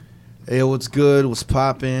Hey, what's good? What's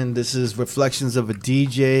poppin'? This is Reflections of a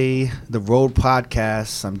DJ, the Road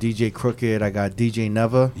Podcast. I'm DJ Crooked. I got DJ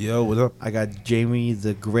Neva. Yo, what up? I got Jamie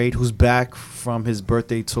the Great, who's back from his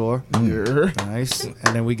birthday tour. Yeah. Nice. And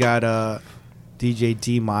then we got DJ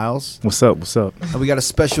D Miles. What's up? What's up? And we got a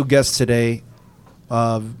special guest today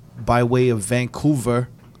by way of Vancouver,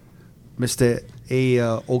 Mr.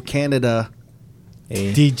 O Canada,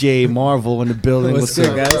 DJ Marvel in the building. What's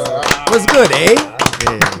good, guys? What's good, eh?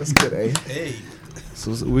 Yeah. That's good, eh? Hey.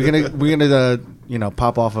 So we're gonna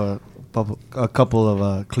pop off a couple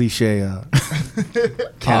of cliche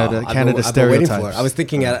Canada I've been stereotypes. waiting for it. I was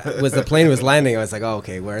thinking, was the plane was landing? I was like, oh,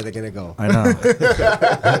 okay, where are they gonna go? I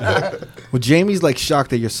know. Well, Jamie's like shocked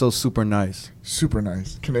that you're so super nice, Super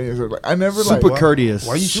nice. Canadians are like, I never super like. courteous.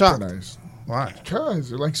 Why are you super shocked? nice? Why? Because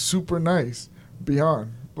they're like super nice.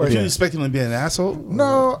 Beyond. Like, Like, you expect him to be an asshole?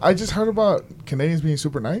 no, I just heard about Canadians being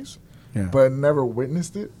super nice, Yeah. but never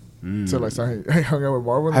witnessed it. So like, sorry, I hung out with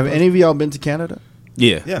Marvel. Have any of y'all been to Canada?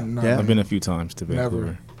 Yeah. Yeah. No. Yeah. I've been a few times to Vancouver.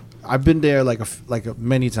 Never. I've been there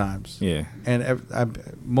many times. Yeah. And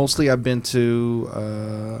I've been to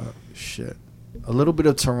a little bit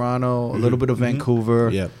of Toronto, a little bit of Vancouver.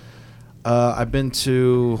 Yeah. I've been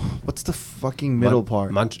to what's the fucking middle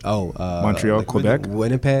part? Montreal, like Quebec?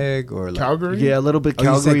 Winnipeg, or like, Calgary? Yeah, a little bit Oh,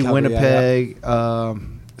 you said Calgary, Calgary, Winnipeg.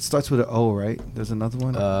 It starts with an O, right? There's another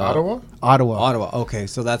one. Ottawa? Ottawa. Ottawa. Okay,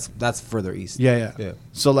 so that's further east. Yeah. Yeah.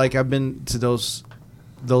 So like I've been to those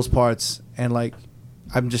parts, and like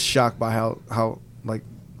I'm just shocked by how like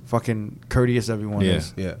fucking courteous everyone Yeah.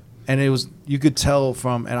 is. Yeah. And it was, you could tell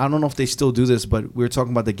from, and I don't know if they still do this, but we were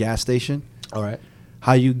talking about the gas station, All right.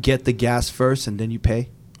 how you get the gas first and then you pay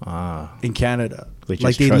Ah. in Canada. They just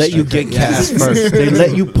Like they trust let you you. get gas first. They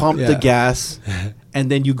let you pump the Yeah. gas,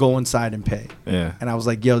 and then you go inside and pay. Yeah. And I was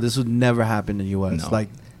like, yo, this would never happen in the U.S. No. Like,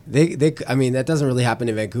 I mean, that doesn't really happen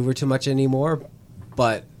in Vancouver too much anymore,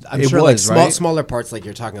 but I'm It sure was, like right? smaller parts, like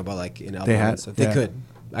you're talking about, like in Alberta, They had- and stuff, they yeah. could.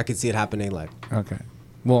 I could see it happening. Like, okay.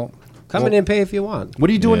 Well, come in and pay if you want. what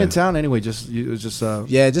are you doing Yeah. in town anyway? It was just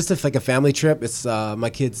Yeah, just like a family trip. It's my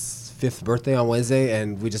kid's 5th birthday on Wednesday,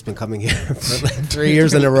 and we've just been coming here for like 3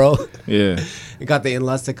 years in a row. Yeah. We got the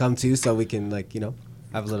in-laws to come too, so we can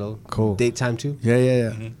have a little Cool. date time too.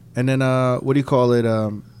 Yeah. And then what do you call it?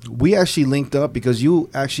 We actually linked up because you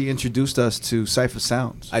actually introduced us to Cypher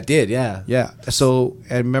Sounds. I did, yeah. Yeah. So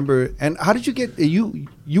I remember. And how did you get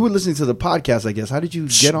you were listening to the podcast, I guess. How did you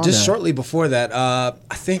get on Just that? shortly before that,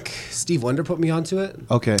 I think Steve Wonder put me onto it.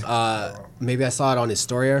 Okay. Maybe I saw it on his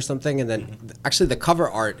story or something, and then actually the cover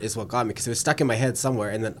art is what got me because it was stuck in my head somewhere,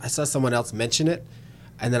 and then I saw someone else mention it,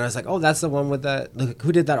 and then I was like, oh, that's the one with that. Look,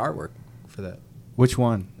 who did that artwork for that? Which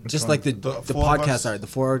one? Just one? like the four of podcast us? art, the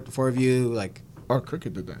four of you, like. Oh,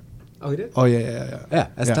 Crooked did that. Oh, he did. Oh yeah. Yeah,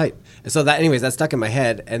 that's tight. And so that stuck in my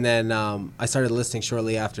head, and then I started listening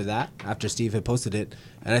shortly after that, after Steve had posted it,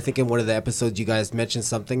 and I think in one of the episodes you guys mentioned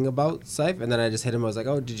something about Syph, and then I just hit him. I was like,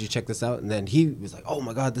 "Oh, did you check this out?" And then he was like, "Oh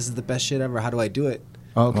my God, this is the best shit ever. How do I do it?"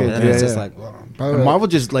 Okay. And then yeah, it's just yeah. like, By the And way, Marvel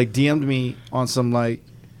just like DM'd me on some like,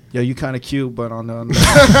 yo, you kind of cute, but on the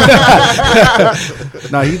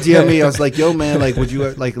no, he DM'd me. I was like, yo, man, like, would you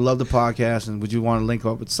like love the podcast and would you want to link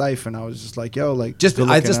up with Cypher? And I was just like, yo, like, good I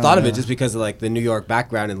looking just out, thought of it man. just because of like the New York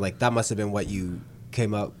background, and like that must have been what you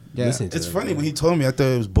came up listening to. It's funny when he told me, I thought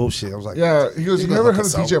it was bullshit. I was like, yeah, he goes, you gonna never hook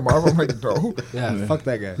heard of us up. DJ Marvel? I'm like, no. Yeah, fuck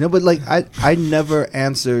that guy. No, but like I never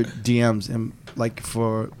answered DMs in, like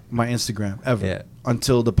for my Instagram ever Yeah.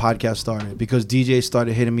 until the podcast started because DJ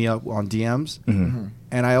started hitting me up on DMs,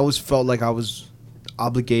 and I always felt like I was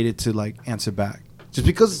obligated to like answer back just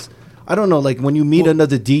because I don't know, like when you meet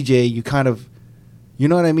another DJ, you kind of, you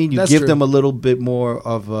know what I mean? You That's give true. them a little bit more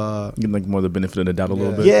of Give like more the benefit of the doubt a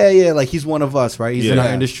little bit. yeah, like he's one of us, right? He's in Yeah.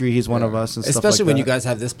 our industry, he's one of us, and Especially stuff like when that. you guys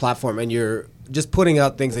have this platform and you're just putting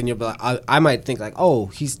out things, and you're like, I might think like, oh,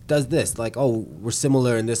 he does this, like, oh, we're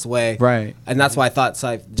similar in this way, Right. And that's why I thought,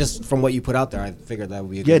 Syph, just from what you put out there, I figured that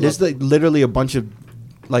would be a Yeah, good there's look. like literally a bunch of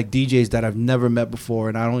like DJs that I've never met before,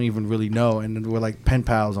 and I don't even really know, and we're like pen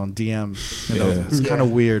pals on DM. You know, Yeah. it's kind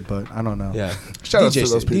of weird, but I don't know. Yeah, Shout out to DJ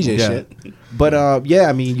those shit, people. DJ Yeah. shit. But yeah,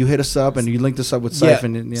 I mean, you hit us up and you linked us up with Cypher.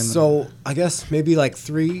 And So I guess maybe like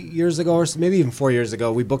 3 years ago, or maybe even 4 years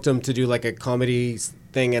ago, we booked him to do like a comedy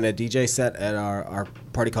thing and a DJ set at our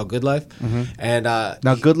party called Good Life, and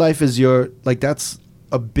now, Good Life is your like that's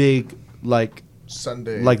a big like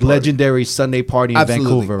Sunday. like party. legendary Sunday party in absolutely,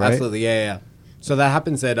 Vancouver, right? absolutely, yeah. So that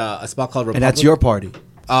happens at a spot called Republic. And that's your party.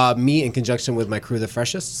 Me in conjunction with my crew, the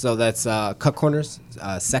Freshest. So that's Cut Corners,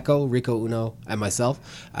 Seco, Rico Uno, and myself.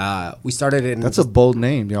 We started in. That's a bold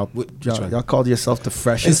name, y'all. one? Y'all called yourself the It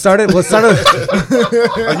freshest. started.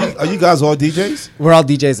 Are you guys all DJs? We're all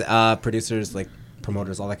DJs, producers, like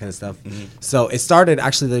promoters, all that kind of stuff. So it started.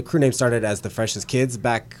 Actually, the crew name started as the Freshest Kids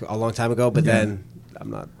back a long time ago, but then. I'm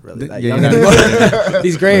not really that Yeah, young you're not- anymore.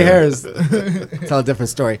 These gray hairs tell a different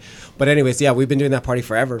story. But anyways, yeah, we've been doing that party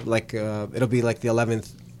forever. Like it'll be like the 11th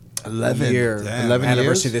 11 year Damn. 11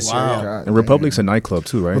 anniversary years? this Wow. year. Yeah. God And Republic's a nightclub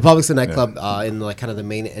too, right? Republic's a nightclub in like kind of the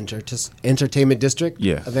main entertainment district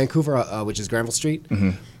Yeah. of Vancouver, which is Granville Street.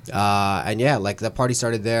 And yeah, like that party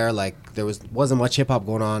started there. Like there wasn't much hip hop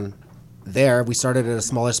going on there. We started at a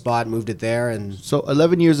smaller spot, moved it there, and So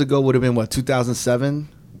 11 years ago would have been what, 2007?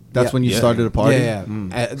 That's Yeah. when you Yeah. started a party. Yeah,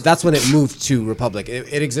 yeah. That's when it moved to Republic.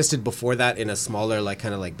 It existed before that in a smaller, like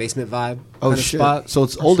kind of like basement vibe Oh kind of shit! spot. So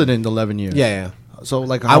it's older than 11 years. Yeah, yeah. So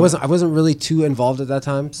like I wasn't really too involved at that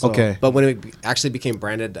time. So, Okay. But when it actually became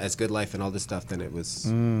branded as Good Life and all this stuff, then it's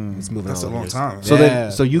moving. That's a on long years. time. So Yeah.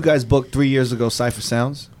 then, so you guys booked 3 years ago Cypher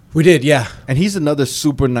Sounds, We did, yeah. and he's another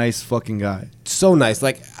super nice fucking guy. So nice.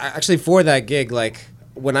 Like actually for that gig, like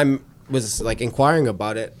when I was like inquiring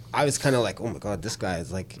about it, I was kind of like, oh my god, this guy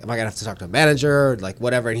is like, am I gonna have to talk to a manager or like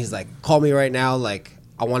whatever? And he's like, call me right now. Like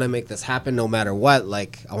I want to make this happen no matter what.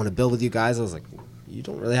 Like I want to build with you guys. I was like, you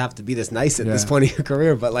don't really have to be this nice at this Yeah. point in your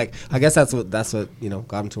career, but like I guess that's what got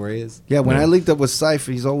him to where he is. Yeah, when I linked up with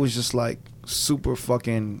Cypher, he's always just like super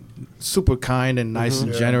kind and nice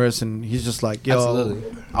and generous, and he's just like, yo,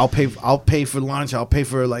 Absolutely. I'll pay for lunch, I'll pay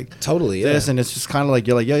for like Totally, this, yeah. and it's just kind of like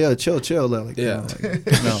you're like, yo, chill, like, you Yeah. know, like,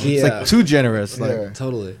 it's Yeah. like too generous, like, Yeah.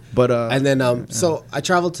 Totally. but And then, so I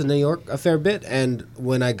traveled to New York a fair bit, and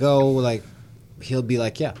when I go, like, he'll be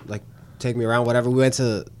like, yeah, like, take me around, whatever.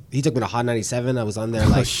 He took me to Hot 97. I was on there,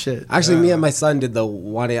 like, shit. Actually, me and my son did the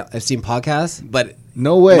One I've Seen podcast, but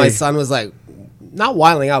No way. my son was like, not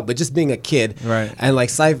wilding out, but just being a kid. Right. And like,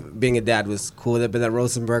 Syph being a dad was cool with it, but then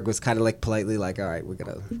Rosenberg was kind of like politely like, all right, we're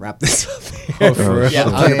going to wrap this up here. Oh, for real? Yeah,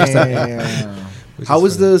 100%. how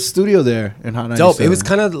was the studio there in Hot 97? Dope. It was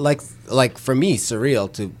kind of like for me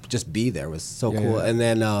surreal to just be there. It was so Yeah, cool. yeah. And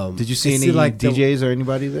then Did you see it's any like the- DJs or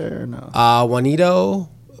anybody there or no? Juanito,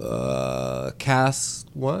 Cass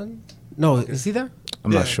One. No, is he there?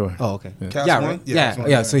 I'm Yeah. not sure. Oh, okay. Cass Yeah, One? right. Yeah, Yeah, Cass One,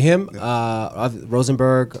 yeah. yeah. So him,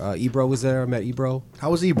 Rosenberg, Ebro was there. I met Ebro. How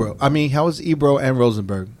was Ebro? I mean, how was Ebro and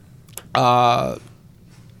Rosenberg?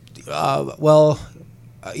 Well,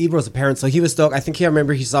 Ebro's a parent, so he was stoked. I think I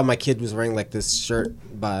remember he saw my kid was wearing like this shirt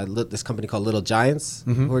by this company called Little Giants,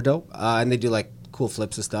 who are dope, and they do like cool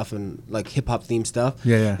flips and stuff and like hip hop themed stuff.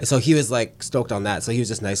 Yeah, yeah. And so he was like stoked on that. So he was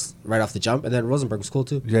just nice right off the jump. And then Rosenberg was cool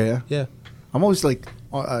too. Yeah. Yeah. I'm always like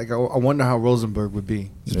I wonder how Rosenberg would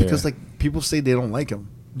be. Just Yeah. because like people say they don't like him.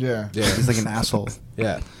 Yeah. He's like an asshole.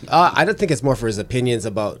 Yeah. I don't think it's more for his opinions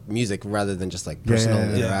about music rather than just like personal yeah,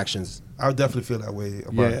 yeah. interactions. I would definitely feel that way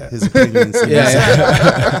about Yeah. his opinions.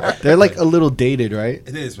 Yeah. They're like a little dated, right?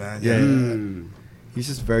 It is, man. Yeah. He's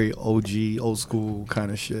just very OG, old school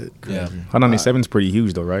kind of shit. Yeah. Hot 97's pretty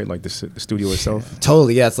huge though, right? Like the studio itself.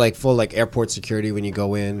 Totally. Yeah. It's like full like airport security when you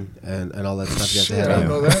go in and all that stuff. You have to Shit, head I out. didn't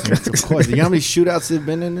know that. Of course. You know how many shootouts have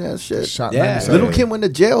been in that shit? Shot Yeah. 97. Little Kim went to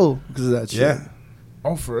jail because of that shit. Yeah.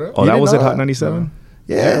 Oh, for real? Oh, You that didn't was know at Hot that? 97?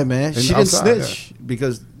 Yeah, man. And She didn't outside, snitch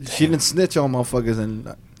because she didn't snitch on motherfuckers.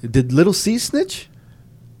 And did Little C snitch?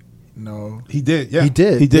 No. He did. Yeah. He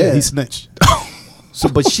did, He did. yeah. He snitched. So,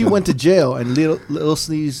 but she went to jail, and Little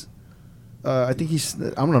C's. I think he's. I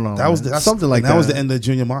don't know. That was man. the, something like that. That was the end of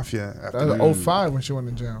Junior Mafia. That After was 05 when she went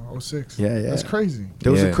in jail. 06. Yeah, yeah. That's crazy.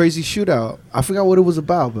 There was a Yeah. crazy shootout. I forgot what it was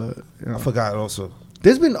about, but you know. I forgot also.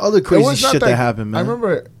 There's been other It crazy was not shit that happened, man. I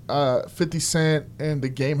remember 50 Cent and the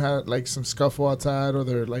game had like some scuffle outside, or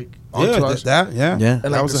they're like Yeah, entourage. that. Yeah. Yeah. And,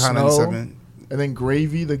 That like, was the a Hot snow. 97. And then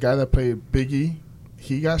Gravy, the guy that played Biggie,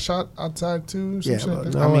 he got shot outside too. Or some Yeah, shit but,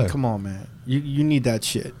 like that. I mean, way. come on, man. You need that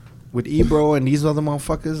shit. With Ebro and these other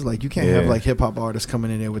motherfuckers, like you can't have Yeah. like hip hop artists coming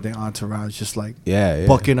in there with their entourage, just like Yeah.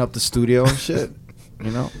 bucking up the studio and shit. You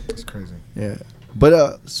know? It's crazy. Yeah.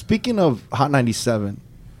 But speaking of Hot 97,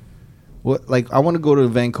 what like I want to go to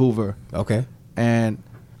Vancouver Okay. and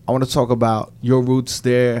I want to talk about your roots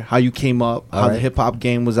there, how you came up, how the right. hip hop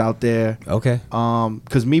game was out there. Okay.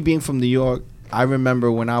 Because me being from New York, I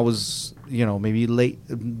remember when I was, maybe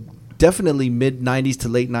definitely mid 90s to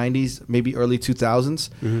late 90s, maybe early 2000s.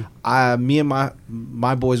 Me and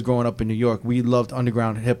my boys growing up in New York, we loved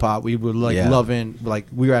underground hip hop. We were like Yeah. loving, like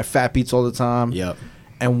we were at Fat Beats all the time. Yep.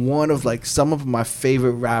 And one of like some of my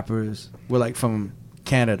favorite rappers were like from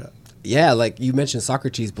Canada. Yeah, like you mentioned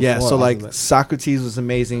Socrates before. Yeah, so I like was Socrates was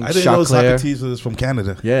amazing. I didn't know Choclair. Socrates was from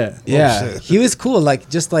Canada. Yeah. yeah, shit. he was cool. Like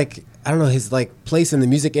just like I don't know his like place in the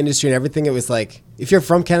music industry and everything. It was like if you're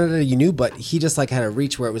from Canada, you knew, but he just like had a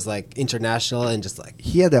reach where it was like international and just like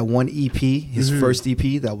He had that one EP, his first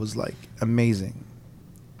EP, that was like amazing.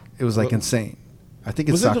 It was like What- insane. I think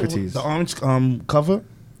it's Was it Socrates. the orange cover?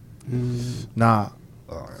 Nah.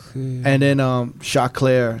 And then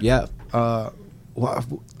Choclair. yeah.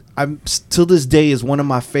 I'm till this day is one of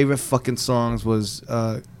my favorite fucking songs was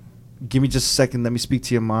Give Me Just a Second, Let Me Speak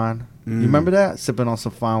to Your Mind. You remember that? Sipping on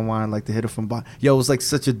some fine wine, like the hitter from Bond. Yo, it was like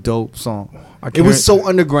such a dope song. It can't- was so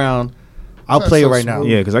underground. I'll That's play it so right now.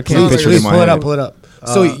 smooth. Yeah, because I can't Sounds picture like it in my Pull it head. up, pull it up.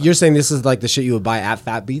 So you're saying this is like the shit you would buy at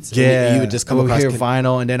Fat Beats? And Yeah, you would just come I would across hear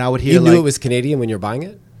vinyl, and then I would hear You knew like it was Canadian when you're buying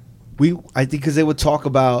it? I think because they would talk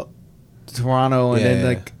about Toronto, and Yeah, then yeah.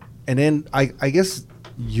 like, and then I guess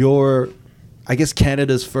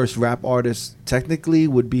Canada's first rap artist technically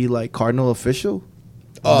would be like Cardinal Official.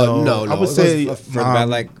 Oh no, I would say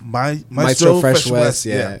Maestro Fresh West.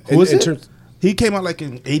 Yeah. Who is it? He came out like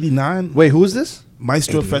in '89. Wait, who is this?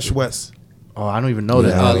 Maestro Fresh West. Oh, I don't even know that.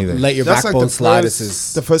 Yeah. I don't either. Let Your That's Backbone Slide. This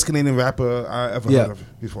the is first Canadian rapper I ever Yeah. heard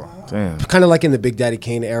of before. Damn. kind of like in the Big Daddy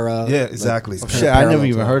Kane era. Yeah, exactly. Oh, shit, I never parallel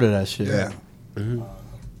even to heard of that shit. Yeah.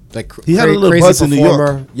 Like He had a little crazy buzz in New York.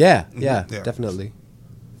 performer. Yeah, yeah, Yeah. definitely.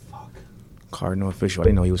 Cardinal Official. I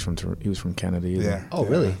didn't know he was from Canada either. Yeah. Oh,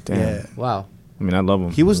 really? Damn. Yeah. Wow. I mean, I love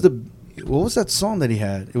him. He was the. What was that song that he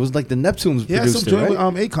had? It was like the Neptunes He had produced some it, joint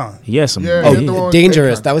right? with Akon. He has some. Yeah, Oh, he had the one with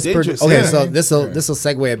Dangerous. Akon. That was Dangerous, okay. yeah. So this will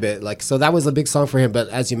segue a bit. Like, so that was a big song for him. But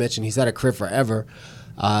as you mentioned, he's had a career forever.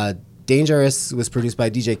 Dangerous was produced by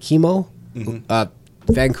DJ Chemo,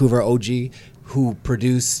 Vancouver OG, who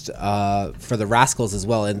produced for the Rascals as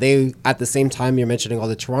well. And they, at the same time, you're mentioning all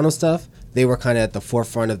the Toronto stuff. They were kind of at the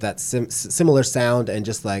forefront of that similar sound and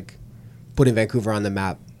just like putting Vancouver on the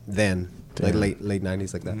map then, like late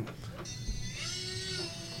 '90s, like that.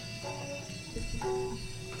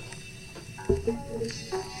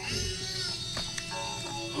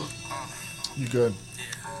 You good?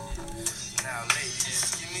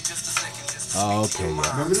 Oh, okay,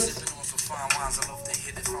 yeah.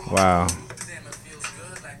 Wow.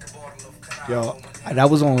 Yo, that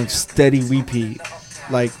was on steady repeat,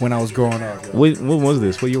 like when I was growing up. Yo. What was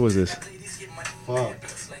this? What year was this?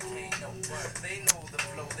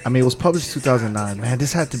 I mean, it was published 2009. Man,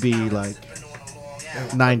 this had to be like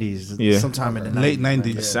 90s, Yeah. sometime in the 90s. Late man.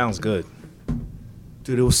 90s. It sounds good.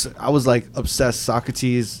 Dude, I was like obsessed.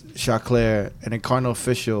 Socrates, Choclair, and then Cardinal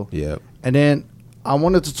Official. Yeah. And then I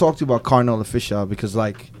wanted to talk to you about Cardinal Official because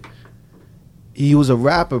like he was a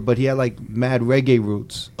rapper, but he had like mad reggae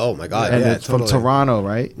roots. Oh my God. And yeah, it's from totally. Toronto,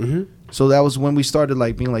 right? Mhm. So that was when we started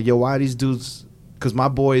like being like, yo, why are these dudes? Because my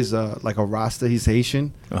boy's like a Rasta, he's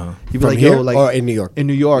Haitian. Uh-huh. He'd be From like, here yo, like or in New York? in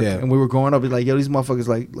New York, Yeah. and we were growing up, like, yo, these motherfuckers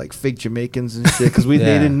like fake Jamaicans and shit, because they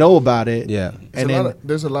Yeah. didn't know about it. Yeah. And then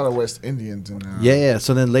There's a lot of West Indians in there. yeah.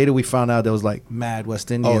 So then later we found out there was like mad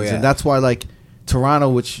West Indians, yeah. and that's why like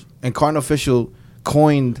Toronto, and Cardinal Official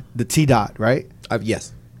coined the T dot, right?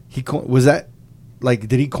 Yes. Was that like,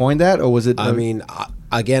 did he coin that, or was it? I mean,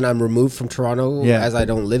 again, I'm removed from Toronto Yeah. as I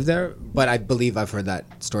don't live there, but I believe I've heard that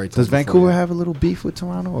story. does told before, Vancouver yeah. have a little beef with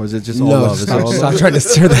Toronto, or is it just all No, love? Is it all stop love? trying to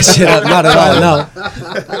stir that shit up. Not at all.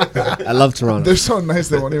 No. I love Toronto. They're so nice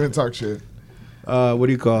they won't even talk shit. What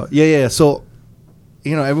do you call it? Yeah. So,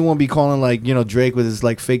 you know, everyone be calling like, you know, Drake with his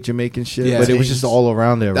like fake Jamaican shit, Yeah. but it was just all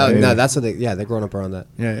around there, right? No, that's what they're growing up around that.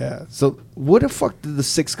 Yeah. So, where the fuck did the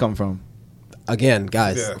 6 come from? Again,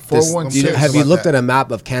 guys, Yeah. 416 have you about looked that. at a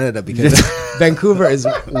map of Canada? Because Vancouver is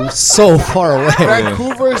so far away.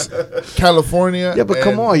 Vancouver's California. Yeah, but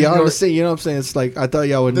come and on, New y'all York. understand? You know what I'm saying? It's like I thought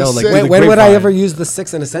y'all would The know. Like, six- through When, the when would I grapevine. ever use the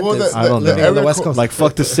 6 in a sentence? I don't know. Living on the area West code- Coast. Like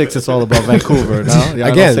fuck the 6. It's all about Vancouver. No? Y'all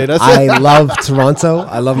gonna Again, say that's I it? love Toronto.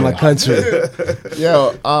 I love my country.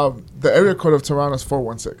 Yeah, the area code of Toronto is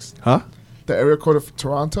 416. Huh? The area code of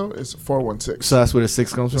Toronto is 416. So that's where the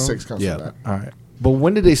 6 comes the from. 6 comes Yeah. from that. All right. But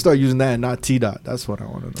when did they start using that and not T dot? That's what I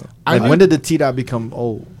want to know. I Like, think- when did the T dot become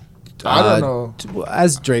old? I don't know.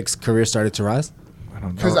 As Drake's career started to rise. I don't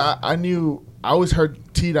know. Because I always heard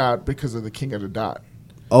T Dot because of the King of the Dot.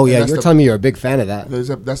 Oh yeah, that's you're the- telling me you're a big fan of that.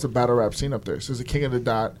 That's the battle rap scene up there. So it's the King of the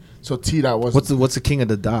Dot. So T Dot was What's the king of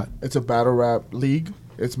the dot? it's a battle rap league.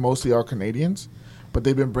 It's mostly all Canadians, but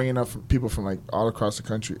they've been bringing up people from like all across the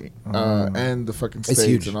country and the fucking It's states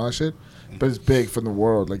huge. and all that shit. But it's big from the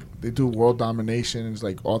world. Like they do world domination. And it's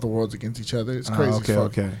like all the worlds against each other. It's crazy. Okay. as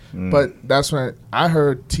fuck. Okay. But that's when I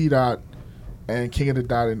heard T Dot and King of the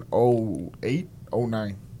Dot in 08,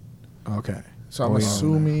 09. Okay. So I'm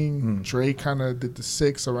assuming Drake kind of did the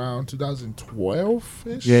 6 around 2012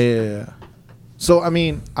 ish. Yeah. So I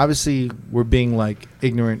mean, obviously, we're being like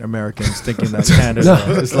ignorant Americans, thinking that Canada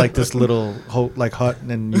is like this little hut,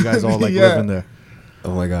 and you guys all like live in there.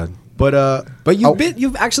 Oh my god. But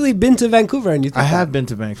you've actually been to Vancouver, and you. I have been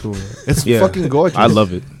to Vancouver. It's fucking gorgeous. I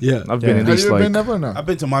love it. Yeah. I've been at Have least you like been ever or no? I've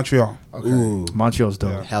been to Montreal. Okay. Ooh, Montreal's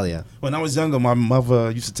dope. hell yeah. When I was younger, my mother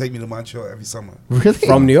used to take me to Montreal every summer. Really?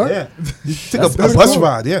 From New York. Yeah, took a bus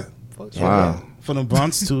ride. Yeah, wow. from the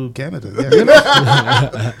Bronx to Canada.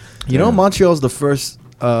 Yeah, You know, Montreal's the first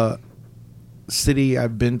city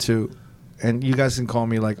I've been to, and you guys can call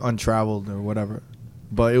me like untraveled or whatever,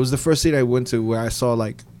 but it was the first city I went to where I saw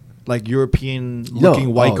like European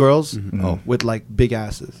looking white girls with like big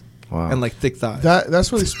asses Wow. and like thick thighs.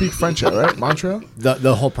 That's where they speak French at, right? Montreal?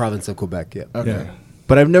 The whole province of Quebec. Yeah. Okay. Yeah.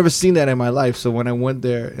 But I've never seen that in my life. So when I went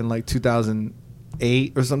there in like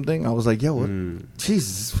 2008 or something, I was like, yo, what?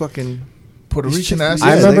 Jesus, fucking Puerto These Rican chicks- ass.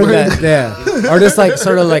 I Yeah, remember they- that. Yeah. Or just like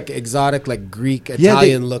sort of like exotic, like Greek,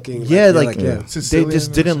 Italian looking. Yeah, you're like, they Sicilian just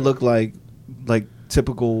and didn't shit. look like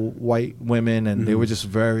typical white women, and they were just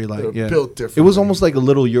very like They were yeah. built It was differently. almost like a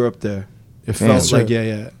little Europe there. It Yeah, felt sure. like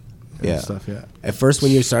and Yeah. stuff. Yeah. At first, when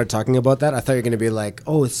you started talking about that, I thought you were going to be like,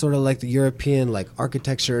 "Oh, it's sort of like the European like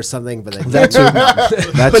architecture or something." But then, That too.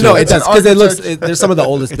 That but no, too. it does because it looks. There's some of the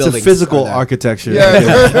oldest It's a buildings. physical are there. architecture.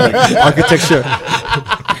 Yeah. Architecture.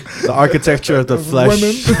 The architecture of the flesh.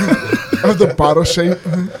 Women of the bottle shape.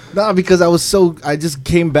 Nah, because I just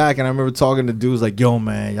came back and I remember talking to dudes like, yo,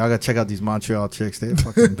 man, y'all gotta check out these Montreal chicks. They're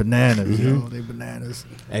fucking bananas, yo. They bananas.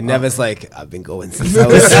 And Neva's like, "I've been going since I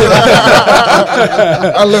was."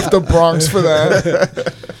 I left the Bronx for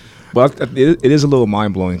that. But it is a little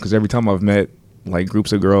mind blowing because every time I've met like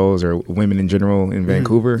groups of girls or women in general in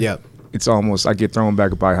Vancouver, Yep. it's almost I get thrown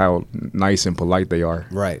back by how nice and polite they are.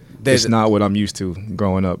 Right. It's not what I'm used to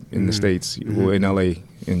growing up in the States, well, in LA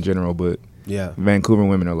in general. But Yeah. Vancouver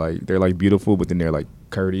women are they're like beautiful, but then they're like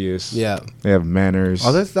courteous. Yeah. They have manners.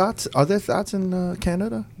 Are there thoughts in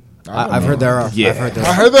Canada? I've heard there are. Yeah. I've heard there I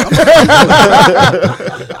are. heard that.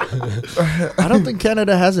 I don't think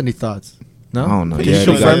Canada has any thoughts. No? I don't know. Can Yeah, you they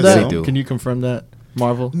confirm got- they that? do. Can you confirm that,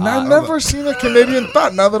 Marvel? I've never seen a Canadian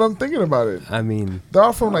thought now that I'm thinking about it. I mean, They're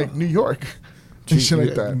all from like New York and shit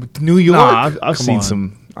like that. New York? Nah, I've Come seen on.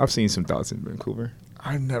 some. I've seen some thoughts in Vancouver.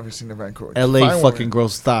 I've never seen a Vancouver. LA Fine fucking woman.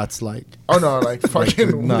 gross thoughts like. Oh no, like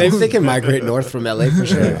fucking. no. they can migrate north from LA for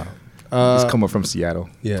sure. It's coming from Seattle.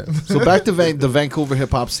 Yeah. So back to the Vancouver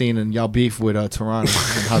hip hop scene and y'all beef with Toronto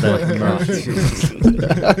and how that emerged.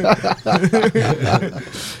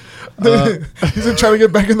 He's been trying to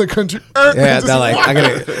get back in the country. Yeah, they're like, I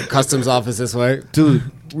got a customs office this way. Dude,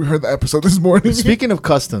 We heard the episode this morning. speaking of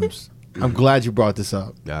customs, I'm glad you brought this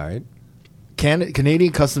up. All right.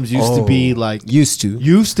 Canadian customs used to be like Used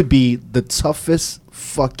to be the toughest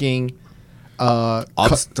fucking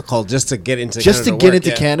obstacle just to get into just to Canada get work, into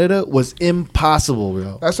yeah. Canada was impossible,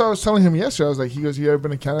 bro. That's what I was telling him yesterday. I was like, he goes, "You ever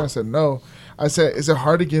been to Canada?" I said, "No." I said, "Is it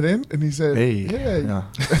hard to get in?" And he said, Hey, "Yeah."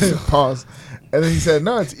 Pause. And then he said,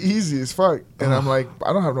 "No, it's easy as fuck." And I'm like,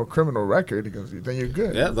 "I don't have no criminal record." He goes, "Then you're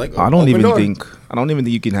good." Yeah, like I don't open even door. think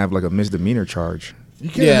you can have like a misdemeanor charge. You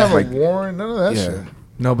can't Yeah. have a warrant, none of that Yeah. shit.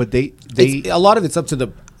 No, but they A lot of it's up to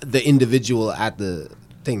the individual at the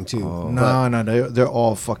thing too. no, they're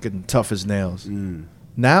all fucking tough as nails.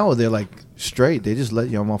 Now they're like straight. They just let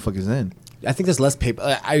y'all motherfuckers in. I think there's less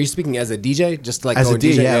paper. Are you speaking as a DJ? Just like As a going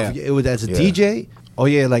DJ, DJ? yeah. It was as a DJ. Oh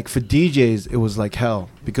yeah, like for DJs, it was like hell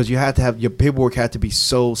because you had to have your paperwork had to be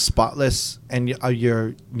so spotless, and your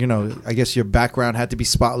I guess your background had to be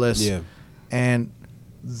spotless. Yeah. And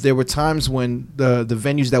there were times when the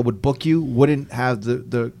venues that would book you wouldn't have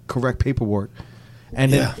the correct paperwork,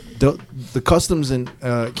 and Yeah. then the customs in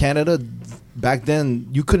Canada back then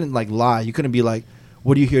you couldn't like lie. You couldn't be like,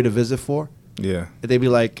 "What are you here to visit for?" Yeah. They'd be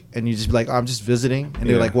like, and you just be like, "I'm just visiting," and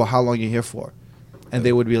they're Yeah. like, "Well, how long are you here for?" And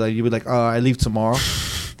they would be like, "You'd be like, I leave tomorrow,"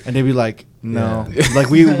 and they'd be like, "No, like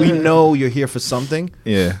we know you're here for something."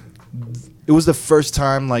 Yeah. It was the first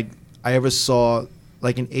time like I ever saw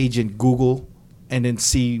like an agent Google and then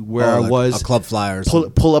see where I like was, a club flyer. Or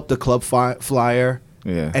something. pull up the club flyer,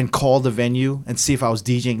 Yeah. and call the venue and see if I was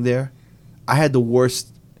DJing there. I had the worst.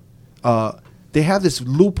 They have this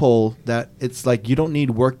loophole that it's like you don't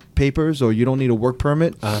need work papers or you don't need a work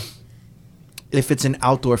permit if it's an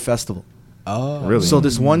outdoor festival. Oh, Really? So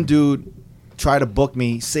this one dude tried to book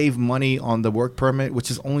me, save money on the work permit, which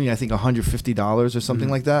is only I think $150 or something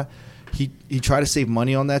like that. He tried to save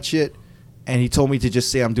money on that shit, and he told me to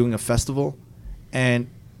just say I'm doing a festival, and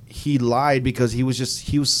he lied because he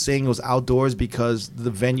was saying it was outdoors because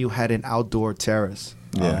the venue had an outdoor terrace.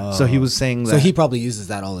 Yeah. So he was saying that. So he probably uses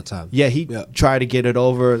that all the time. Yeah, he tried to get it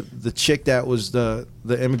over. The chick that was the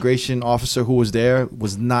immigration officer who was there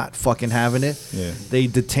was not fucking having it. Yeah. They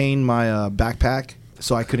detained my backpack,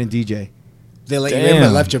 so I couldn't DJ. They let you in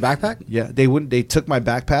but left your backpack? Yeah, they wouldn't. They took my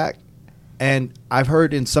backpack, and I've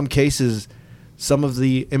heard in some cases, some of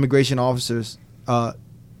the immigration officers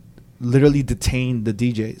literally detained the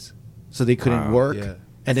DJs, so they couldn't work. Yeah.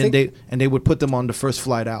 And then they would put them on the first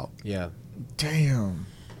flight out. Yeah. Damn.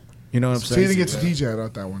 You know what I'm So you saying? didn't get to DJ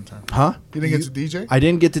out that one time. Huh? You didn't get to DJ? I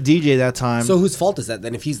didn't get to DJ that time. So whose fault is that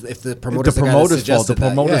then? If the promoter's the promoter's fault. The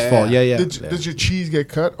promoter's fault. Yeah. Did your cheese get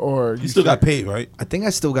cut or You still got paid, right? I think I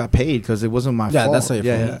still got paid because it wasn't my fault. Yeah, that's not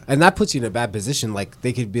your fault. Yeah. And that puts you in a bad position. Like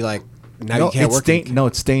they could be like, now No, you can't it work. stained, no,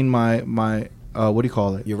 it stained my what do you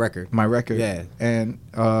call it? Your record. My record. Yeah. And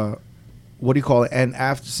what do you call it? And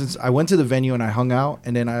since I went to the venue and I hung out,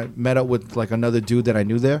 and then I met up with like another dude that I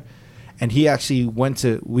knew there, and he actually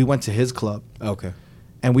we went to his club. Okay.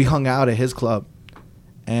 And we hung out at his club.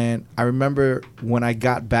 And I remember when I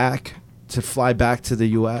got back to fly back to the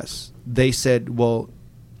U.S., they said, well,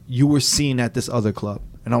 you were seen at this other club.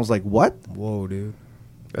 And I was like, what? Whoa, dude.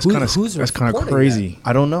 That's Who's kind of reporting crazy.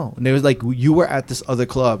 I don't know. And they was like, you were at this other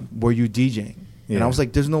club. Were you DJing? And Yeah. I was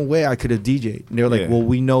like, there's no way I could have DJed. And they were like, Yeah. well,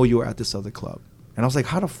 we know you were at this other club. And I was like,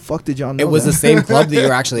 how the fuck did y'all know It was that? the same club that you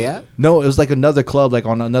were actually at? No, it was like another club, like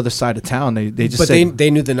on another side of town. They just But said,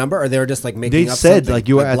 they knew the number, or they were just like making they up said something? like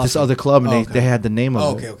you were at this bluffing? other club, and Oh, okay. they had the name of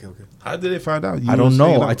Oh, it. okay. How did they find out? I don't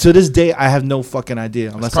know. To this day, I have no fucking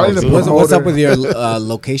idea. Unless I probably was the doing What's up promoter. with your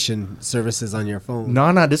location services on your phone?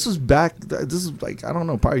 No, this was back. This is like I don't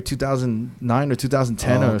know, probably 2009 or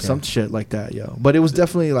 2010 Oh, or okay. some shit like that, yo. But it was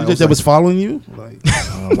definitely like You think they I was was following you? Like,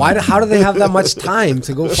 How do they have that much time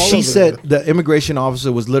to go follow she them? said the immigration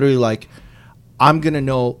officer was literally like, I'm gonna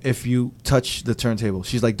know if you touch the turntable.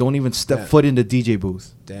 She's like, don't even step Yeah. foot in the DJ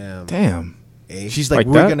booth. Damn. She's like, Like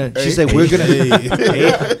we're that? gonna. She's like, we're gonna.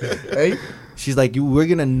 Hey, She's like, we're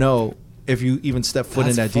gonna know if you even step foot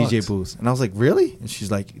in that That's DJ fucked. booth. And I was like, really? And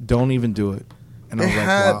she's like, don't even do it. And I they was like,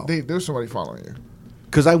 had wow. there was somebody following you.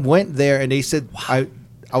 Because I went there and they said I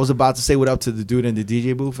was about to say what up to the dude in the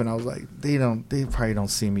DJ booth, and I was like, they probably don't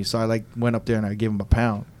see me. So I like went up there and I gave him a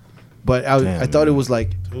pound. But I thought it was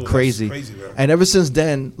like Ooh, crazy. that's crazy, man. And ever since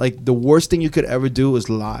then, like the worst thing you could ever do is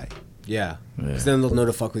lie. Yeah. Because then they'll know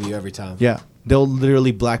to fuck with you every time. Yeah. They'll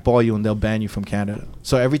literally blackball you and they'll ban you from Canada.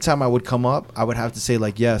 So every time I would come up, I would have to say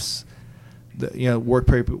like, yes, work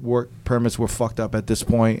permits were fucked up at this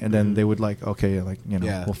point, and then they would like, okay, like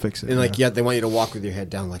we'll fix it. And like, they want you to walk with your head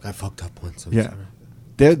down, like I fucked up once. I'm Yeah. sorry.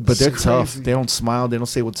 They're It's tough. crazy. They don't smile. They don't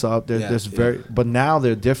say what's up. They're Yeah, just yeah. very. But now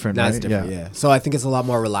they're different. Now right? it's different, yeah. So I think it's a lot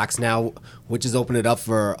more relaxed now, which has opened it up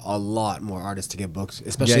for a lot more artists to get booked,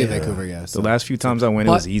 especially in Yeah. Vancouver. Yeah. The last few times I went,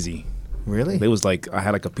 it was But- easy. Really? It was like I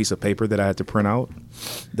had like a piece of paper that I had to print out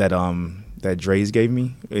that Dre's gave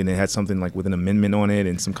me, and it had something like with an amendment on it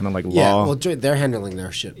and some kind of like Yeah. law. Well, they're handling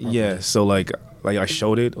their shit. properly. Yeah, so like I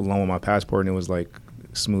showed it along with my passport, and it was like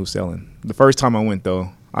smooth sailing. The first time I went though,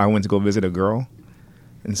 I went to go visit a girl,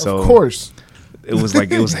 and so Of course. it was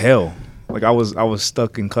like it was hell. Like I was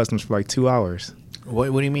stuck in customs for like 2 hours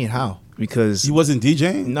What do you mean? How? because you wasn't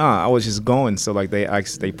DJing? nah, I was just going. So like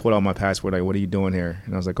they pulled out my passport, like, what are you doing here?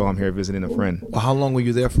 And I was like, oh, I'm here visiting a friend. Well, how long were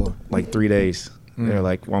you there for? Like 3 days. They're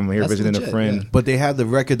like, well, I'm here That's visiting legit, a friend. yeah. But they have the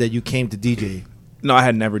record that you came to DJ. No, I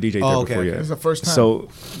had never DJed there Oh, okay, before okay. yet. It was the first time. So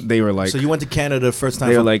they were like, So you went to Canada the first time.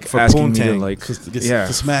 they were for, like for asking me to Poontang. like,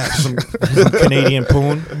 To smash. some Canadian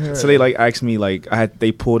poon. So they like asked me like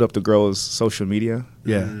they pulled up the girl's social media,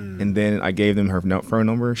 Yeah. and then I gave them her phone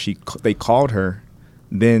number. They called her,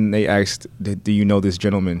 then they asked, "Do you know this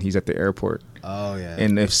gentleman? He's at the airport, Oh yeah.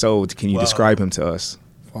 and if so, can you Wow. describe him to us?"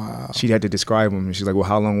 Wow. She had to describe him, and she's like, "Well,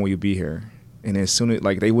 how long will you be here?" And as soon as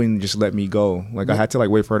like they wouldn't just let me go, like I had to like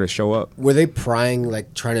wait for her to show up, Were they prying,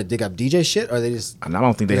 like trying to dig up DJ shit, or they just and I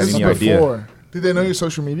don't think they had This is any idea. before. Did they know your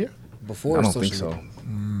social media? before? I don't social think so.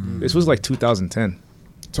 media? This was like 2010.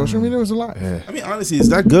 Social media was alive. Yeah. I mean, honestly, is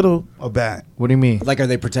that good or bad? What do you mean? Like, are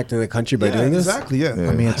they protecting the country by Yeah, doing this? exactly. Yeah. Yeah.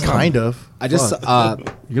 I mean, it's kind of. I just Fuck.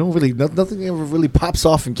 You don't really. Nothing ever really pops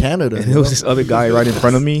off in Canada. And there was this other guy right in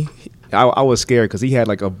front of me. I was scared because he had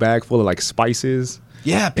like a bag full of like spices.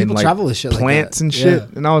 yeah, And people like travel with shit like plants that. and shit, Yeah.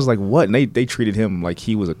 and I was like, "What?" And they treated him like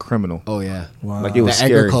he was a criminal. Oh yeah. Wow. Like it was The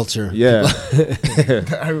scary. agriculture. Yeah,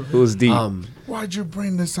 it was deep. Why'd you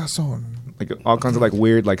bring this sazon? Like all kinds of like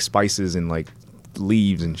weird like spices and like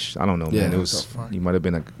leaves and I don't know, Yeah. man. It What was the fuck? you might have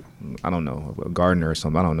been I don't know, a gardener or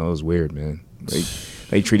something. I don't know. It was weird, man. Like,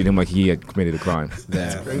 They treated him like he had committed a crime.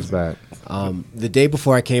 Yeah. It was bad. The day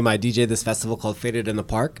before I came, I DJ'd this festival called Faded in the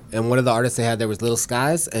Park, and one of the artists they had there was Little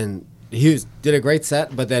Skies, and did a great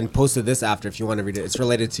set, but then posted this after if you want to read it. It's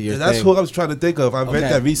related to your That's thing. who I was trying to think of. I read Okay.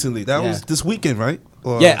 that recently. That Yeah. was this weekend, right?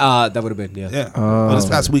 Or, That would have been, yeah. Yeah. Or this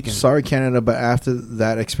past weekend. Sorry, Canada, but after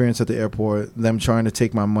that experience at the airport, them trying to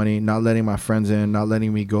take my money, not letting my friends in, not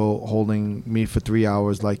letting me go, holding me for 3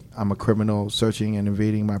 hours like I'm a criminal, searching and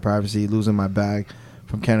invading my privacy, losing my bag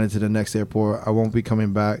from Canada to the next airport. I won't be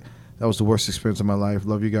coming back. That was the worst experience of my life.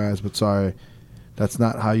 Love you guys, but sorry. That's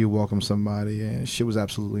not how you welcome somebody. And shit was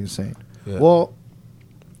absolutely insane. Yeah. Well,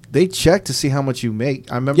 they check to see how much you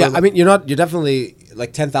make. I remember. Yeah, I mean, you're definitely,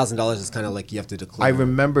 like, $10,000 is kind of like you have to declare. I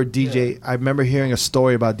remember I remember hearing a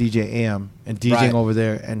story about DJ AM and DJing Right. over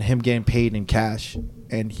there, and him getting paid in cash,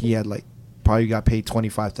 and he had like probably got paid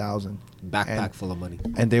 $25,000. Backpack full of money.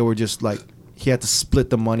 And they were just like, he had to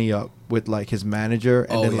split the money up with like his manager,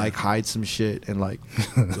 and Oh, then yeah. like hide some shit, and like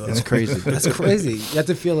it's crazy. That's crazy. You have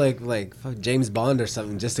to feel like fuck James Bond or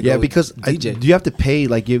something just to Yeah, go because DJ. you have to pay,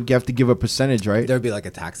 like you have to give a percentage, right? There'd be like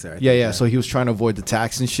a tax there. I Yeah, think, yeah. So he was trying to avoid the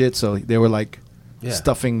tax and shit. So they were like Yeah.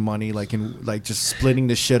 stuffing money, like in like just splitting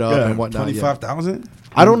the shit up and whatnot. Yeah. 25,000.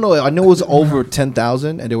 I don't know. I know it was over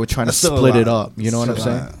 10,000, and they were trying That's to still a split it lot. up. You know what I'm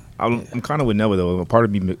Still a saying? lot. I'm kind of with Never though. A part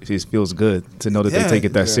of me just feels good to know that they take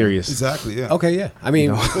it that serious. Exactly. Yeah. Okay, yeah. I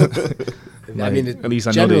mean, I mean, it At least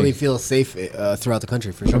I know generally they- feels safe throughout the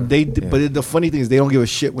country for sure. But the funny thing is, they don't give a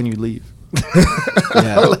shit when you leave.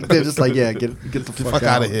 Yeah. Like, they're just like, yeah, get the fuck, Fuck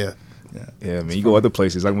out of here. Yeah, man. You go other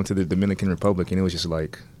places. I went to the Dominican Republic, and it was just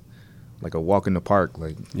like a walk in the park.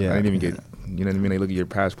 Like, Yeah. I didn't even get, you know what I mean? They look at your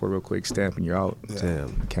passport real quick, stamp, and you're out.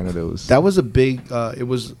 Damn. Canada was. That was a big. It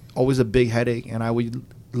was always a big headache, and I would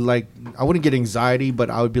like. I wouldn't get anxiety, but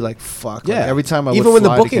I would be like, fuck. Yeah. Like, every time I even would when the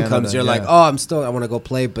fly to booking Canada, comes, you're like, yeah. oh, I want to go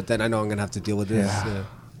play, but then I know I'm gonna have to deal with this. Yeah. Yeah.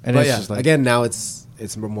 And But it's yeah, just like, again, now it's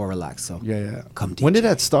more relaxed. So yeah, yeah. Come When DJ. did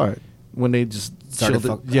that start? When they just Started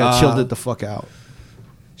chilled it, fuck- chilled it the fuck out.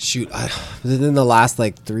 shoot, was it in the last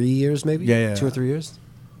like 3 years, maybe? Yeah, yeah. 2 or 3 years.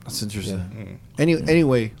 That's interesting.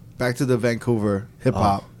 Anyway, back to the Vancouver hip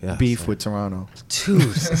hop yeah, beef sorry. with Toronto. Dude,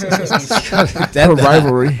 A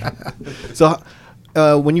rivalry. So,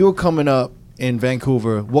 when you were coming up in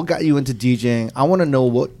Vancouver, what got you into DJing? I want to know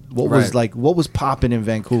what was Right. like, what was popping in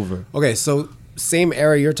Vancouver? Okay, so same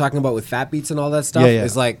era you're talking about with Fat Beats and all that stuff Yeah, yeah.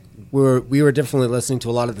 is like we were definitely listening to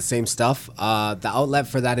a lot of the same stuff. The outlet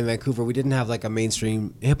for that in Vancouver, we didn't have like a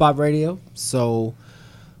mainstream hip hop radio, so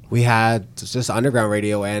we had just underground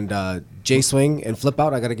radio and J Swing and Flip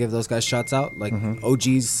Out. I got to give those guys shots out, like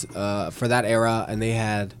OGs for that era, and they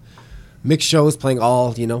had mixed shows playing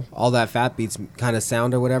all that Fat Beats kind of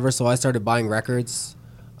sound or whatever. So I started buying records.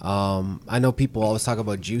 I know people always talk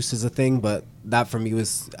about Juice as a thing, but that for me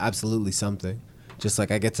was absolutely something. Just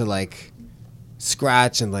like I get to like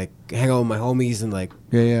scratch and like hang out with my homies and like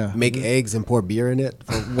Yeah. make eggs and pour beer in it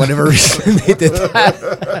for whatever reason they did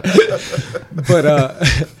that. But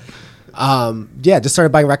yeah, just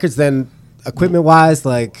started buying records. Then equipment wise,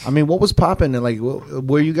 like I mean, what was popping? And like,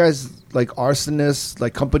 were you guys like arsonists,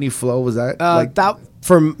 like Company Flow? Was that like that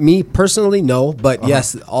for me personally, no. But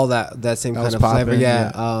yes, all that same That kind was of flavor. poppin',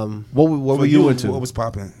 Yeah. yeah. What For were you into? What was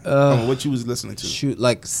popping? What you was listening to? Shoot,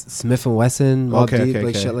 like Smith and Wesson, Mobb Okay, Deep, okay,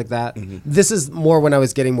 like okay. shit like that. This is more when I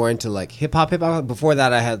was getting more into like hip hop. Before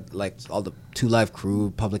that, I had like all the Two Live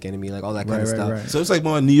Crew, Public Enemy, like all that kind of stuff. So it's like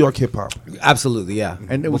more New York hip hop. Absolutely, yeah.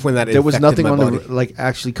 And it was, before that, it there was affected nothing my on body. the like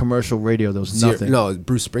actually commercial radio. There was Zero- nothing. No,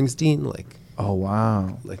 Bruce Springsteen, like Oh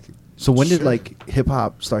wow. like So when did Sure. like hip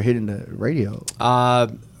hop start hitting the radio?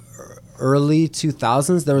 early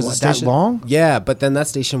 2000s. There was a What, that station. long? Yeah, but then that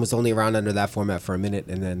station was only around under that format for a minute,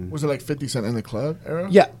 and then Was it like 50 Cent in the club era?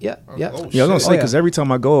 yeah. Oh, Yeah, I was shit. gonna say Oh, because yeah. every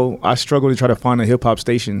time I go, I struggle to try to find a hip hop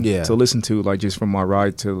station Yeah. to listen to, like just from my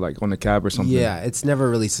ride to like on the cab or something. Yeah, it's never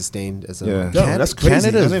really sustained as a Yeah. Yo, that's crazy.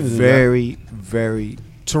 Canada I is didn't even do very, very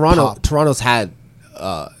Toronto. pop. Toronto's had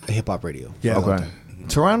a hip hop radio. Yeah. Okay.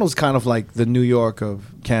 Toronto's kind of like the New York of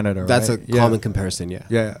Canada. That's right? a common comparison. Yeah.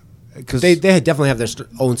 Yeah, because They definitely have their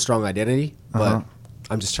own strong identity, but Uh-huh.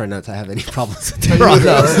 I'm just trying not to have any problems with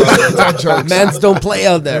Toronto. Mans don't play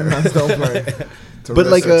out there. Don't play. But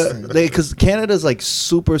like because Canada's like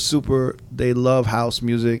super. They love house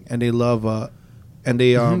music and they love and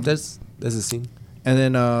they There's a scene. and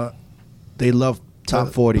then they love top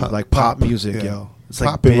 40 pop- like pop pop, music, yeah. yo. It's like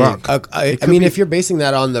Pop and big. rock. I It could mean, be- if you're basing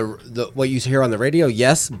that on the what you hear on the radio,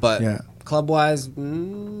 yes, but Yeah. club wise,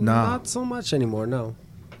 Nah. not so much anymore. No,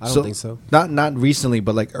 I don't think so. Not recently,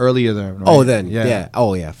 but like earlier then. Right? Oh, then yeah.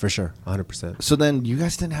 Oh, yeah, for sure, 100%. So then you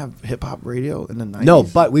guys didn't have hip hop radio in the 90s? No,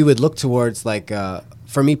 but we would look towards like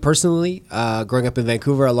for me personally, growing up in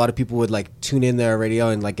Vancouver, a lot of people would like tune in their radio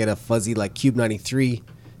and like get a fuzzy like Cube 93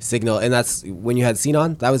 signal, and that's when you had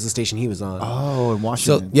Xenon. That was the station he was on. Oh, in So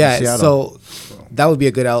Washington. yeah, Seattle. so that would be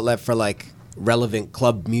a good outlet for like relevant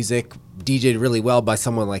club music, DJ'd really well by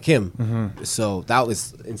someone like him. So that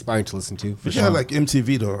was inspiring to listen to. For But you had like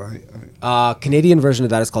MTV though, right? Canadian version of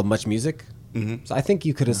that is called Much Music. So I think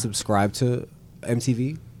you could have subscribed to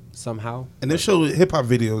MTV somehow. And they show hip hop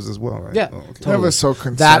videos as well, right? Yeah, Oh, okay. totally. Never so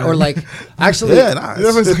concerned. That or like actually Yeah, nice. You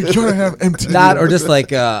ever like, you don't have MTV. that or just like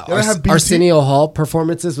have BT? Arsenio Hall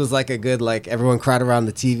performances was like a good like everyone crowd around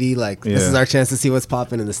the TV like this Yeah. is our chance to see what's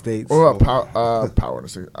popping in the States. What about Power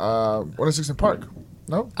 106? 106 in Park?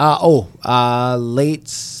 No?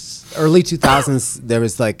 Early 2000s there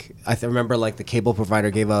was like remember like the cable provider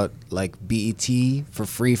gave out like BET for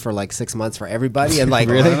free for like 6 months for everybody and like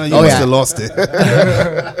I know you oh must yeah have lost it.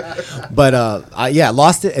 but yeah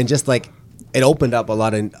lost it and just like it opened up a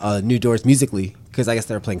lot of new doors musically because I guess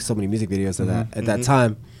they were playing so many music videos at that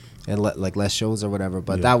time and like less shows or whatever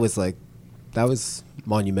but that was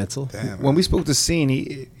monumental. When we spoke to Scene,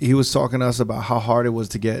 he was talking to us about how hard it was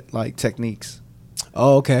to get like techniques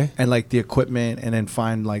Oh, okay. and like the equipment, and then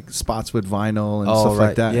find like spots with vinyl and Oh, stuff right,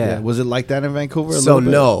 like that. yeah. Was it like that in Vancouver? So little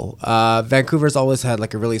bit? no, Vancouver's always had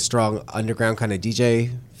like a really strong underground kind of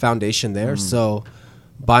DJ foundation there. So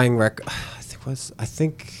buying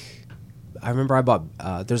I remember I bought.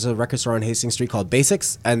 There's a record store on Hastings Street called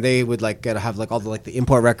Basics, and they would like have like all the like the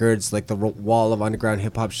import records, like the wall of underground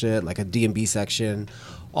hip hop shit, like a D&B section,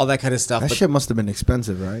 all that kind of stuff. That But shit must have been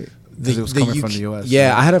expensive, right? Because it was coming from the US.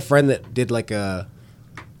 Yeah, I had a friend that did like a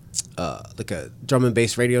drum and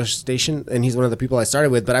bass radio station, and he's one of the people I started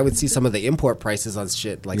with. But I would see some of the import prices on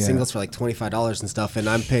shit, like Yeah. singles for like $25 and stuff, and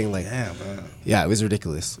I'm paying like, Damn, man. yeah, it was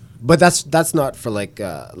ridiculous. But that's not for like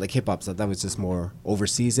hip hop stuff. That was just more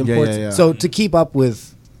overseas imports. yeah. So to keep up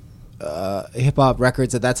with hip hop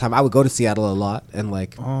records at that time, I would go to Seattle a lot, and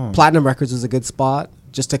like Platinum Records was a good spot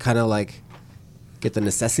just to kind of like get the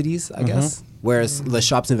necessities, I guess. Whereas the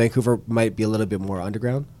shops in Vancouver might be a little bit more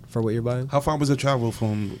underground for what you're buying. How far was the travel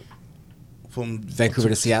from Vancouver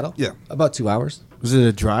to Seattle? Yeah. About 2 hours. Was it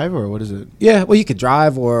a drive or what is it? Yeah, well, you could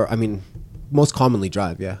drive, or I mean, most commonly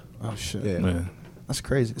drive. Yeah. Oh shit. Yeah. Yeah. That's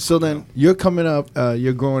crazy. So then you're coming up,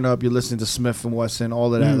 you're growing up, you're listening to Smith and Wesson,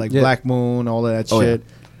 all of that, like Yeah. Black Moon, all of that Oh, shit.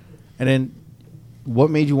 And then what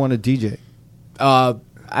made you want to DJ?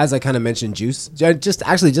 As I kind of mentioned, Juice.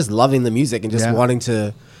 Just loving the music and just Yeah. wanting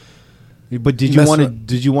to. But did you Mess want to? with-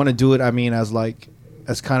 Did you want to do it? I mean, as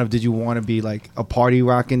kind of, did you want to be like a party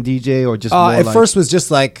rocking DJ or just more At like, first was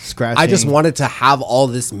just like I just scratching? wanted to have all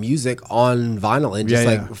this music on vinyl and just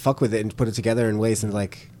Yeah, like yeah. fuck with it and put it together in ways and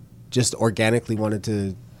like just organically wanted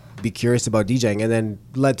to be curious about DJing, and then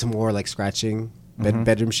led to more like scratching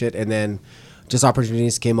bedroom shit, and then just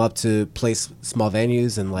opportunities came up to play small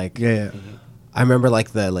venues and like Yeah. I remember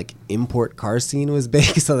like the import car scene was big,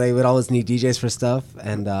 so they would always need DJs for stuff,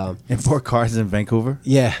 and Import cars in Vancouver.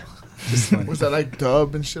 yeah. Was that like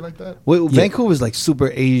dub and shit like that? Wait, Vancouver is like super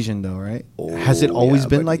Asian though, right? Has it always yeah,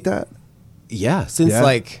 been but- like that? Yeah, since Yeah.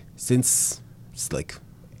 like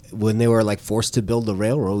when they were like forced to build the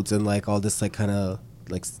railroads and like all this like kind of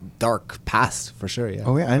like dark past for sure. Yeah.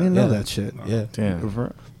 Oh yeah, I didn't know Yeah. that shit. Yeah. Damn.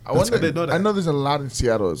 I wonder. I didn't know that. I know there's a lot in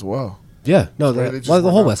Seattle as well. Yeah. No, Right, the, they just well, the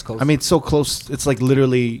went whole out. West Coast. I mean, it's so close. It's like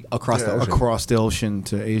literally across the Yeah. ocean. across the ocean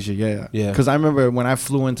to Asia. Yeah. Yeah. Because I remember when I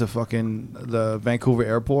flew into fucking the Vancouver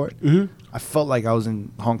airport, I felt like I was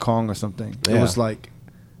in Hong Kong or something. It Yeah. was like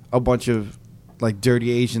a bunch of like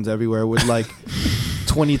dirty Asians everywhere with like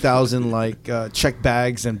 20,000 like check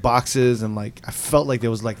bags and boxes, and like I felt like there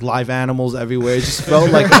was like live animals everywhere. It just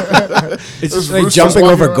felt like it's just like roosters jumping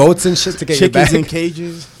walking over around. goats and shit to get Chickens your in bag.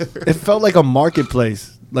 cages. it felt like a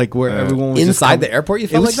marketplace, like where everyone was just Inside the coming- airport, you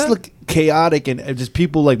It felt was like just that? like chaotic and just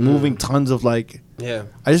people like moving tons of like. Yeah.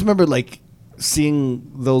 I just remember like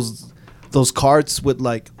seeing those carts with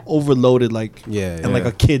like overloaded like Yeah, and like yeah.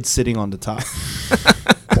 a kid sitting on the top.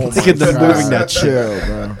 Oh Look at them moving that chill,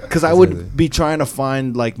 bro. Because I would be trying to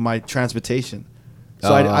find like my transportation, so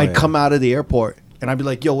Oh, I'd yeah. come out of the airport and I'd be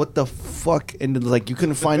like, "Yo, what the fuck?" And then, like you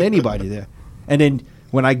couldn't find anybody there. And then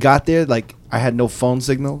when I got there, like I had no phone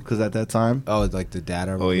signal because at that time, Oh, like the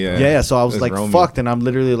data. Oh yeah. yeah. So I was It like roaming. fucked, and I'm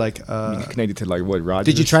literally like, You connected to like what? Rogers.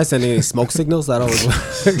 Did you try sending any smoke signals? That always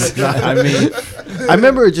works. I mean, I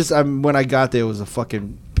remember just when I got there, it was a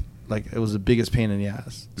fucking like it was the biggest pain in the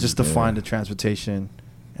ass just to find the transportation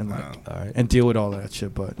and like Alright. and deal with all that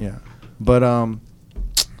shit. But yeah, but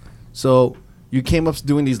so you came up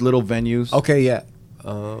doing these little venues. Okay, yeah.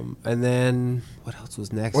 And then what else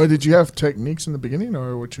was next? Or did you have techniques in the beginning,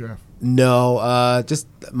 or what you have? No, just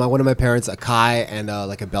one of my parents, a Kai and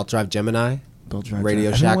like a belt drive Gemini. Belt drive.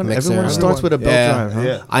 Radio Shack mixer. Everyone starts with a belt Yeah. drive, huh?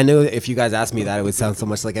 Yeah. I knew if you guys asked me that, it would sound so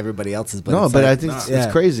much like everybody else's. But No, it's but like, I think it's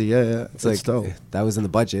crazy. Yeah. It's like dope. that was in the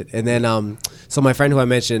budget. And then, so my friend who I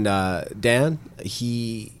mentioned, Dan,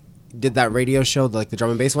 he did that radio show, like the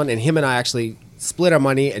drum and bass one, and him and I actually split our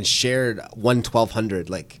money and shared 1,200.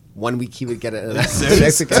 Like 1 week he would get it, and the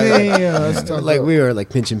next week That's like we were like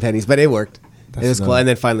pinching pennies, but it worked. It was cool. nuts. And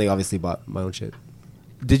then finally, obviously, bought my own shit.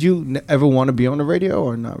 Did you ever want to be on the radio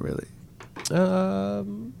or not really?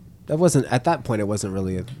 That wasn't at that point. It wasn't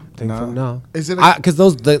really a thing. No. No, Is it because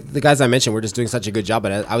the guys I mentioned were just doing such a good job,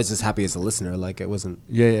 but I was just happy as a listener. Like it wasn't.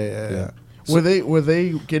 Yeah. Were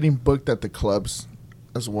they getting booked at the clubs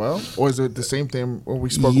as well, or is it the same thing what we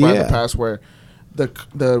spoke about in the Yeah. past, where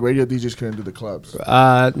the radio DJs couldn't do the clubs?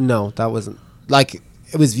 No, that wasn't like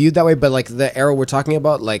it was viewed that way. But like the era we're talking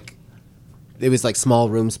about, like it was like small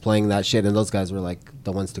rooms playing that shit, and those guys were like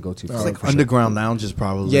the ones to go to. It's like underground lounges,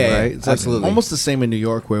 probably. Yeah, right. It's like absolutely. almost the same in New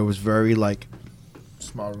York, where it was very like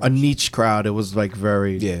Small a niche crowd. It was like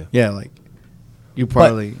very Yeah. Like you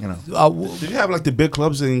probably Did you have like the big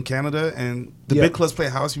clubs in Canada, and the Yeah. big clubs play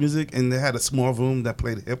house music, and they had a small room that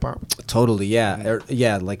played hip hop? Totally,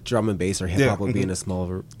 yeah, like drum and bass or hip hop Yeah, would be in a small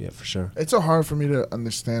room. Yeah, for sure. It's so hard for me to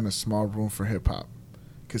understand a small room for hip hop,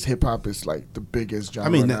 because hip hop is like the biggest genre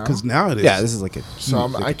I mean, now. because now it is. Yeah, this is like a So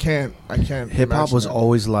I can't. hip hop imagine was that.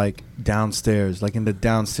 always like downstairs, like in the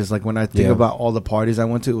downstairs. Like when I think Yeah. about all the parties I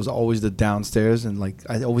went to, it was always the downstairs, and like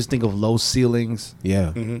I always think of low ceilings,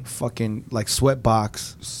 yeah, fucking like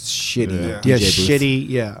sweatbox, shitty. Yeah. yeah, DJ booth. shitty,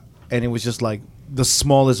 yeah, and it was just like the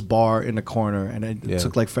smallest bar in the corner, and it Yeah.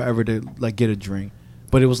 took like forever to like get a drink,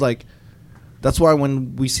 but it was like that's why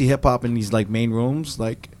when we see hip hop in these like main rooms,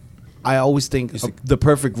 like I always think the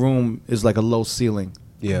perfect room is like a low ceiling,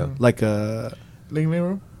 Yeah, like a Living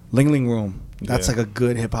room. Ling Ling room. That's Yeah. like a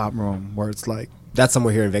good hip hop room where it's like. that's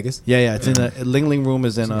somewhere here in Vegas. Yeah, it's in a Ling Ling room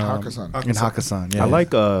is in in Hakkasan. in Hakkasan. Yeah, I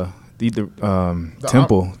like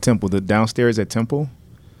Temple, the downstairs at Temple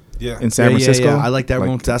Yeah. in San Francisco. Yeah. I like that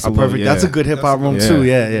room. That's I a love it, perfect. That's a good hip hop room Yeah. too.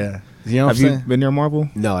 Yeah. You know what Have I'm you saying? been there, Marvel?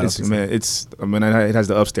 No, I don't think so. I mean, it has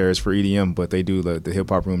the upstairs for EDM, but they do the hip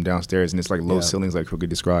hop room downstairs, and it's like low Yeah. ceilings, like Crooked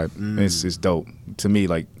described. And it's dope to me.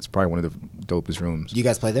 Like it's probably one of the dopest rooms. You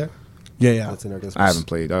guys play there? Yeah. That's in our I haven't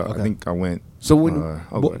played. I Okay. think I went. So when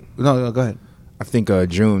go ahead. no, go ahead. I think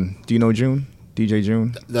June. Do you know June? DJ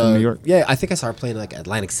June from New York. Yeah, I think I saw her playing like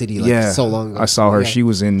Atlantic City like so long ago. I saw her. Yeah. She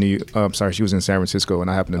was in she was in San Francisco, and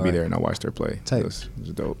I happened to be there, and I watched her play. Tight. It was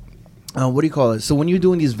dope. What do you call it? So when you're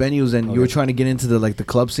doing these venues and you were trying to get into the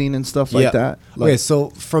club scene and stuff like that. Like, Okay, so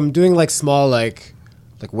from doing like small like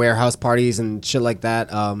warehouse parties and shit like that,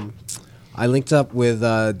 I linked up with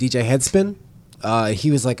DJ Headspin. He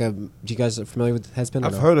was like you guys are familiar with Headspin? or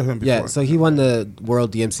I've no? heard of him Yeah, before. so he won the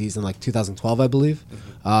World DMCs in like 2012, I believe.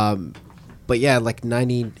 But yeah, like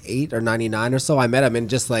 98 or 99 or so, I met him and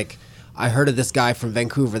just like I heard of this guy from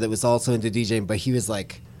Vancouver that was also into DJing, but he was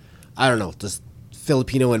like, I don't know, just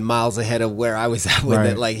Filipino and miles ahead of where I was at with Right.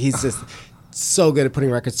 it. Like he's just so good at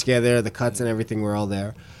putting records together, the cuts and everything were all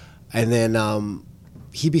there. And then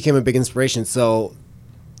he became a big inspiration. So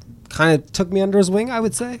kind of took me under his wing, I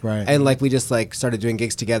would say. Right. And like we just like started doing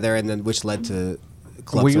gigs together, and then which led to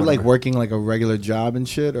clubs. were you or like whatever. working like a regular job and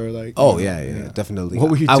shit or like? Oh yeah, definitely. What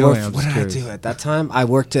were you I doing? worked- I'm what just did I curious. do at that time? I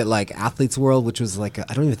worked at like Athletes World, which was like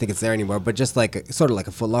I don't even think it's there anymore, but just like sort of like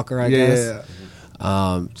a Foot Locker, I guess.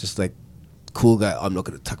 Just like cool guy. I'm not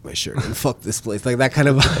gonna tuck my shirt and fuck this place, like that kind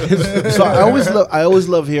of vibe. So I always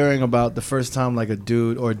love hearing about the first time like a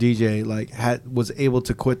dude or DJ like was able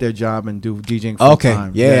to quit their job and do DJing full Okay,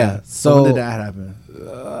 time. yeah. So when So- did that happen?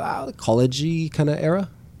 college-y kind of era.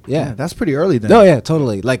 Yeah. That's pretty early then. No, yeah,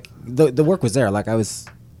 totally. Like the work was there. Like I was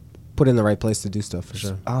put in the right place to do stuff for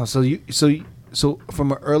sure. Oh, so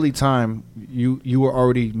from an early time you were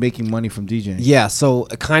already making money from DJing. Yeah, so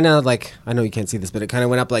it kind of like I know you can't see this, but it kind of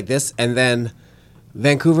went up like this, and then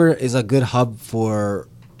Vancouver is a good hub for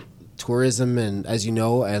tourism, and as you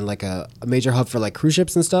know, and like a major hub for like cruise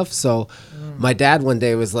ships and stuff. So my dad one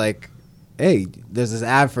day was like, "Hey, there's this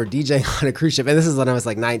ad for DJing on a cruise ship," and this is when I was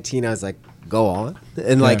like 19. I was like, "Go on,"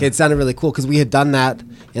 and like Yeah. it sounded really cool because we had done that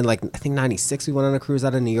in like I think '96. We went on a cruise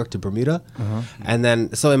out of New York to Bermuda, and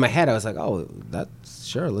then so in my head I was like, "Oh, that's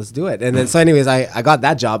sure, let's do it." And then so anyways, I got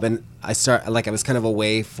that job, and I was kind of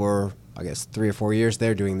away for I guess 3 or 4 years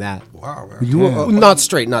there doing that. Wow, man. You were Not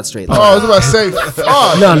straight. Oh, I was about to say,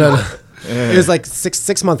 fuck. No. It was like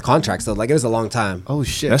six-month contracts, so like it was a long time. Oh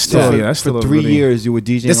shit! That's still- So yeah, that's for still a 3 really- years you were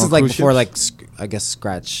DJing. This on is like cruise before ships? like I guess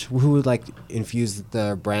Scratch, who like infused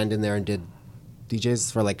the brand in there and did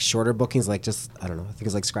DJs for like shorter bookings, like just I don't know, I think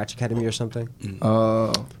it's like Scratch Academy or something.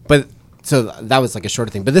 But so that was like a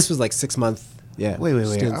shorter thing. But this was like 6 month. Yeah. Wait.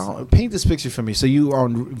 stints. Paint this picture for me. So you are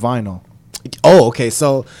on vinyl. Oh, okay.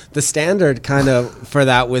 So the standard kind of for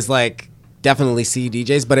that was like definitely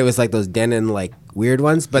CDJs, but it was like those Denon like weird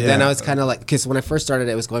ones. But then Yeah. I was kind of like, because when I first started,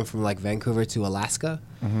 it was going from like Vancouver to Alaska.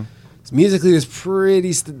 So musically, it was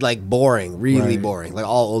pretty like boring, really Right. boring, like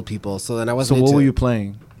all old people. So then I So wasn't. what into were you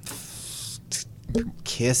playing?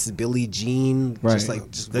 Kiss, Billie Jean, just Right.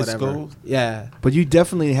 like just Disco? whatever. Yeah. But you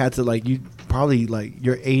definitely had to like you probably like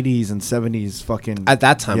your 80s and 70s fucking At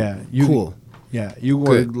that time, Yeah, you cool. Yeah, you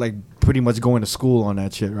were Good. like pretty much going to school on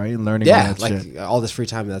that shit, right? And learning Yeah, on that like shit. all this free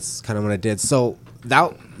time. That's kind of what I did. So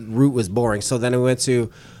that route was boring. So then I went to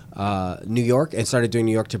New York and started doing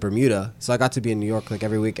New York to Bermuda. So I got to be in New York like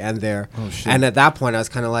every weekend there. Oh, shit. And at that point, I was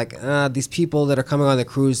kind of like, these people that are coming on the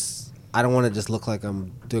cruise, I don't want to just look like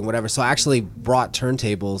I'm doing whatever. So I actually brought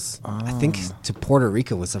turntables. I think to Puerto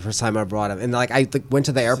Rico was the first time I brought them. And like I went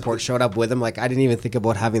to the airport, showed up with them. Like I didn't even think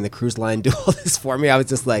about having the cruise line do all this for me. I was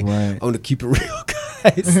just like, Right. I want to keep it real,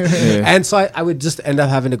 guys. And so I would just end up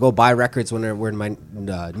having to go buy records when we're in my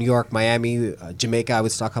New York, Miami, Jamaica. I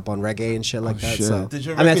would stock up on reggae and shit like that. shit. So Did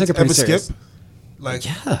your I mean, I took records it pretty ever serious. skip? Like,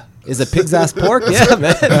 Is it pig's ass pork? Yeah,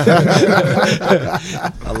 man.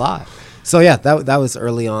 A lot. So yeah, that was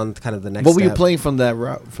early on, kind of the next. What were you step. playing from that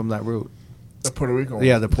route? From that route? The Puerto Rico one.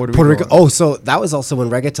 Yeah, the Puerto Rico. one. Oh, so that was also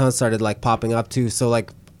when reggaeton started like popping up too. So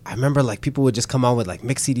like I remember like people would just come on with like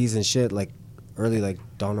mix CDs and shit, like early like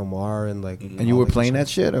Don Omar and like. And you all were that playing shit. that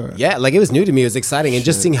shit, or Yeah, like it was new to me. It was exciting, and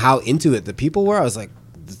just seeing how into it the people were, I was like,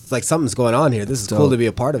 it's like something's going on here. This is cool dope. to be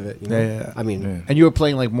a part of it. You know? Yeah. I mean, Yeah. And you were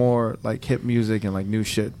playing like more like hip music and like new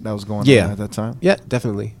shit that was going Yeah. on at that time. yeah,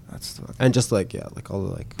 definitely. That's And just like like all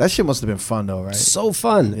the like that shit must have been fun though, right? so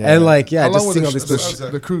fun Yeah. and like How long just was seeing all the, these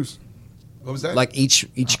the cruise? what was that? like each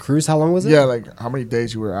cruise. How long was it? Yeah, like how many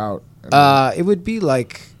days you were out? And then- It would be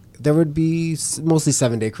like there would be mostly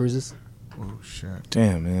 7-day cruises. oh shit.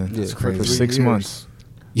 Damn, man. That's For crazy. 6 3 months.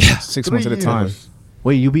 Yeah, 6 months at a time.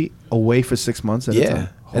 Wait, you be away for 6 months at a time?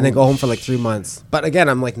 and then go home for like 3 months. But again,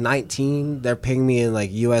 I'm like 19. They're paying me in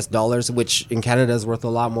like US dollars, which in Canada is worth a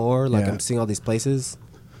lot more. Like Yeah. I'm seeing all these places.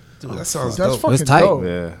 Dude, that sounds That's dope. fucking It's tight. dope.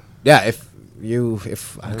 Yeah. Yeah,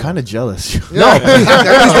 if I'm kind of jealous. no,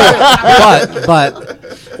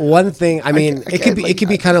 but one thing, I mean, it could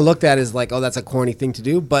be kind of looked at as like, oh, that's a corny thing to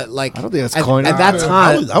do, but like, I don't think that's at, corny. At that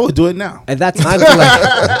time, I would do it now. at that time,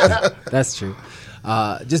 like, that's true.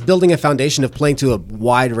 Just building a foundation of playing to a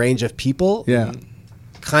wide range of people, Yeah.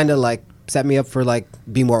 kind of like set me up for like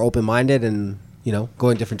being more open minded and go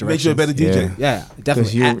in different Makes directions. you a better DJ. Yeah,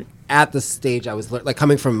 definitely. you- At the stage I was like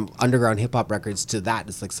coming from underground hip hop records to that,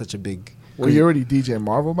 it's like such a big. Were you already DJ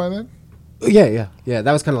Marvel by then? Yeah.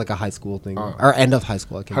 That was kind of like a high school thing, or end of high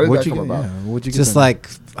school. I can't How did remember. that come about? What'd you get? Just then? like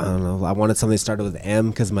I don't know. I wanted something that started with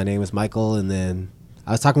M because my name is Michael, and then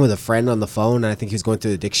I was talking with a friend on the phone, and I think he was going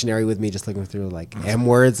through the dictionary with me, just looking through like M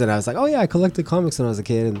words, and I was like, "Oh yeah, I collected comics when I was a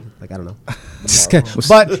kid," and like I don't know,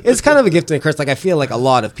 but it's kind of a gift and a curse. Like I feel like a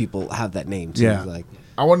lot of people have that name too. Yeah. Like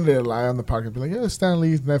I wanted to lie on the pocket, be like, yeah, Stan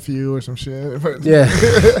Lee's nephew or some shit. But yeah,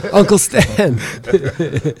 Uncle Stan.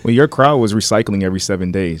 Well, your crowd was recycling every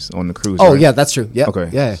 7 days on the cruise. Oh right? yeah, that's true. Yeah. Okay.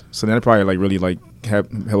 Yeah. So that probably like really like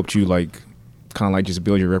helped you like kind of like just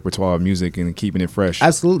build your repertoire of music and keeping it fresh.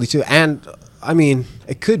 Absolutely too. And I mean,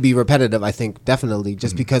 it could be repetitive, I think, definitely,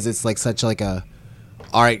 just because it's like such like a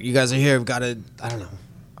all right, you guys are here, we've got to I don't know.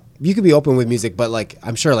 You could be open with music, but like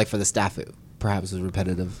I'm sure like for the staff it perhaps was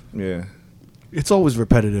repetitive. Yeah. it's always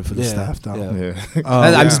repetitive for the Yeah, staff, though. yeah. Yeah.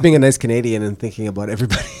 I'm just being a nice Canadian and thinking about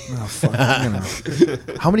everybody. Oh,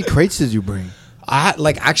 fuck, How many crates did you bring? I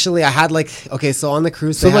had okay, so on the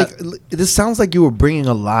cruise So they like, had- this sounds like you were bringing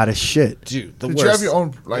a lot of shit. dude, the did worst. you have your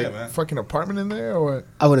own like Yeah, man. fucking apartment in there or what?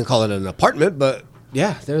 I wouldn't call it an apartment, but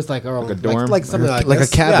yeah, there's like a dorm? like something like Like a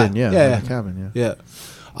this. cabin, yeah. yeah, Like a cabin, yeah.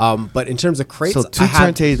 But in terms of crates, So two I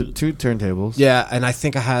had, turntables. yeah, and I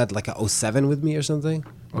think I had like a 07 with me or something.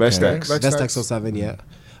 Vestax. Okay. Vestax 07, yeah.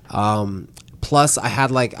 Plus,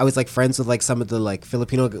 I was like friends with like some of the like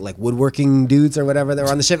Filipino like woodworking dudes or whatever that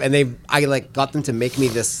were on the ship, and I like got them to make me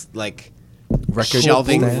this like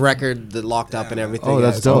shelving stand? record that locked up and everything. Oh,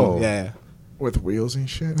 that's so, dope. Yeah. With wheels and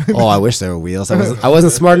shit. Oh, I wish there were wheels. I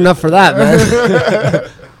wasn't smart enough for that,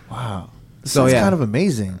 man. Wow. This So, sounds yeah. kind of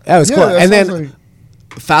amazing. That was Yeah, cool. that And sounds then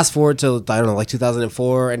like- fast forward to I don't know, like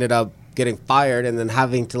 2004, ended up getting fired and then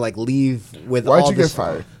having to like leave with Why'd all you get this.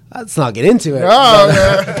 fired? let's not get into it. Oh,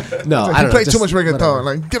 man. No, Like, I you don't play know. too much reggaeton. whatever.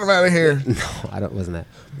 Like, get him out of here. No, I don't. Wasn't that?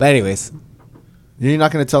 But anyways, You're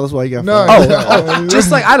not gonna tell us why you got No. fired?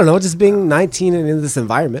 just like I don't know, just being 19 and in this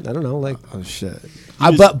environment. I don't know, like. Oh shit.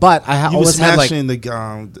 But I You was always had like. smashing the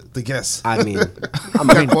guests. I mean,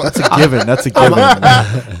 That's a given. That's a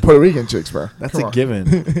given. Puerto Rican chicks, bro. That's Come a on.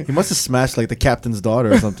 given. He must have smashed like the captain's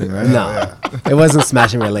daughter or something, right? no, it wasn't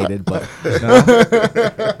smashing related, but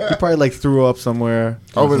He probably like threw up somewhere.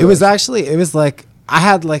 Over it was actually it was like I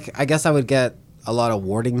had like I guess I would get a lot of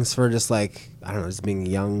warnings for just like I don't know, just being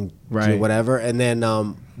young, Right. whatever, and then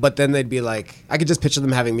but then they'd be like I could just picture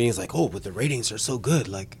them having meetings like, oh, but the ratings are so good,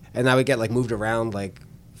 like, and I would get like moved around like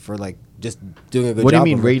for like just doing a good What do job.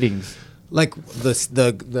 you mean of it. ratings? Like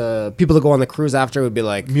the people that go on the cruise after would be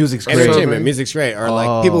like Music's great. entertainment, music's great, or Oh.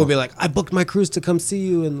 like people would be like, I booked my cruise to come see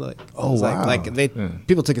you, and like Oh, it's wow. like they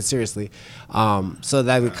people took it seriously, so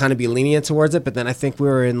that would kind of be lenient towards it. But then I think we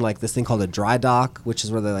were in like this thing called a dry dock, which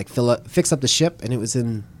is where they like fix up the ship, and it was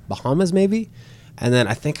in Bahamas maybe. And then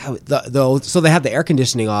I think so they had the air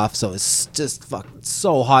conditioning off, so it's just fucking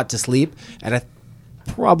so hot to sleep, and I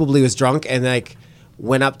probably was drunk and like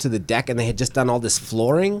went up to the deck, and they had just done all this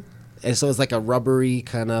flooring. And so it was like a rubbery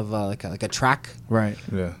kind of like a track. Right.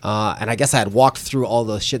 Yeah. And I guess I had walked through all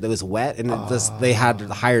the shit that was wet, and they had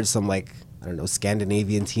hired some like I don't know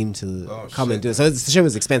Scandinavian team to come and do it. So the shit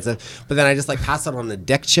was expensive. But then I just like passed out on the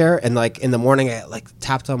deck chair, and like in the morning I like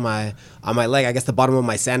tapped on my leg. I guess the bottom of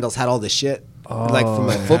my sandals had all the shit like from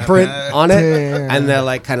my footprint on it, and they're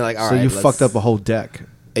like kind of like all So right. you let's- fucked up a whole deck.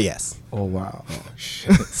 Yes. Oh wow.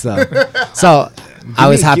 So I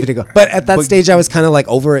was happy to go, but at that stage I was kind of like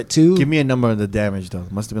over it too. Give me a number of the damage though.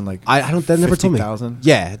 Must have been like I don't. They never told me. 50,000?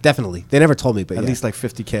 Yeah, definitely. They never told me, but At yeah. least like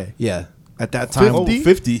 50K. Yeah, At that time. Oh,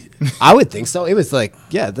 50. I would think so. It was like,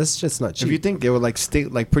 yeah, this shit's not cheap. If you think they were like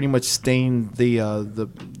pretty much stain the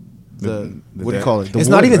what do you call it? The It's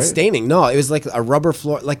not wood, even right? staining. No, it was like a rubber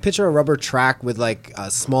floor. Like picture a rubber track with like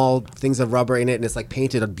small things of rubber in it, and it's like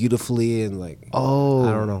painted beautifully and like. Oh,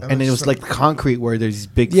 I don't know. And it was like concrete where there's these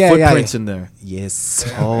big Yeah, yeah, footprints yeah. in there.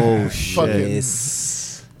 Yes. Oh shit!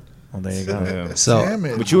 Yes. Well, there you go. Yeah. So Damn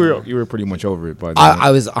it. But you were pretty much over it by then. I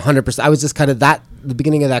was 100%. I was just kind of the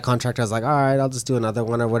beginning of that contract. I was like, all right, I'll just do another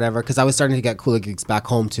one or whatever, because I was starting to get cooler gigs back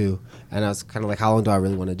home too, and I was kind of like, how long do I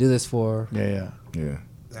really want to do this for? Yeah. yeah.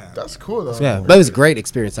 That's cool, though. Yeah, but it was a great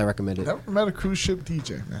experience. I recommend it. Never met a cruise ship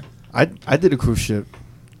DJ, man. I did a cruise ship,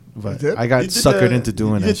 but did? I got You did suckered into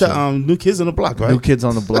doing you that did shit. the New Kids on the Block, right? New Kids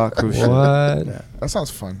on the Block cruise ship. What? That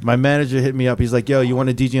sounds fun. My manager hit me up. He's like, "Yo, you want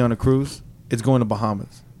to DJ on a cruise? It's going to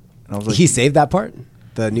Bahamas." And I was like, He saved that part,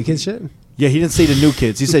 the new kids shit. "Yeah." He didn't say the New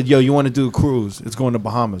Kids. He said, "Yo, you want to do a cruise? It's going to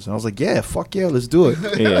Bahamas." And I was like, "Yeah, fuck yeah, let's do it."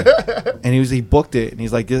 Yeah. And he booked it, and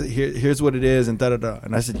he's like, "Here's what it is," and da da da.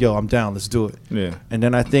 And I said, "Yo, I'm down. Let's do it." Yeah. And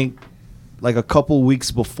then I think, like a couple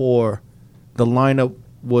weeks before, the lineup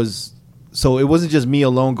was, so it wasn't just me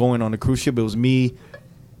alone going on the cruise ship. It was me,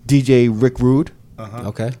 DJ Rick Rude.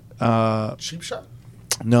 Okay. Cheap shot?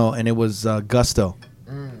 No, and it was Gusto.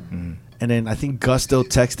 And then I think Gusto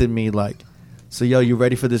texted me like, "So yo, you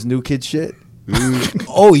ready for this New Kid shit?"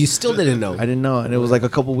 Oh, you still didn't know? I didn't know, and it was like a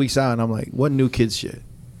couple weeks out, and I'm like, "What New Kids shit?"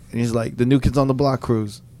 And he's like, "The New Kids on the Block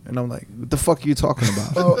cruise." And I'm like, "What the fuck are you talking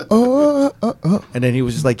about?" And then he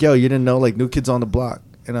was just like, "Yo, you didn't know like New Kids on the Block?"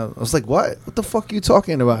 And I was like, "What? What the fuck are you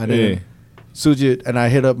talking about?" And Yeah. then Sujit, and I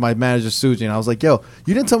hit up my manager Sujit, and I was like, "Yo,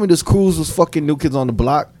 you didn't tell me this cruise was fucking New Kids on the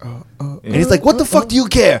Block." And he's like, "What the fuck do you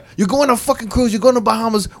care? You're going on a fucking cruise. You're going to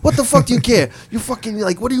Bahamas. What the fuck do you care? You fucking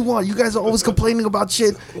like, what do you want? You guys are always complaining about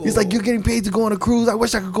shit." He's like, "You're getting paid to go on a cruise. I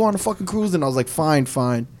wish I could go on a fucking cruise." And I was like, "Fine."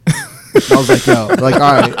 And I was like, "Yo, like, all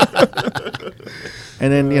right."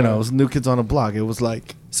 And then it was New Kids on the Block. It was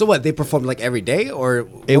like So what? They performed like every day, or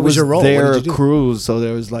what it was your role? What their did you do? cruise. So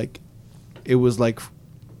there was like, it was like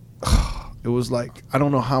I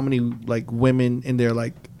don't know how many like women in their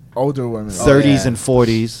like Older women. 30s and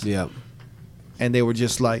 40s. Yeah. And they were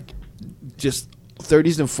just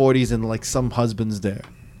 30s and 40s and like some husbands there,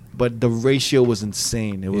 but the ratio was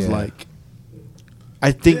insane. It was Yeah. like,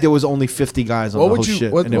 I think there was only 50 guys on What the would whole you-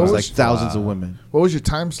 shit, what- and it what was was- like thousands of women. What was your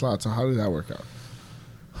time slot? So how did that work out?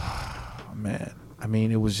 Oh, man, I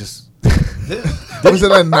mean, it was just. Was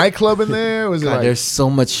it a nightclub in there? Was it God, like, there's so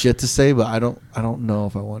much shit to say, but I don't know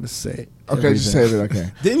if I want to say. okay, just everything. save it.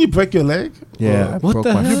 Okay. Didn't you break your leg? Yeah, I What broke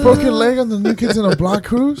the my hell? You broke your leg on the New Kids in a Block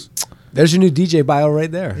cruise? There's your new DJ bio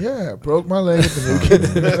right there. Yeah, broke my leg at the New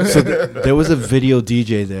Kids. So there was a video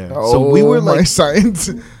DJ there. Oh, So we were my like, science.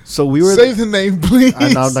 Save the name, please.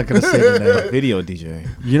 I'm not gonna say the name. Video DJ.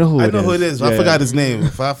 You know who I it know is. who it is. Yeah. I forgot his name.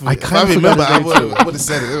 If I kinda remember, forgot his name I would have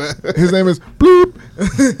said it. His name is Bloop.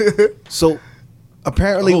 So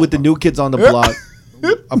apparently with the New Kids on the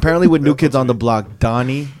Block,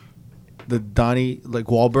 Donnie like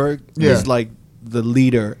Wahlberg Yeah. is like the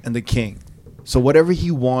leader and the king. So whatever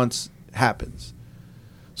he wants happens.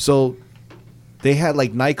 So they had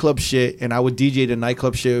like nightclub shit, and I would DJ the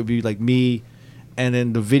nightclub shit. It would be like me, and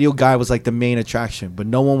then the video guy was like the main attraction, but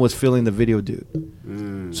no one was feeling the video dude.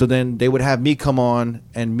 So then they would have me come on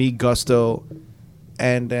and me Gusto,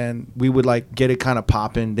 and then we would like get it kind of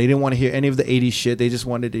popping. They didn't want to hear any of the 80s shit. They just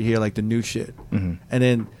wanted to hear like the new shit. And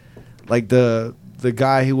then like the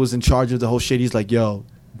guy who was in charge of the whole shit, he's like, yo,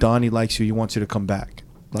 Donnie likes you. He wants you to come back.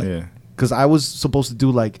 Like, Yeah. because I was supposed to do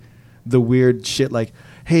like the weird shit like,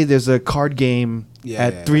 hey, there's a card game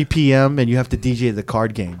at 3 p.m. and you have to DJ the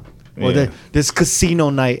card game. Or Yeah. there's casino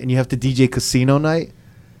night and you have to DJ casino night.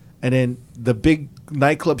 And then the big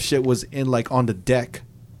nightclub shit was in like on the deck.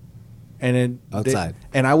 And then Outside.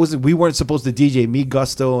 we weren't supposed to DJ. Me,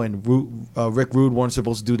 Gusto, and Rick Rude weren't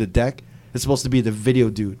supposed to do the deck. It's supposed to be the video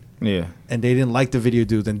dude. Yeah. And they didn't like the video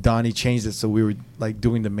dude. And Donnie changed it, so we were like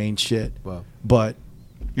doing the main shit. Wow. But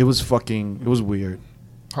it was weird.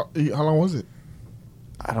 How long was it?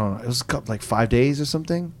 I don't know. It was like 5 days or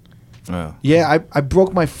something. Oh. Yeah, I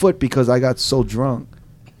broke my foot because I got so drunk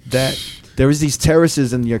that there was these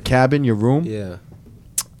terraces in your cabin, your room. Yeah.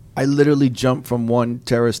 I literally jumped from one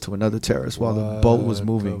terrace to another terrace while the boat was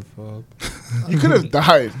moving. You could have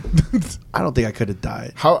died. I don't think I could have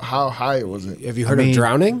died. How high was it? Have you heard I mean- of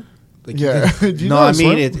drowning? Like, Yeah. Do you No, know how I to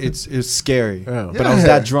mean swim? it's scary. Oh. But I was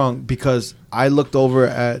that drunk because I looked over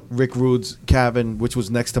at Rick Rude's cabin, which was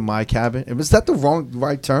next to my cabin. And was that the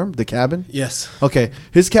right term? The cabin? Yes. Okay,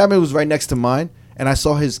 his cabin was right next to mine, and I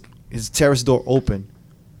saw his terrace door open.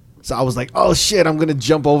 So I was like, "Oh shit, I'm gonna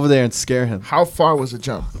jump over there and scare him." How far was the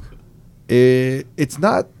jump? It's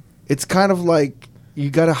not. It's kind of like you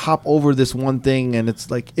gotta hop over this one thing, and it's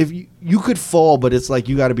like if you could fall, but it's like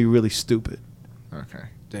you gotta be really stupid. Okay.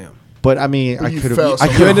 Damn. But I mean, But I you could fell have.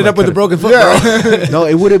 somewhere. You ended up with a broken foot, Yeah. No,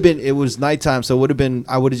 it would have been. It was nighttime, so it would have been.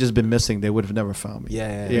 I would have just been missing. They would have never found me.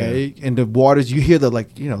 Yeah. And the waters, you hear the like,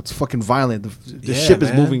 it's fucking violent. The Yeah, ship is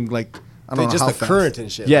man. moving like I don't know Just how the fast. current and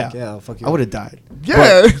shit. Yeah, Like, yeah, I'll fuck you I up. would have died.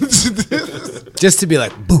 Yeah. Just to be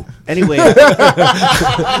like, boo. Anyway,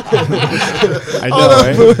 I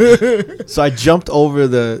know, right? So I jumped over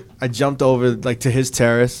like to his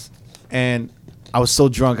terrace, and I was so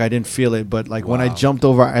drunk I didn't feel it. But like when I Wow. jumped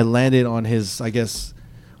over, I landed on his, I guess,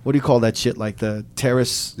 what do you call that shit? Like the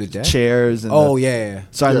terrace The deck? chairs. And Oh, the- yeah.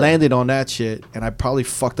 So I Yeah. landed on that shit, and I probably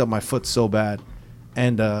fucked up my foot so bad,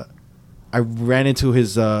 and I ran into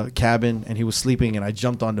his cabin, and he was sleeping, and I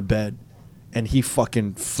jumped on the bed, and he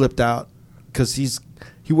fucking flipped out because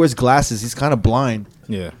he wears glasses. He's kind of blind.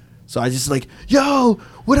 Yeah. So I just like, yo,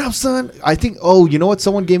 what up, son? I think, oh, you know what?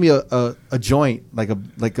 Someone gave me a joint, like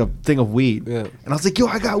a thing of weed. Yeah. And I was like, yo,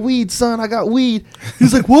 I got weed, son. I got weed.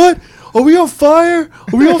 He's like, what? Are we on fire?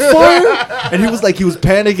 Are we on fire? And he was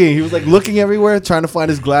panicking. He was like looking everywhere, trying to find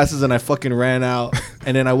his glasses, and I fucking ran out.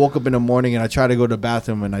 And then I woke up in the morning and I tried to go to the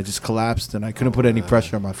bathroom and I just collapsed and I couldn't put any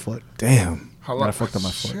pressure on my foot. Damn. How And I fucked up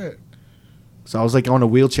my foot. Shit. So I was like on a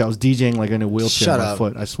wheelchair. I was DJing like in a wheelchair Shut on my up.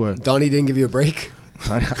 foot, I swear. Donnie didn't give you a break?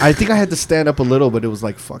 I think I had to stand up a little, but it was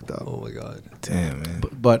like fucked up. Oh, my God. Damn, man.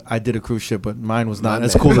 But I did a cruise ship, but mine was not My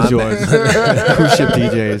as bad, cool my as yours. Cruise ship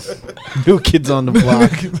DJs, New Kids on the Block.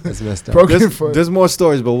 That's messed up. Broken foot. There's more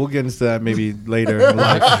stories, but we'll get into that maybe later in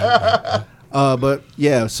life. But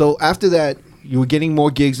yeah, so after that, you were getting more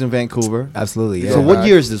gigs in Vancouver. Absolutely, yeah. So what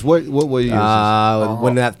year is this? What year is this?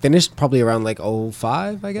 When that finished, probably around like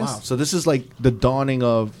 05, I guess. Wow. So this is like the dawning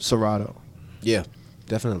of Serato. Yeah,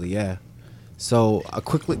 definitely, yeah. So I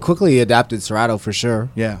quickly adapted Serato for sure.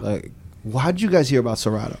 Yeah. Like, Well, how did you guys hear about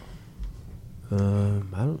Serato? I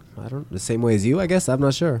don't. The same way as you, I guess. I'm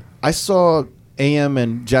not sure. I saw AM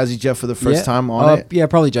and Jazzy Jeff for the first time on it, Yeah,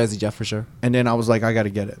 probably Jazzy Jeff for sure. and then I was like, I got to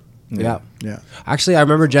get it. Yeah. Yeah. Actually, I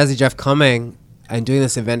remember Jazzy Jeff coming and doing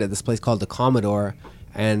this event at this place called the Commodore,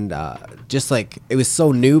 and just like it was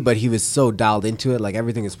so new, but he was so dialed into it. Like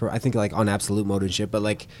everything is, I think like on absolute mode and shit. But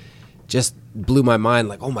like, just blew my mind.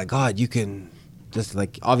 Like, oh my God, you can just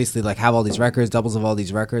like obviously like have all these records, doubles of all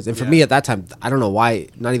these records. And for me at that time, I don't know why,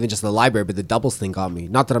 not even just the library, but the doubles thing got me.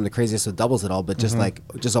 Not that I'm the craziest with doubles at all, but just like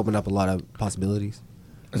just opened up a lot of possibilities.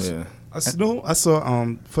 Yeah. I saw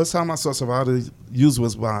first time I saw Serato used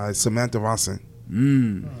was by Samantha Ronson.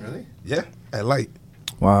 Really? Yeah, at Light.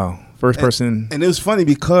 Wow. First person. And it was funny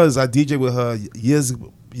because I DJed with her years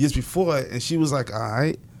before, and she was like, all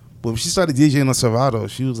right. But when she started DJing on Serato,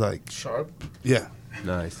 she was like, Sharp. yeah.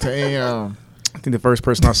 Nice. Damn. I think the first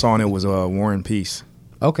person I saw on it was Warren Peace.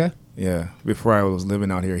 Okay. Yeah. Before I was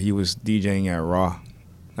living out here, he was DJing at Raw.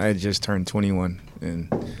 I had just turned 21, and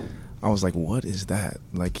I was like, "What is that?"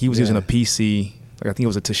 Like he was using a PC. Like I think it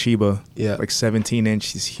was a Toshiba, like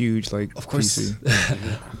 17-inch, this huge like Of course.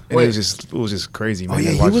 PC. And it was just crazy, man. Oh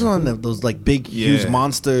yeah, he was on those like big, huge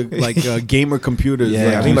monster like gamer computers. Yeah,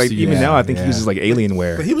 like, I think like used to even use. now I think he uses like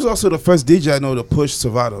Alienware. But he was also the first DJ I know to push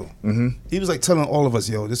Serato. He was like telling all of us,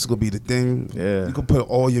 "Yo, this is gonna be the thing. Yeah. You can put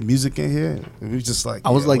all your music in here." And we was just like,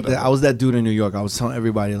 I was yeah, like whatever. I was that dude in New York. I was telling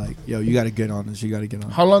everybody like, "Yo, you got to get on this. You got to get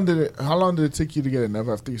on." How long did it take you to get it?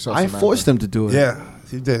 Never after you saw. I Samantha? forced him to do it. Yeah,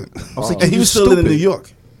 he did. I was like, and he you was still in stupid. New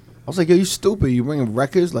York. I was like, "Yo, you stupid! You bringing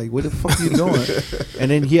records? Like, what the fuck are you doing?"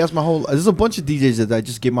 And then he has my whole. There's a bunch of DJs that I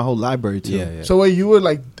just gave my whole library to. Yeah. So wait, you would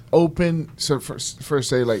like open? So first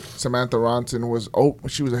say like Samantha Ronson was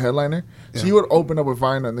she was a headliner. So Yeah. you would open up with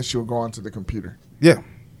vinyl and then she would go onto the computer. Yeah,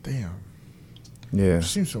 Damn, Yeah.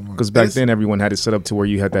 seems so much. Because back It's- then everyone had it set up to where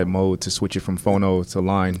you had that mode to switch it from phono to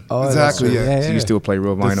line. Oh, Exactly, yeah. So you still play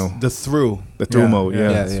real vinyl. The through. The through mode,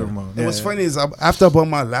 yeah. through mode. And what's funny is after I bought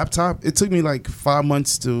my laptop, it took me like 5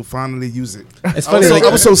 months to finally use it. It's I funny, was, like, I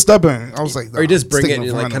was so stubborn. I was like, or you just bring it and and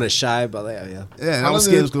you're like kind of shy, but like, yeah. Yeah, and How I was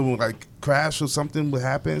long scared did it was going to like crash or something would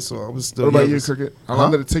happen. So I was still. What about you, nervous. Cricket? How Huh?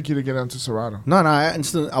 long did it take you to get onto Serato? No, I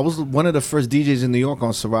was one of the first DJs in New York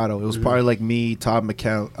on Serato. It was probably like me, Todd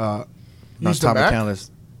McCall, not used the Todd Mac? McCallis,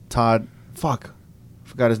 Todd.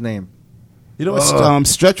 Forgot his name. You know what?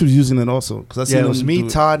 Stretch was using it also. Cause I seen Yeah, it him was me, do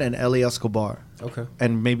Todd, and Ellie Escobar, Okay.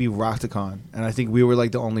 and maybe Rockticon, and I think we were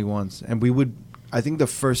like the only ones. And we would, I think the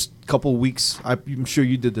first couple weeks, I'm sure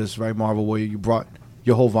you did this, right, Marvel, where you brought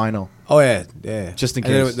your whole vinyl. Oh yeah. Just in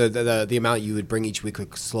And then case. the amount you would bring each week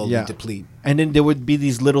would slowly Yeah. deplete. And then there would be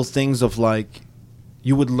these little things of like,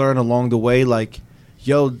 you would learn along the way, like,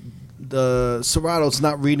 yo, the Serato's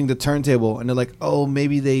not reading the turntable. And they're like, oh,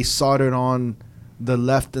 maybe they soldered on the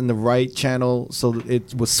left and the right channel so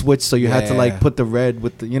it was switched. So you had to Yeah. like put the red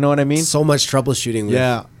with the, you know what I mean? So much troubleshooting. With,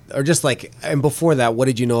 Yeah. Or just like, and before that, what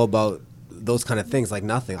did you know about those kind of things? Like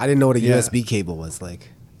nothing. I didn't know what a Yeah. USB cable was like.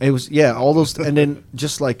 It was, yeah, all those. And then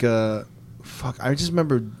just like, fuck, I just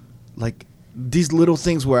remember like these little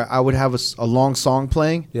things where I would have a long song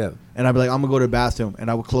playing. Yeah. And I'd be like, I'm gonna go to the bathroom, and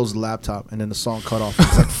I would close the laptop, and then the song cut off.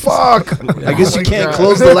 It's like, fuck! I guess you can't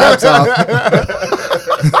close the laptop.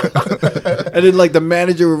 And then like the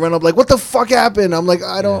manager would run up, like, what the fuck happened? I'm like,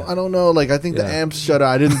 I don't know. Like, I think the Yeah. amps shut out.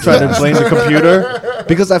 I didn't try to blame the computer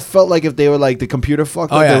because I felt like if they were like the computer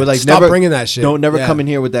fucked Oh, up, yeah. they were like, Stop never bringing that shit. Don't never Yeah. come in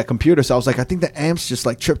here with that computer. So I was like, I think the amps just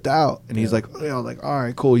like tripped out. And he's like, oh, like, all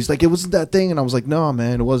right, cool. He's like, it wasn't that thing, and I was like, no,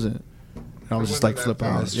 man, it wasn't. And I was just like, wasn't flip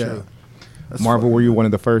that out. fast. Yeah. True. That's Marvel, funny. were you one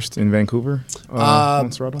of the first in Vancouver?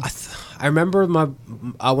 On Serato? I remember my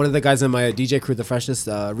one of the guys in my DJ crew, the freshest,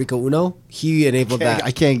 Rico Uno. He enabled that.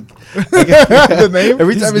 I can't. The name?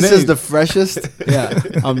 Every His time it says name. the freshest, Yeah.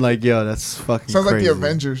 I'm like, yo, that's fucking Sounds like crazy. the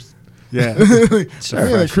Avengers. Yeah, I'm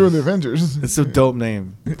in the crew of the Avengers. it's a dope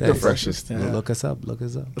name. The freshest. Yeah. Look us up. Look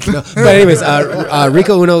us up. No, but anyways,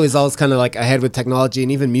 Rico Uno is always kind of like ahead with technology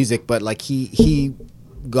and even music, but like he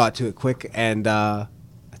got to it quick, and I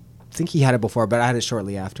think he had it before, but I had it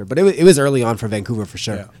shortly after. But it was early on for Vancouver for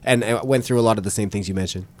sure, Yeah. and I went through a lot of the same things you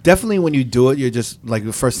mentioned. Definitely, when you do it, you're just like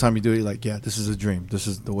the first time you do it, you're like, yeah, this is a dream. This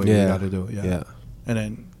is the way you Yeah. got to do it. Yeah. Yeah. And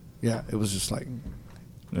then, yeah, it was just like,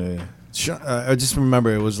 Yeah. I just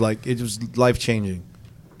remember it was like it was life changing,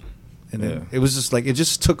 and then Yeah. it was just like it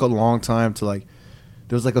just took a long time to like.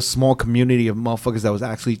 There was like a small community of motherfuckers that was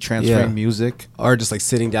actually transferring Yeah. music. Or just like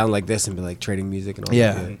sitting down like this and be like trading music and all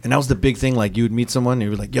Yeah. that. And that was the big thing. Like you would meet someone and you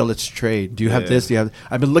were like, yo, let's trade. Do you have Yeah. this? Do you have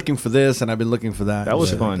I've been looking for this and I've been looking for that. That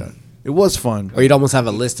was and shit like fun. that. It was fun. Or you'd almost have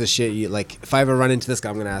a list of shit. You like, if I ever run into this guy,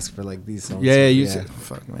 I'm gonna ask for like these songs. Yeah, you said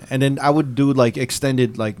fuck man. And then I would do like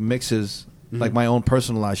extended like mixes, like my own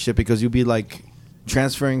personalized shit because you'd be like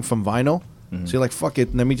transferring from vinyl. So you're like, fuck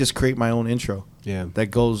it, let me just create my own intro. Yeah. That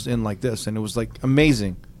goes in like this. And it was like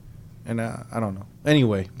amazing. And I don't know.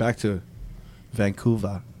 Anyway, back to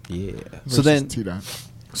Vancouver. Yeah. So then T-Dot.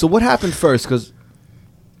 So what happened first? Because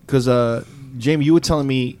Jamie, you were telling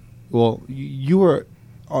me, well, you were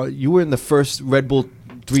in the first Red Bull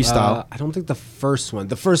 3 style. I don't think the first one.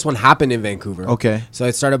 The first one happened in Vancouver. Okay. So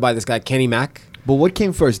it started by this guy Kenny Mack. But what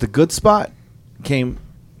came first? The Good Spot came.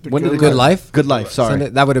 When did it Good come? Life? Good Life. Sorry. So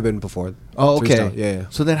that would have been before. Oh, Three okay. Star. Yeah.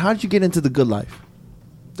 So then, how did you get into the Good Life?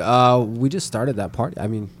 We just started that party. I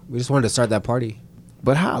mean, we just wanted to start that party.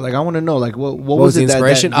 But how? Like, I want to know. Like, what What was was the it that-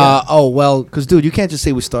 inspiration? that- Oh, well, Because, dude, you can't just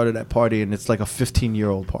say we started that party and it's like a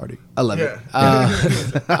 15-year-old party. I love it.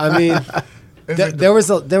 Yeah. I mean, there was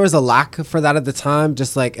a lack for that at the time.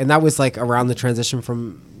 Just like, and that was like around the transition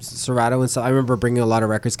from Serato and stuff. I remember bringing a lot of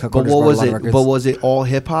records. But what was it? But was it all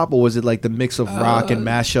hip hop, or was it like the mix of rock and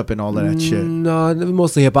mashup and all of that shit? No,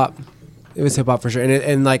 mostly hip hop. It was hip hop for sure,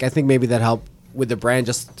 and like I think maybe that helped with the brand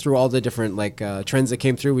just through all the different like trends that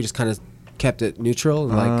came through. We just kind of kept it neutral,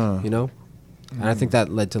 and like and I think that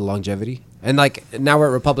led to longevity. And like now we're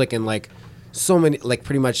at Republic, and like so many, like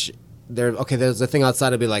pretty much there's a thing outside.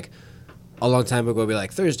 It'd be like a long time ago, it'd be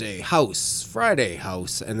like Thursday house, Friday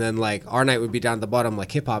house, and then like our night would be down at the bottom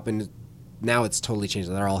like hip hop, and now it's totally changed.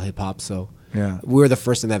 They're all hip hop, so Yeah. we were the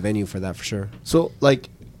first in that venue for that for sure. So, like,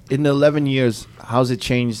 in the 11 years, how's it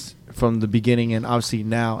changed from the beginning and obviously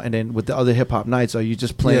now? And then with the other hip hop nights, are you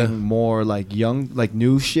just playing more like young, like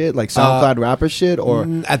new shit, like SoundCloud rapper shit, or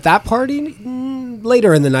At that party,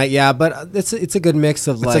 later in the night, yeah, but it's a good mix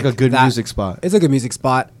of it's like like a good that- music spot? It's a good music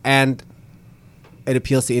spot, and it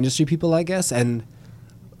appeals to industry people, I guess. And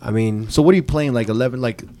I mean, So, what are you playing? Like 11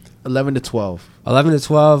 to 12. 11 to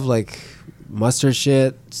 12, like mustard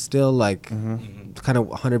shit, still like kind of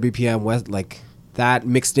 100 BPM west, like that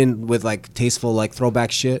mixed in with like tasteful like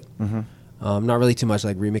throwback shit. Not really too much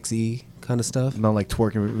like remixy kind of stuff. No, like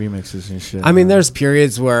twerking remixes and shit. I mean, there's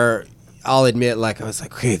periods where I'll admit, like I was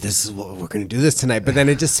like, okay, this is what we're gonna do this tonight, but then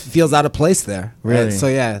it just feels out of place there. Really? So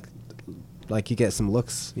yeah, like you get some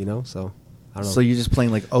looks, you know. So I don't know. So you're just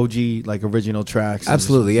playing like OG, like original tracks. and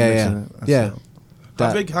Absolutely, just yeah, mixing it? That's yeah.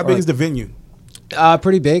 dope. How big is the venue?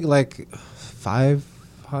 Pretty big, like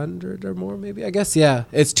 500 or more, maybe. I guess, yeah.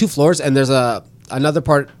 It's 2 floors, and there's another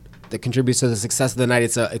part that contributes to the success of the night.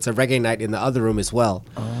 It's a reggae night in the other room as well.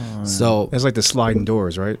 So It's like the sliding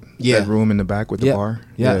doors, right? Yeah. That room in the back with the Yeah. bar.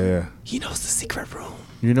 Yeah. Yeah. he knows the secret room.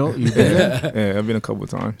 You know, you've been there? Yeah, I've been a couple of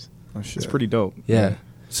times. Oh, shit. It's pretty dope. Yeah,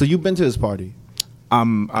 So you've been to this party? I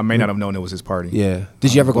may not have known it was his party. yeah.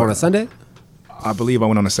 Did you ever go on a Sunday? I believe I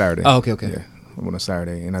went on a Saturday. Oh, okay. Yeah, I went on a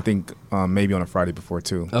Saturday, and I think maybe on a Friday before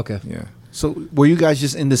too. Okay. Yeah. So were you guys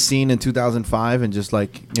just in the scene in 2005 and just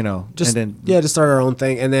like, you know, Just and then just started our own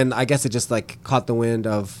thing, and then I guess it just like caught the wind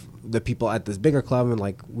of the people at this bigger club, and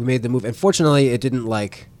like we made the move. And fortunately, it didn't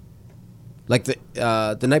like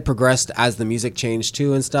the night progressed as the music changed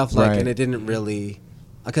too and stuff. Like, Right. and it didn't really,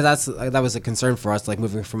 because that was a concern for us, like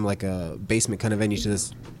moving from like a basement kind of venue to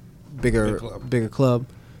this bigger club.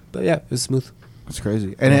 But yeah, it was smooth. It's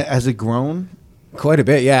crazy. And has it grown? Quite a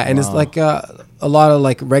bit, yeah. And it's Wow. like a lot of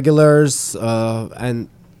like regulars, and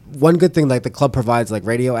one good thing, like the club provides like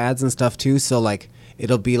radio ads and stuff too. So like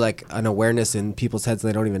it'll be like an awareness in people's heads, and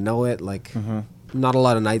they don't even know it. Like not a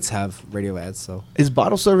lot of nights have radio ads. So Is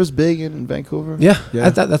bottle service big in Vancouver? yeah, Yeah.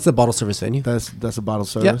 that's the bottle service venue. That's a bottle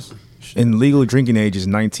service. And legal drinking age is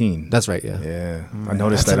 19. That's right, yeah. Yeah. I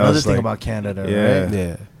noticed That's that. I another was thing like, about Canada, Yeah. right?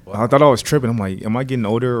 Yeah. I thought I was tripping. I'm like, am I getting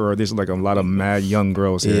older, or there's like a lot of mad young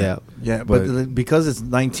girls here? Yeah. Yeah, but because it's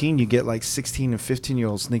 19, you get like 16 and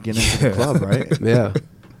 15-year-olds sneaking into the club, right? Yeah.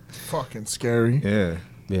 Fucking scary. Yeah.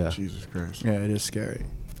 Yeah. Jesus Christ. Yeah, it is scary.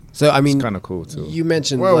 So I mean, It's kind of cool too. you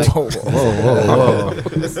mentioned Whoa, like whoa, whoa.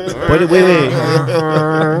 But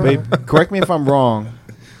wait. Correct me if I'm wrong,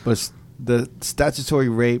 but the statutory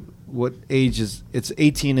rape, what age is? It's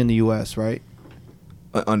 18 in the U.S., right?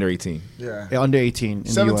 Under 18. Yeah. Yeah, under 18 in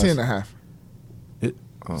 17 the and a U.S. half.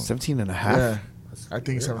 Oh. 17 and a half? Yeah. I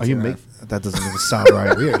think it's 17 Are you and a make half. that doesn't even sound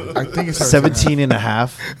right. I think it's 17 and a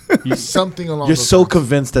half. You, Something along you're those so lines.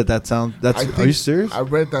 convinced that sounds. That's. I Are you think- serious? I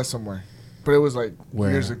read that somewhere. But it was like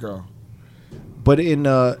Where? years ago. But in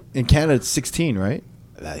Canada, it's 16, right?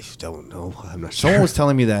 I don't know. I'm not sure. Someone was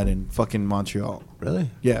telling me that in fucking Montreal. Really?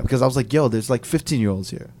 Yeah, because I was like, yo, there's like 15-year-olds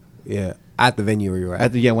here. Yeah. At the venue where you were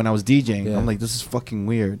at. When I was DJing, Yeah. I'm like, this is fucking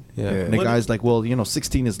weird. Yeah. And the guy's like, well,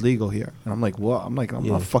 16 is legal here. And I'm like, what? I'm like, I'm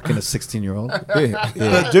Yeah. not fucking a 16-year-old.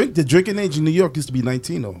 The drinking age in New York used to be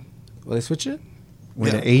 19 though. Will they switch it? In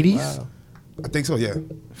Yeah. the 80s? Wow. I think so. Yeah.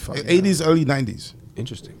 Fuck 80s, early 90s.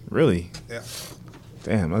 Interesting. Really? Yeah.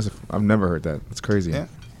 Damn, I've never heard that. That's crazy. Yeah.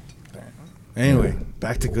 Anyway,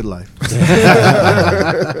 back to good life.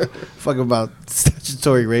 Fuck about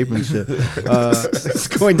statutory rape and shit. It's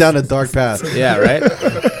going down a dark path. Yeah, right?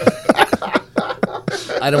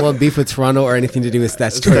 I don't want beef with Toronto or anything to do with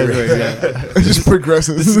statutory rape. Yeah. It just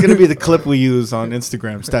progresses. This is gonna be the clip we use on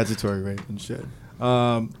Instagram, statutory rape and shit.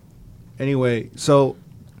 Anyway, so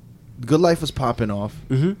Good Life was popping off,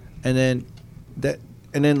 and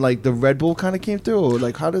then like the Red Bull kind of came through, or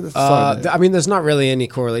like how did it start? I mean, there's not really any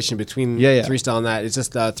correlation between Yeah. Three Style and that. It's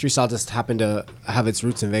just Three Style just happened to have its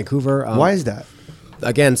roots in Vancouver. Why is that?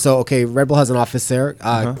 Again, so okay, Red Bull has an office there.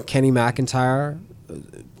 Kenny McIntyre,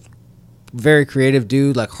 very creative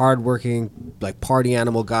dude, like hardworking, like party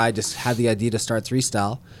animal guy, just had the idea to start Three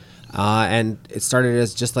Style. And it started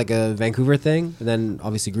as just like a Vancouver thing, and then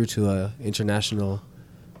obviously grew to a international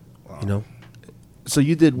You know, So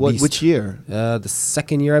you did what? Beast. Which year? the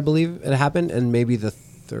second year I believe it happened, and maybe the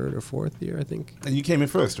third or fourth year I think. And you came in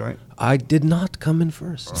first, right? I did not come in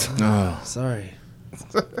first. Oh. Sorry.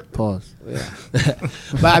 Pause. Yeah.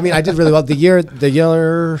 But I mean, I did really well. The year,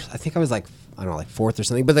 I think I was like, I don't know, like fourth or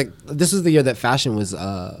something. But like, this was the year that fashion was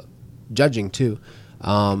judging too.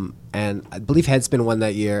 And I believe Headspin won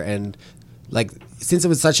that year. And like, since it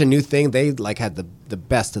was such a new thing, they like had the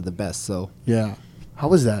best of the best. So Yeah. How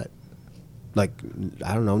was that? like,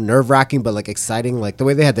 I don't know, nerve wracking, but like exciting. Like the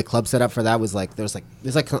way they had the club set up for that was like, there's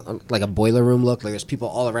like a boiler room look. Like there's people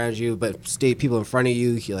all around you, but people in front of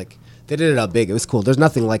you. Like they did it up big. It was cool. There's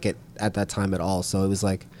nothing like it at that time at all. So it was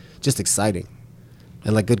like just exciting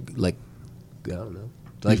and like good, like, I don't know.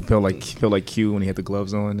 Like feel like Q when he had the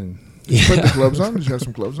gloves on and You put the gloves on? Did you have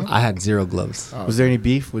some gloves on? I had zero gloves. Was there any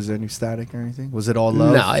beef? Was there any static or anything? Was it all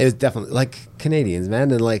love? No, it was definitely like Canadians, man,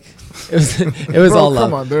 and like it was Bro, all love.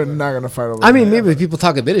 come on, they're not gonna fight over I mean, that. maybe people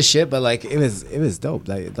talk a bit of shit, but like it was dope.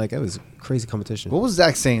 Like it was crazy competition. What was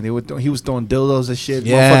Zach saying? He was throwing dildos and shit.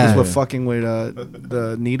 Yeah. Motherfuckers were fucking with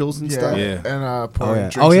the needles and Yeah, stuff. Yeah. and pouring yeah.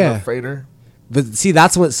 drinks Oh, in yeah. a fader. But see,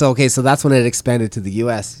 that's when. So okay, so that's when it expanded to the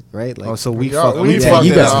U.S. Right? Like, Oh, so we Yeah, fucked. we yeah, fucked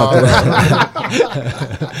you it guys up. fucked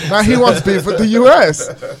it up. Now he wants beef with the U.S.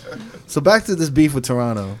 So back to this beef with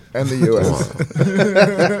Toronto. and the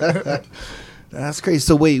U.S. That's crazy.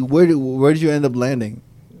 So wait, where did you end up landing?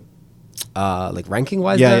 Like ranking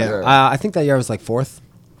wise, Yeah, there? yeah. I think that year I was like fourth.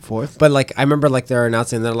 Fourth. But like I remember like they're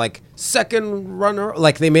announcing they're like second runner,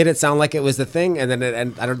 like they made it sound like it was the thing, and then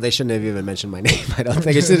they shouldn't have even mentioned my name. I don't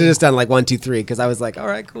think it should have just done like 1, 2, 3 because I was like, all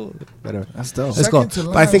right, cool, whatever. That's dope. That's cool. Second to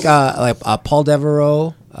But I think last. Paul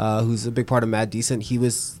Devereaux, who's a big part of Mad Decent, he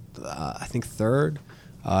was I think third.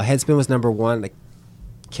 Headspin was number 1. I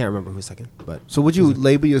can't remember who was second, but So would you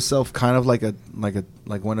label yourself kind of like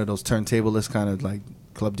one of those turntablist kind of like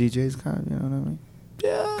club DJs kind of, you know what I mean?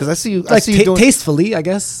 yeah, Because I see you. I like see you doing. tastefully, I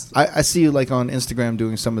guess. I see you like on Instagram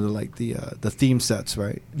doing some of the theme sets,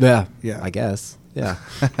 right? Yeah, Yeah. I guess. Yeah,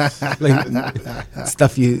 like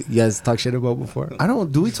stuff you guys talk shit about before. I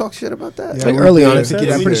don't. Do we talk shit about that? Yeah, Like we early did. on, I think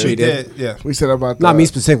Yeah, I'm we pretty did. sure you did. Yeah. We said about Not the, me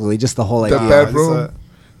specifically, just the whole the idea. bedroom.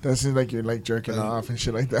 That seems like you're like jerking off and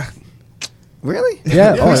shit like that. Really?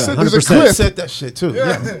 Yeah, Yeah, oh, we yeah, said- 100%. there's a clip. Said that shit too.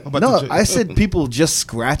 Yeah. About No, the I said people just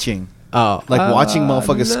scratching. Oh, Like watching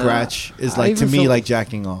motherfuckers nah. scratch is I like to even me feel- like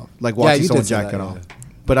jacking off. Like Yeah, watching you someone did say jacking that, off. yeah.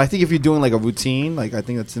 But I think if you're doing like a routine, like I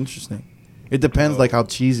think that's interesting. It depends like how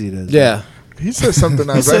cheesy it is. Yeah. He said something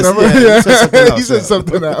else. says- right? Remember? yeah, he said something else, He said yeah.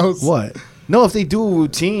 something else. What? No, if they do a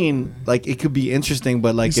routine, like it could be interesting,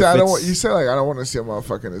 but like You said, if I don't it's, want, you said like I don't want to see a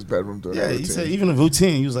motherfucker in his bedroom doing Yeah, that he routine. said even a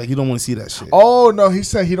routine. He was like, you don't want to see that shit. Oh no, he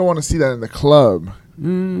said he don't want to see that in the club.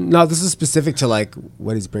 No, this is specific to like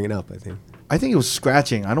what he's bringing up. I think. I think it was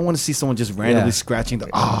scratching. I don't want to see someone just randomly Yeah. scratching that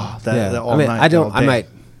Yeah. all I mean, night. I don't. all I day. might.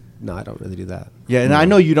 No, I don't really do that. Yeah, and I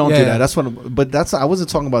know you don't do Yeah. that. That's what. But that's. I wasn't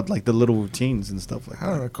talking about like the little routines and stuff like I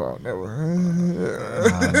don't that. recall. Never.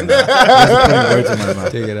 Putting words in my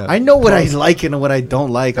mouth. Take it up. I know what I like and what I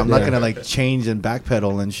don't like. I'm not Yeah. gonna like change and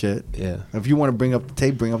backpedal and shit. Yeah. If you want to bring up the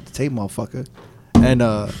tape, bring up the tape, motherfucker. And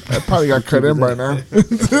I probably got cut in by now.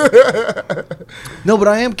 no, but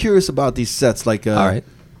I am curious about these sets. Like, All right.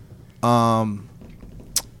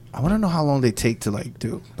 I want to know how long they take to like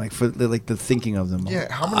do, like for like the thinking of them. all.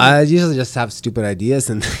 Yeah, how many? I usually just have stupid ideas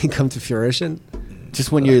and they come to fruition.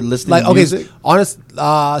 Just when you're listening Like to okay, music. honest.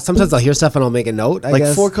 Sometimes I'll hear stuff and I'll make a note. I Like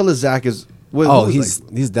guess. Four Color Zach is. What, Oh, what was, he's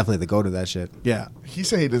like- he's definitely the go to that shit. yeah, He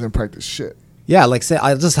said he doesn't practice shit. Yeah, like say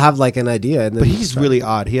I'll just have like an idea and then but he's really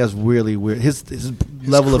odd. He has really weird. His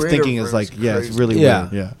level of creative thinking is like is it's crazy. really Yeah.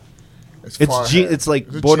 weird. Yeah, It's it's far ge- ahead. it's like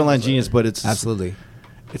It's a borderline genius, genius, but it's absolutely.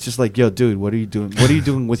 It's just like, yo, dude, what are you doing? What are you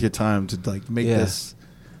doing with your time to like make Yeah. this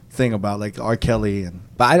thing about like R. Kelly and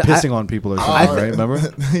But pissing on people or something, Oh, right? Remember?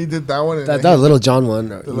 he did that one. And That then he Little John one.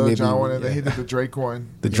 did the Little John one, and then he did the Drake one.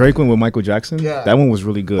 The Drake one with Michael Jackson. Yeah. That one was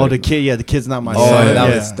really good. Oh, the kid, yeah, the kid's not my Oh, son. yeah, that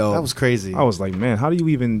Yeah. was dope. That was crazy. I was like, man, how do you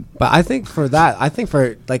even? But I think for that,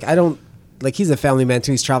 like I don't like he's a family man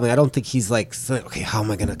too. He's traveling. I don't think he's like okay. How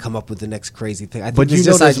am I gonna come up with the next crazy thing? I think but you it's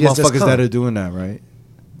know, just there's ideas just motherfuckers come. that are doing that, right?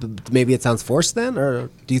 Maybe it sounds forced then, or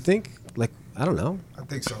do you think like I don't know. I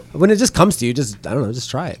think so. When it just comes to you, just I don't know, just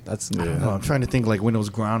try it. That's I don't know. I'm trying to think like when it was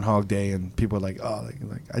Groundhog Day and people are like, oh,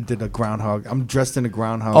 like I did a groundhog. I'm dressed in a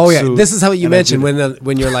groundhog. Oh yeah, suit, this is how you and I mentioned did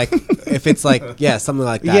when you're like if it's like yeah something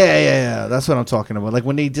like yeah, that. yeah. That's what I'm talking about. Like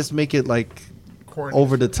when they just make it like Corny.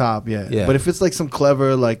 over the top, yeah. Yeah. But if it's like some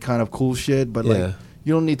clever, like kind of cool shit, but Yeah. like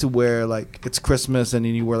you don't need to wear like it's Christmas and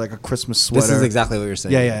then you wear like a Christmas sweater. This is exactly what you're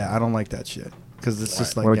saying. Yeah, yeah. I don't like that shit because it's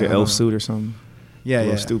just like Or like yeah, an I don't elf know. suit or something. Yeah, A yeah.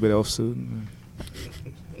 little stupid elf suit.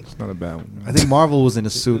 It's not a bad one. I think Marvel was in a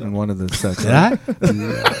suit in one of the sets. Did right?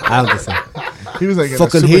 I? I don't think so. He was like in a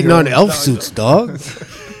Fucking hating on superhero. elf suits, dog.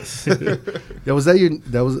 Yeah, was that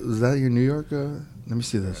your New York? Let me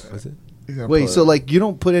see this. Was it? He's gonna Wait, pull so it. like you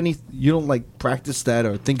don't like practice that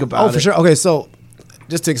or think about it? Oh, for sure. Okay, so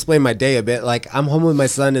just to explain my day a bit, like I'm home with my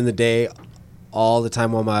son in the day all the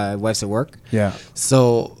time while my wife's at work. Yeah.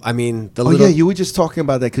 So I mean, the Oh little yeah, you were just talking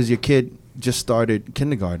about that because your kid just started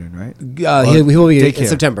kindergarten, right? he will be in daycare.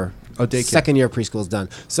 September. Oh, daycare. Second year preschool's done.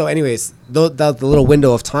 So, anyways, the little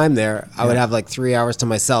window of time there, I would have like 3 hours to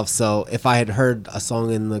myself. So, if I had heard a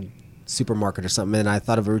song in the supermarket or something and I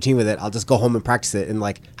thought of a routine with it, I'll just go home and practice it and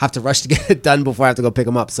like have to rush to get it done before I have to go pick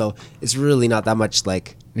him up. So, it's really not that much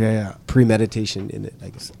like Yeah. premeditation in it, I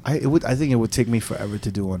guess. I think it would take me forever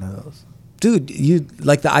to do one of those. Dude, you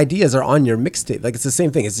like the ideas are on your mixtape. Like it's the same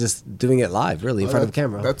thing. It's just doing it live, really, in front of the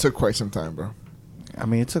camera. That took quite some time, bro. I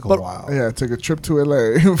mean, it took a But- while. Yeah, I took a trip to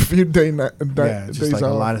LA, a few days Just like a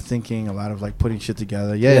off. lot of thinking, a lot of like putting shit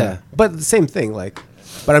together. Yeah. Yeah. But the same thing, like,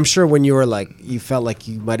 but I'm sure when you were like, you felt like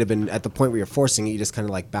you might have been at the point where you're forcing it, you just kind of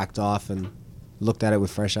like backed off and looked at it with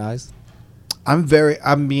fresh eyes. I'm very,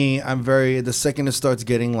 the second it starts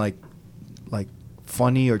getting like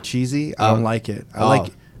funny or cheesy, I don't like it.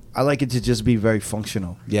 I like it to just be very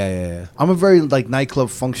functional. Yeah. I'm a very like nightclub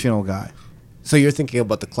functional guy. So you're thinking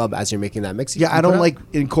about the club as you're making that mix? Yeah, you I don't put out? like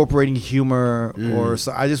incorporating humor or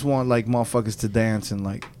so. I just want like motherfuckers to dance and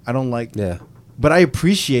like I don't like. Yeah. But I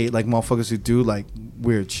appreciate like motherfuckers who do like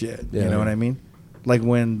weird shit. Yeah, you know yeah. what I mean? Like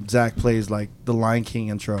when Zach plays like the Lion King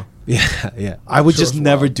intro. Yeah. I would Sure just it's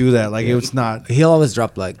never wild. do that. Like it's not. He'll always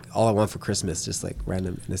drop like All I Want for Christmas, just like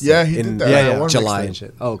random. Innocent, Yeah, he did that on that one July mixtape. and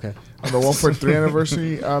shit. Oh, okay. On the 1.3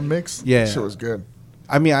 anniversary mix. Yeah. Shit was good.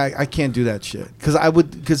 I mean, I can't do that shit because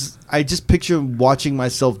I just picture watching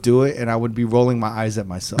myself do it and I would be rolling my eyes at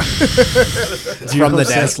myself. Do you know From the what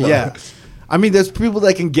I'm dance saying? floor. Yeah. I mean, there's people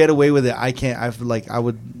that can get away with it. I can't. I feel like I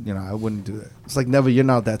would. I wouldn't do that. It's like never. You're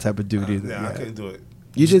not that type of dude either. Yeah, I Yeah. couldn't do it.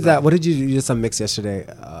 You did that. What did you do? You did some mix yesterday,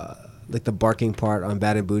 like the barking part on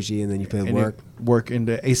Bad and Bougie, and then you played And work. work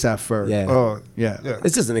into ASAP Ferg. Yeah. Oh yeah. Yeah.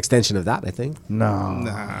 It's just an extension of that, I think. No.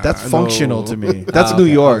 Nah, That's no. functional to me. That's Oh, New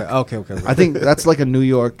okay, York. Okay. I think that's like a New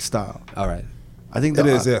York style. All right. I think It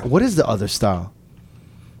is, yeah. What is the other style?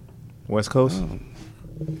 West Coast.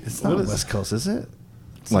 It's not What is- West Coast, is it?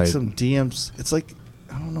 It's like Like- some DMs. It's like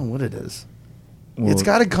I don't know what it is. Well, It's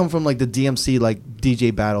got to come from like the DMC like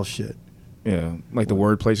DJ battle shit. yeah, like the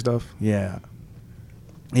wordplay stuff. Yeah.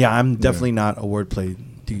 Yeah, I'm definitely not a wordplay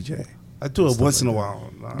DJ. I do it once in a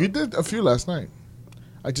while. Nah. You did a few last night.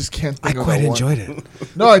 I just can't I think of quite that one. enjoyed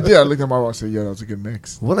it. No, I did. I looked at my watch and said, "Yeah, that was a good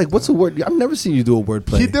mix." What like what's a word? I've never seen you do a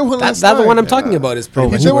wordplay. He did one That's last night. the one I'm talking about. Is pretty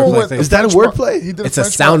Oh, much He did a one wordplay with thing. Is that a French wordplay? He did It's a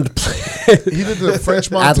French sound play. He did the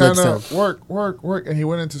French Ad-lib Montana sound. work, and he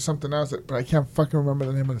went into something else, but I can't fucking remember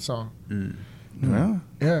the name of the song. Yeah.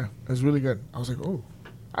 Yeah, it was really good. I was like, oh,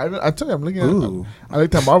 I tell you, I'm looking Ooh. at. I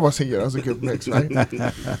looked at Marvel. I said, yeah, that was a good mix, right?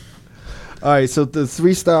 All right, so the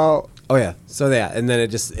three style. Oh yeah. So yeah, and then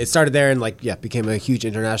it started there and like became a huge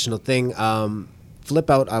international thing. Flip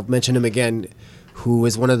Out, I've mentioned him again, who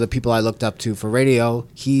is one of the people I looked up to for radio.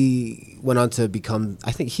 He went on to become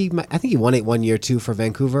I think he won it 1 year too for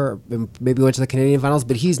Vancouver, and maybe went to the Canadian finals,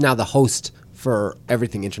 but he's now the host for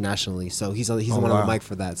everything internationally. So he's the one on wow. the mic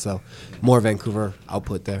for that. So more Vancouver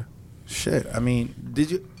output there. Shit. I mean,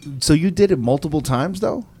 did you? So you did it multiple times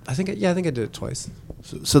though. I think I did it twice.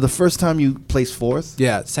 So the first time you placed fourth.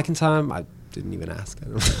 Yeah, second time I didn't even ask.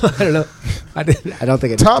 I don't know. I don't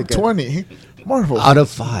think I did Top good. 20, Marvel. Out of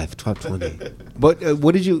 5, top 20. But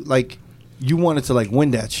what did you like? You wanted to like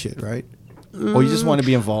win that shit, right? Or you just want to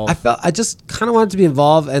be involved? I just kind of wanted to be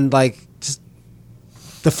involved, and like just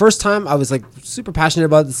the first time I was like super passionate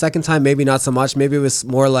about it. The second time maybe not so much. Maybe it was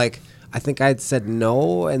more like I think I had said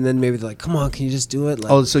no, and then maybe they're like, come on, can you just do it?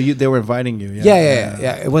 Like, Oh, so they were inviting you?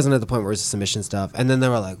 yeah. It wasn't at the point where it's submission stuff, and then they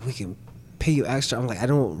were like, we can pay you extra. I'm like, I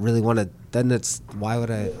don't really want to. Then it's why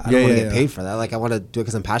would I? I don't want to get paid for that. Like I want to do it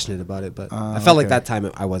because I'm passionate about it. But I felt like okay. that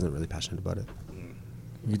time I wasn't really passionate about it.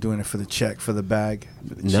 You're doing it for the check, for the bag.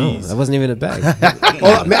 No, that wasn't even a bag.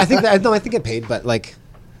 Well, I mean, I think it paid, but like,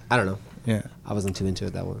 I don't know. Yeah. I wasn't too into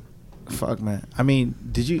it that one. Fuck, man. I mean,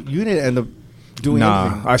 you didn't end up doing Nah,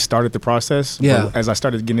 anything? I started the process. Yeah. But as I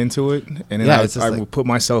started getting into it, and then Yeah, it's just I like- would put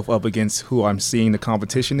myself up against who I'm seeing the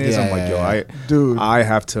competition is. Yeah, I'm like, yeah, Dude. I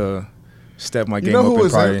have to step my You game know up who and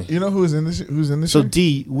was probably. in? You know who's in this? Who's in this? So year?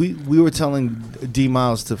 D, we were telling D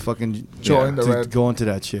Miles to fucking Join the to red go into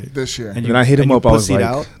that shit. this year. And And then I hit him you up. I was pussied like,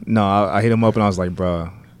 out? no, I hit him up and I was like,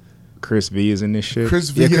 bruh, Chris V is in this shit. Chris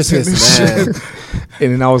V Yeah, Chris is in this man. shit.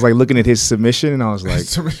 And then I was like looking at his submission, and I was like,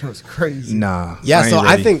 Submission was crazy. nah. Yeah, so ain't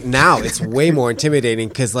I ready. think now it's way more intimidating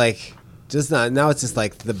because like now it's just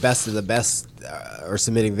like the best of the best are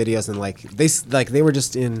submitting videos and like they were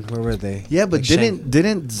just in where were they? Yeah, but Like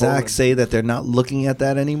didn't Zach Poland. say that they're not looking at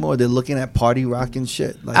that anymore? They're looking at party rock and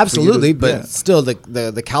shit. Like, for you to- Absolutely, but yeah. still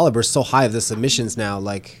the caliber is so high of the submissions now.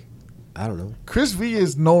 Like I don't know. Chris V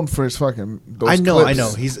is known for his fucking. Those I know.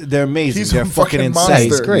 clips. They're amazing. He's they're a fucking fucking insane. monster.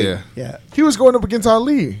 He's great. Yeah. Yeah. He was going up against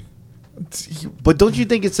Ali. But don't you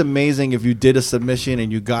think it's amazing if you did a submission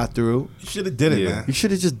and you got through? You should have did it, Yeah. man. You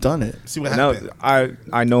should have just done it. See what No, happened.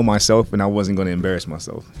 I know myself, and I wasn't going to embarrass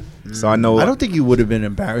myself. So I know. I don't think you would have been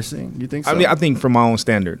embarrassing. You think so? I mean, I think for my own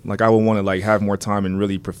standard, like I would want to like have more time and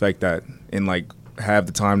really perfect that, and like have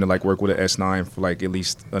the time to like work with an S9 for like at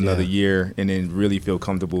least another year, and then really feel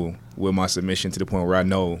comfortable with my submission to the point where I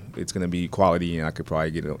know it's gonna be quality and I could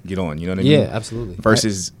probably get on. You know what I mean? Yeah, absolutely.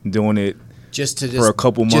 Versus doing it Just for a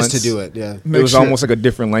couple months just to do it. Yeah, it Next was year- almost like a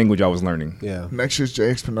different language I was learning. yeah. Next year's Jay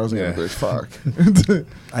Espinosa Yeah. English. Fuck.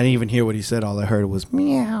 I didn't even hear what he said. All I heard was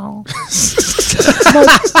meow.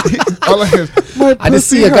 All I hear is, my I just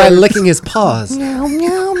see pussy a guy hurts. licking his paws. Meow,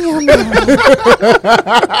 meow, meow,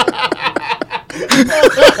 meow.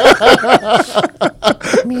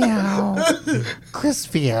 Meow. Chris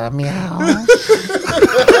Via, meow.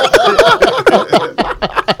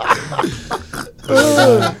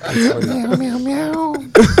 Meow, meow, meow.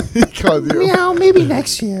 He called you. Meow, maybe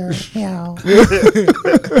next year. Meow. You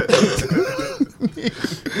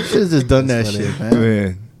should have just done that shit, man.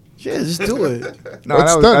 Man. Yeah, just do it. No,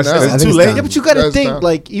 It's that done was, now. that's, I that's think too it's late. done. Yeah, but you got to That's think done.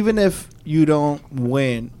 like even if you don't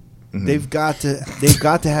win, they've got to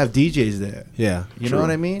have DJs there. Yeah. You know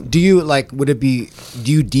what I mean? Do you like? Do you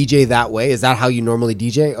DJ that way? Is that how you normally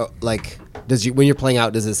DJ? Or, like, when you're playing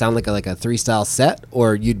out, does it sound like a 3-style set,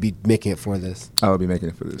 or you'd be making it for this? I would be making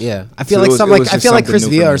it for this. Yeah, I feel So like it was- it was I just feel like something Chris new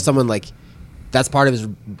Villa for or me. someone like that's part of his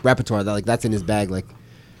repertoire. That like that's in his bag. Like,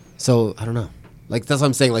 so I don't know. Like that's what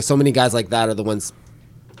I'm saying. Like so many guys like that are the ones.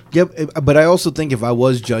 Yep, but I also think if I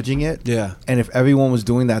was judging it, Yeah. and if everyone was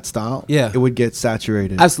doing that style, Yeah. it would get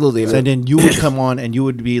saturated. Absolutely. So then you would come on and you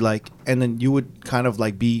would be like, and then you would kind of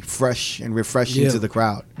like be fresh and refreshing Yeah. to the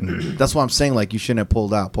crowd. That's why I'm saying like you shouldn't have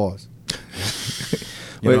pulled out. Pause. You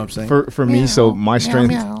But know what I'm saying? For me, so my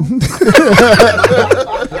strength.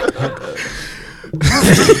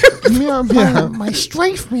 Meow, meow. My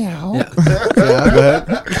strength, meow. Yeah. Yeah, go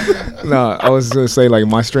ahead. No, I was gonna say like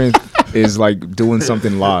my strength is like doing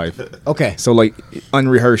something live. Okay. So like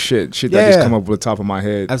unrehearsed shit that Yeah, just yeah. come up with the top of my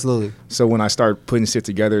head. Absolutely. So when I start putting shit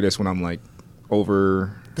together, that's when I'm like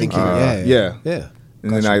over Thinking. yeah. Yeah.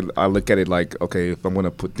 And then I look at it like, okay, if I'm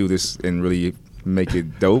gonna do this and really make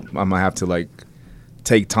it dope, I'm gonna have to like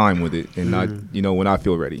take time with it and not, when I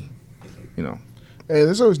feel ready, Hey,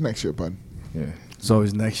 there's always next year, bud. Yeah, It's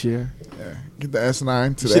always next year. Yeah. Get the S9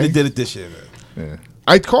 You should today. have did it this year, man. yeah.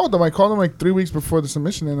 I called him like 3 weeks before the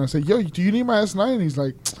submission, and I said, "Yo, do you need my S9?" And he's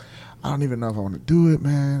like, "I don't even know if I want to do it,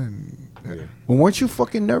 man." And Well, weren't you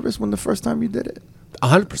fucking nervous when the first time you did it?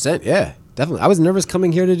 100%. Yeah. Definitely. I was nervous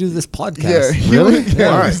coming here to do this yeah, podcast. he Really? was-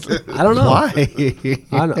 yeah, Why? he was- I don't know. Why?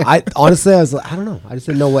 I don't know. I honestly, I was like, I don't know. I just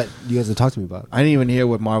didn't know what you guys would talk to me about. I didn't even hear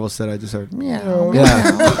what Marvel said. I just heard meow.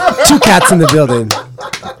 Yeah. 2 cats in the building.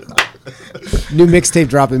 New mixtape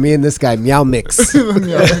dropping. Me and this guy, Meow Mix.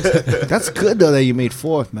 That's good though that you made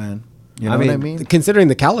 4th, man. You know what I mean? Considering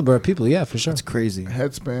the caliber of people, yeah, for sure. That's crazy.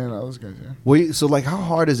 Headspan, all those guys. Yeah. So like, how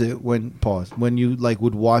hard is it when you like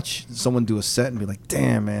would watch someone do a set and be like,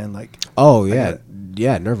 damn, man, like Oh yeah,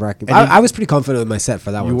 yeah, nerve wracking. And I was pretty confident with my set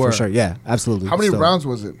for that You one were? for sure. Yeah, absolutely. How many So- rounds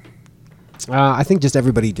was it? I think just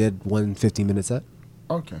everybody did one 15-minute set.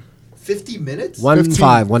 Okay. 50 minutes? 1 15.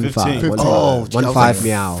 5, 1 15. 5, 1 Oh, 5, 1 I was 5 like,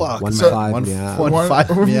 meow, fuck. 1 So- 5 one- meow. one-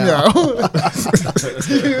 5 meow.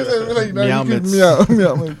 Like, now Meow you can mix.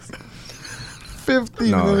 meow mix.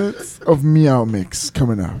 50 No. minutes of meow mix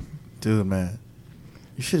coming up. Dude, man,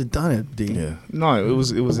 you should have done it, D. Yeah. No, it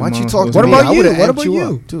was. Why'd you it talk was to What me? about I you? would've What amped about you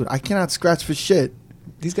you? up. Dude? I cannot scratch for shit.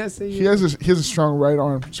 These guys say He has a strong right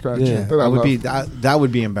arm scratch. Yeah. That I I would love. be that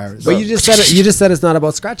would be embarrassing. But you just said it. You just said it's not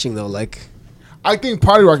about scratching though. Like, I think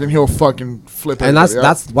Party Rock and he'll fucking flip. and that's everybody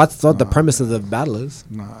up. that's what the premise of the battle is.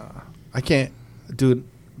 Nah, I can't, dude.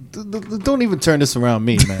 Don't even turn this around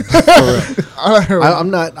me, man. For real. I'm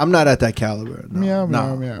not at that caliber. No, Meow,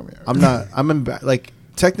 no. meow, meow, meow. I'm not. Like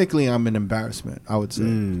technically, I'm an embarrassment. I would say,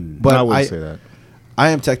 but I wouldn't say that. I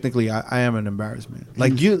am technically. I am an embarrassment.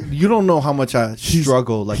 Like you don't know how much I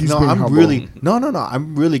struggle. Like he's no, being I'm humble. really no.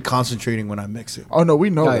 I'm really concentrating when I mix it. Oh no, we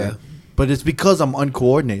know Oh, that. yeah. But it's because I'm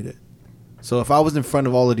uncoordinated. So if I was in front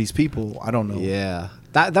of all of these people, I don't know. Yeah.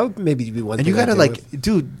 That would maybe be one And thing. you gotta I'd deal with.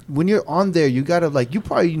 dude, when you're on there, you gotta you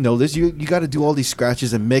probably know this. You gotta do all these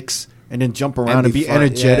scratches and mix and then jump around and be fun.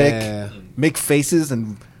 energetic, Yeah. make faces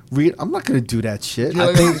and read. I'm not gonna do that shit.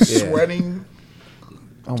 You're like sweating.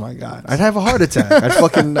 Oh my god, I'd have a heart attack. I'd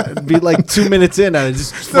fucking be like 2 minutes in and I'd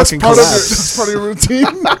just That's fucking part of collapse. that's part of your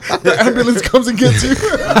routine. The ambulance comes and gets you.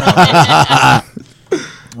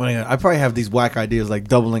 I probably have these whack ideas like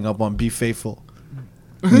doubling up on Be Faithful.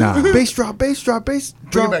 Nah. Bass drop, bass drop, bass Bring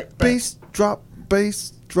it drop, back. bass drop,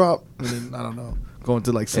 bass drop, and then I don't know, go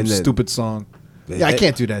into like some And then- stupid song. Yeah, I It-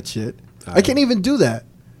 can't do that shit. I can't even do that.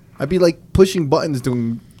 I'd be like pushing buttons,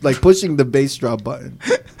 pushing the bass drop button.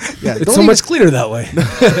 Yeah, It's so much cleaner that way.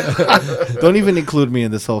 Don't even include me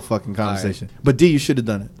in this whole fucking conversation. But D, you should have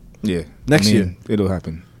done it. Yeah. Next year. It'll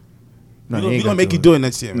happen. No, We're he ain't gonna make you it. do it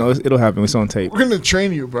next year. No, it'll happen. It's on tape. We're gonna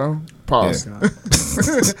train you, bro. Pause. Yeah.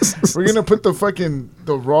 We're gonna put the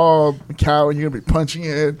raw cow, and you're gonna be punching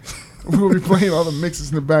it. We'll be playing all the mixes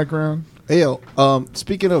in the background. Hey yo,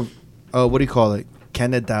 speaking of what do you call it?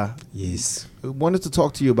 Canada. Yes. I wanted to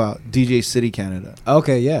talk to you about DJ City Canada.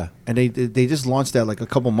 Okay. Yeah. And they just launched that like a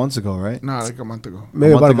couple months ago, right? Nah, like a month ago.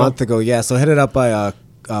 Maybe month about ago? a month ago. Yeah. So headed up by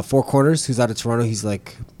Four Corners, who's out of Toronto. He's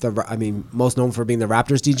like most known for being the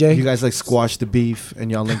Raptors DJ. You guys like squashed the beef and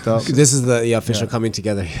y'all linked up. This is the official Yeah. coming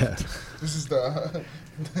together. Yeah. This is the.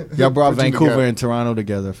 Y'all brought Putting Vancouver together. and Toronto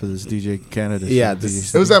together for this DJ Canada. Yeah, shit.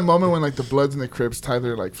 this- It was that moment when like the Bloods and the Crips tied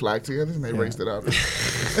their like flag together and they raised it out.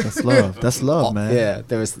 That's love. That's love, man. Yeah.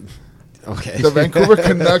 There was. Okay. The Vancouver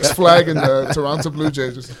Canucks flag and the Toronto Blue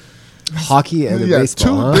Jays. Just, Hockey and the yeah,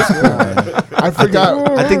 baseball. two. Huh? I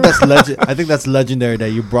forgot. I think that's I think that's legendary that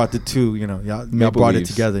you brought the two. You know, y'all Maple brought Leafs.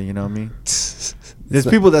 it together. You know what I mean? There's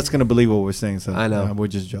people that's gonna believe what we're saying. So I know. we're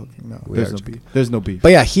just joking. No, We there's are no joking. beef. There's no beef.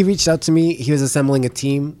 But yeah, he reached out to me. He was assembling a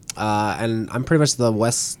team, and I'm pretty much the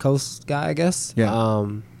West Coast guy, I guess. Yeah.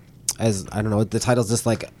 As I don't know, the title's just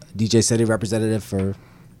like DJ City representative for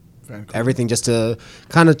Vancouver. everything, just to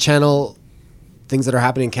kind of channel things that are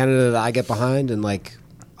happening in Canada that I get behind and like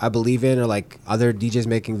I believe in, or like other DJs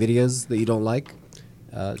making videos that you don't like.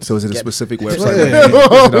 So is it a Get- specific Yeah. wirwebsite?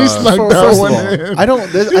 Oh, he snuck First that of one all, in. I don't.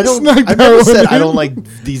 snuck I that never one said I in. don't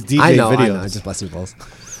like these DJ I know, videos. I know. Just bless your balls.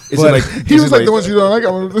 Is But- it like He is was it like the ones you don't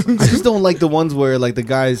like. I just don't like the ones where like the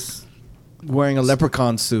guy's wearing a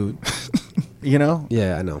leprechaun suit. You know.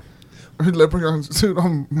 Yeah, I know. Leprechaun suit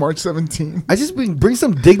on March 17. I just bring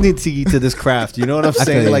some dignity to this craft. You know what I'm feel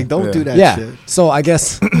saying? you. Like, don't Yeah. do that Yeah. shit. So I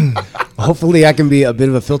guess hopefully I can be a bit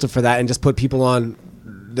of a filter for that and just put people on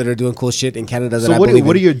that are doing cool shit in Canada that So I what believe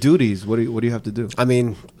are in. your duties? What do you have to do? I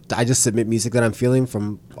mean, I just submit music that I'm feeling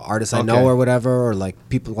from artists I know Okay. or whatever, or like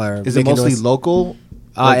people are. Is it making mostly noise. local?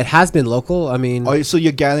 It has been local. I mean, So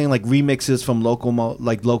you're gathering like remixes from local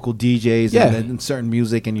local DJs Yeah. and then certain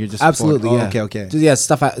music, and you're just absolutely. Oh, Yeah. okay. Just, yeah,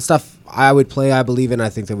 stuff I would play. I believe in. I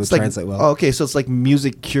think that would It's like translate well. oh, okay, so it's like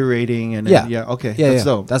music curating and Yeah. yeah, okay, Yeah, that's yeah.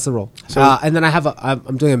 dope. That's the role. So- And then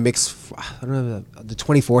I'm doing a mix. I don't know. The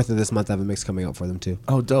 24th of this month, I have a mix coming out for them too.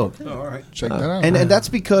 oh, dope. Check that out. And that's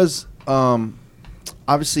because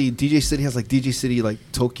obviously DJ City has like DJ City like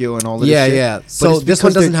Tokyo and all of this Yeah, shit. yeah. But So it's this one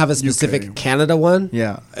because they're- doesn't have a specific Canada one.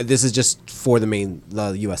 Yeah. This is just for the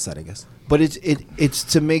US side, I guess. But it's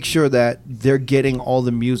to make sure that they're getting all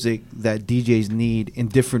the music that DJs need in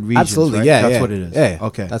different regions. Absolutely. right? Yeah, that's yeah. what it is. Yeah.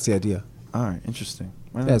 Okay. That's the idea. all right. Interesting.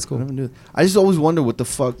 Yeah, it's cool. I just always wonder what the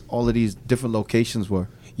fuck all of these different locations were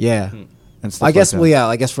Yeah. and stuff. I guess. like Well, that. yeah.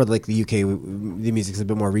 I guess for like the UK, the music's a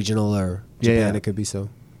bit more regional, or Yeah, Japan, yeah. it could be so.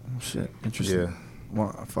 Oh, shit. Interesting. Yeah.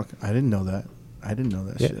 Well, fuck. I didn't know that.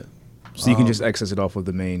 Yeah. Shit. So you can just access it off of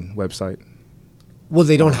the main website. Well,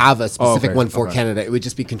 they don't have a specific okay, one for okay. Canada. It would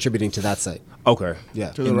just be contributing to that site. Okay.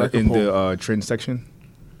 Yeah. To the In record in pool. the trend section.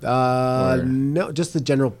 Or- No, just the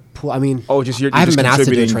general pool. I mean, Oh, just you're I haven't just been asked to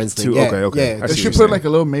do a contributing trends thing. to- Yeah, okay, okay. yeah, I They see what should you're put saying. like a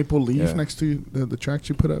little maple leaf Yeah. next to the tracks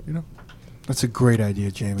you put up, you know? That's a great idea,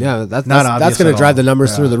 Jamie. Yeah, that's Not that's obvious going at to drive all. the numbers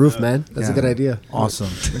Yeah. through the roof, man. That's a Yeah. good idea. Awesome.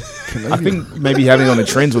 I think maybe having it on the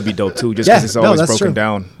trends would be dope too, just Yeah, because it's no, always that's broken true.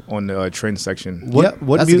 down on the trend section. Yep,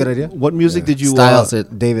 that's a good idea. What music did you? Styles,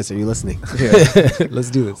 Davis, are you listening? Let's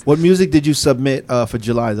do this. What music did you submit for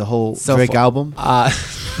July? The whole So Drake far- album.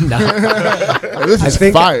 This I is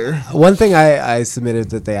think fire. one thing I submitted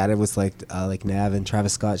that they added was like Nav and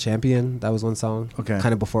Travis Scott Champion. That was one song. Okay.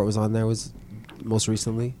 Kind of before it was on there was most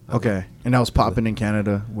recently. Okay, and that was popping in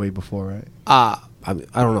Canada way before, right? I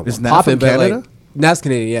don't know. Is Nav Poppin', from but, like, Canada? Nav's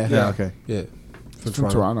Canadian. Yeah. Yeah, okay. Yeah. From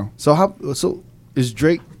Toronto. So is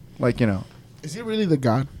Drake like Is he really the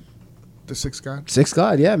god? The sixth god? Six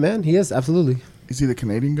God. Yeah, man. He is absolutely. Is he the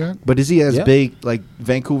Canadian god? But is he as Yeah. big? Like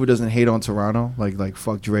Vancouver doesn't hate on Toronto. Like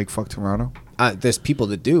fuck Drake, fuck Toronto. There's people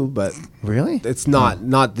that do, but Really? it's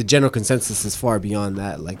not the general consensus is far beyond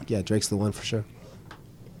that. Like, yeah, Drake's the one for sure.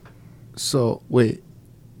 So wait,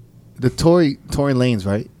 the Tory Lanez,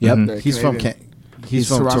 right? Yep. The He's from Canadian. he's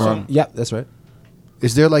from Toronto. Yep, that's right.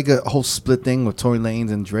 Is there like a whole split thing with Tory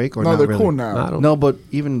Lanez and Drake, or No, not they're really? cool now. I don't- No, but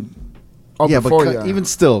even Oh, yeah, before, but yeah. even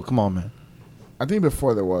still, come on, man. I think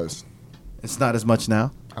before there was. It's not as much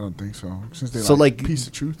now. I don't think so. Since they So, like- piece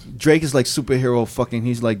of truth. Drake is like superhero fucking.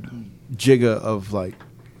 He's like Jigga of like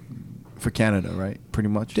for Canada, right? Pretty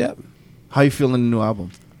much. Yep. How you feeling the new album?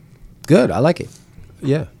 Good. I like it.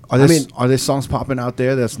 Yeah. Are there I mean, are there songs popping out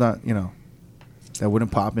there that's not that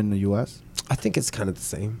wouldn't pop in the U.S. I think it's kind of the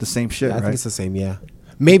same. The same shit, Yeah, I right? think it's the same. Yeah.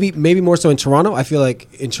 Maybe more so in Toronto. I feel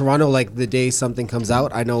like in Toronto, like the day something comes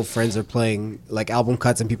out, I know friends are playing like album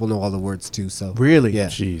cuts and people know all the words too. So Really? yeah.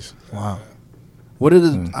 Jeez. Wow. What are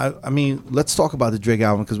the? I mean, let's talk about the Drake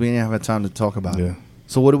album because we didn't have time to talk about it. Yeah.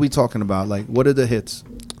 So what are we talking about? Like, what are the hits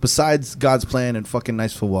besides God's Plan and fucking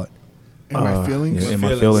Nice for What? In my feelings. Yeah, in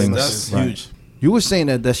my feelings. That's Right. huge. You were saying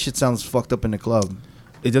that shit sounds fucked up in the club.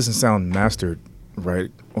 It doesn't sound mastered, right?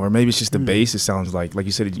 Or maybe it's just the bass. It sounds like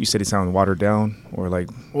you said. You said it sounded watered down, or like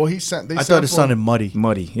Well, he sent. They I thought it sampled- sounded muddy.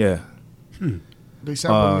 muddy. Yeah, They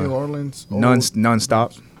sampled New Orleans.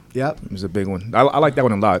 non-stop. Yep. It was a big one. I like that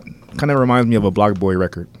one a lot. Kind of reminds me of a Block Boy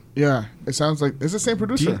record. Yeah, it sounds like it's the same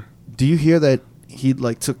producer. Do you hear that he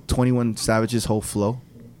like took 21 Savage's whole flow?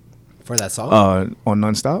 For that song. On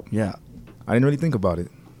Non-Stop. Yeah. I didn't really think about it.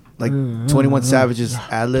 Like 21 Savage's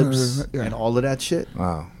ad-libs Yeah. and all of that shit.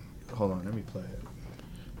 Wow. Hold on, let me play it.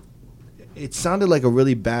 It sounded like a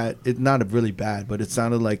really bad. It's not a really bad, but it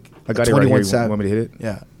sounded like I got a it right here. 21 You Savage. want me to hit it?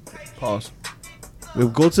 Yeah. Pause. We'll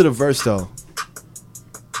go to the verse though.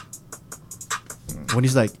 When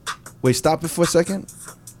he's like, "Wait, stop it for a second.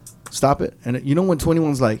 Stop it." And you know when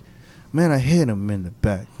 21's like, "Man, I hit him in the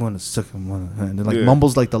back. Wanna suck him, and then like Yeah.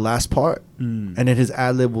 mumbles like the last part, and then his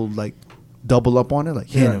ad lib will like double up on it, like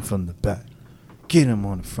hit Yeah. him from the back, get him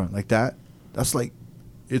on the front, like that. That's like,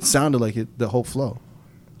 it sounded like it, the whole flow.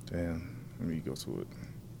 Damn. Let me go to it.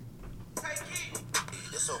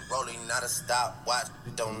 It's a rolling, not a stopwatch.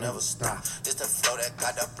 Don't never stop. This the flow that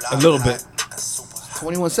got the block. A little bit. hot, super hot.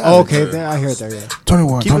 21 Savage. Oh, okay, then I hear it there. Yeah.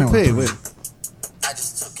 21. Keep it paid. Wait. I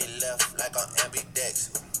just took it left like on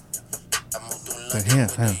ambidex. I moved through Like,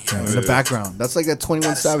 London. yeah, in the background. That's like that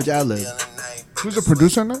 21 Savage ad lib. Who's the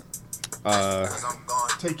producer on that? I'm going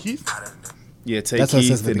Take Keith. Yeah, take That's what it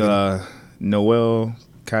says Keith at the and Noel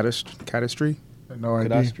Catastry. No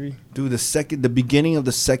idea. Dude, the beginning of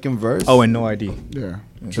the second verse. Oh, and No ID. Yeah.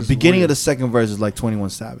 The beginning of the second verse is like 21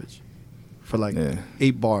 Savage for like Yeah.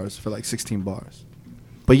 8 bars, for like 16 bars.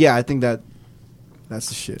 But yeah, I think that's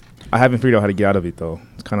the shit. I haven't figured out how to get out of it though.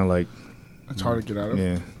 It's kind of like, It's hard to get out of.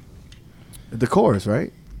 yeah, The chorus,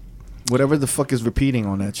 right? Whatever the fuck is repeating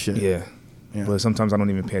on that shit. yeah. Yeah. But sometimes I don't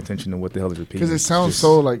even pay attention to what the hell is repeating. Because it It's sounds just-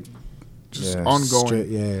 so like just Yeah. ongoing. Straight,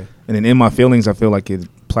 yeah. And then in my feelings, I feel like it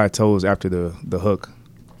plateaus after the hook.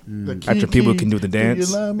 The After key, people key, can do the do you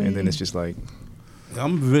dance, love me? and then it's just like,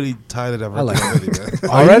 I'm really tired of that I like record already, man.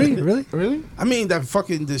 Already? Really? Really? I mean, that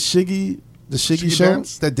fucking the Shiggy Shiggy show,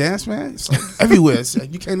 dance? that dance, man. It's like everywhere. It's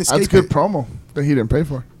like you can't escape That's good it. promo that he didn't pay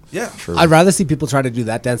for. Yeah, I'd rather see people try to do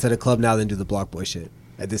that dance at a club now than do the Block Boy shit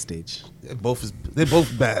at this stage. they're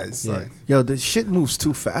both bad. It's Yeah. like Yo, the shit moves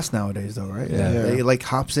too fast nowadays, though, right? Yeah. Yeah. It like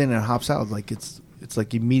hops in and hops out. Like it's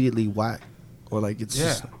like immediately whack, or like it's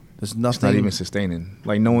just there's nothing. it's not even sustaining.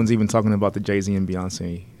 Like no one's even talking about the Jay-Z and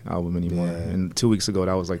Beyonce album anymore. Yeah. And 2 weeks ago,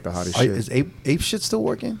 that was like the hottest Are- shit. is ape shit still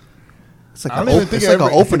working? It's like I an don't even think it's it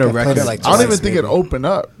like an ever- opener I think I record. played it like I don't even twice, think maybe. it opened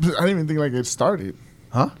up. I don't even think like it started.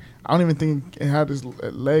 Huh? I don't even think it had his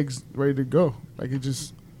legs ready to go. Like it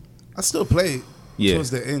just. I still play it Yeah.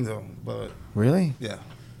 towards the end though. But Really? yeah,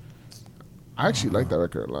 I actually like that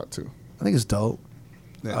record a lot too. I think it's dope.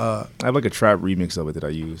 yeah. I have like a trap remix of it that I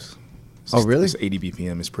use. It's Oh, just- really? It's 80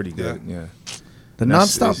 BPM. It's pretty good. Yeah. The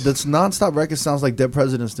That's- nonstop, it's- this nonstop record sounds like Dead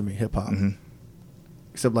Presidents to me, hip hop. Mhm.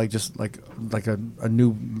 Except like just like a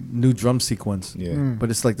new drum sequence. Yeah. Mm.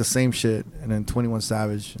 But it's like the same shit. And then 21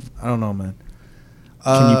 Savage. I don't know, man.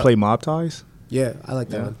 Can you play Mob Ties? Yeah, I like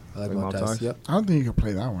that Yeah. one. I like Like Mob Mob Ties. Ties? Yep. I don't think you can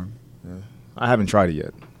play that one. I haven't tried it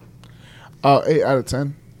yet. 8 out of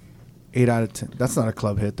 10. 8 out of 10. That's not a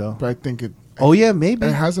club hit though. But I think it. Oh yeah, maybe.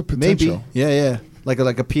 It has a potential. Maybe. Yeah. Like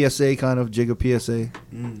a PSA kind of Jigga PSA.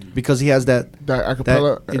 Because he has that That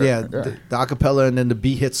acapella. the acapella and then the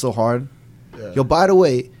beat hits so hard. Yeah. Yo, by the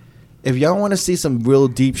way, if y'all want to see some real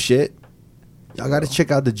deep shit, y'all got to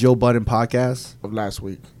check out the Joe Budden podcast Of last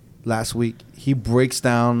week. last week. He breaks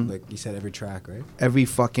down Like you said, every track, right? every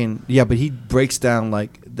fucking but he breaks down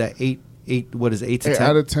like that What is it, 8 to 8 10?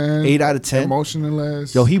 out of 10. 8 out of 10.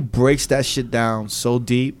 Emotionless. Yo, he breaks that shit down so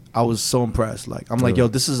deep. I was so impressed. Like, I'm like, yo,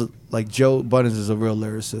 this is like Joe Buttons is a real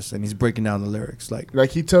lyricist, and he's breaking down the lyrics.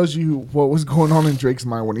 Like he tells you what was going on in Drake's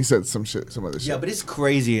mind when he said some other shit. yeah, but it's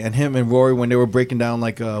crazy. And him and Rory when they were breaking down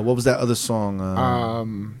like what was that other song?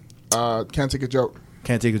 Can't Take a Joke.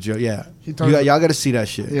 Can't Take a Joke. Yeah, He talks- y'all got to see that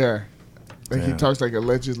shit. Yeah. Like he talks like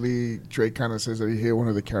allegedly Drake kind of says that he hit one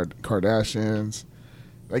of the Kardashians.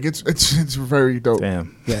 Like it's very dope.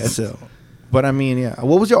 Damn. Yeah, it's ill. But I mean, yeah.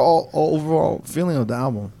 What was your all overall feeling of the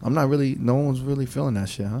album? No one's really feeling that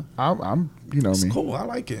shit, huh? I'm you know It's me. cool. I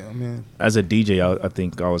like it. I mean, As a DJ, I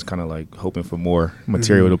think I was kind of like hoping for more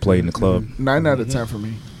material to play in the club. 9 out of 10 for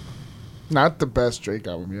me. Not the best Drake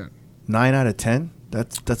album yet, 9 out of 10.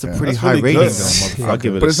 That's a Yeah, pretty that's high really rating, good. though, motherfucker. I'll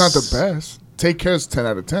give it but a it's not the s- best. Take Care's 10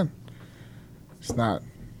 out of 10. It's not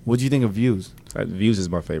What do you think of Views? Views is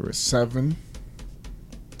my favorite. 7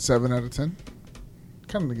 out of 10.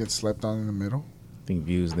 Kind of gets slept on in the middle. I think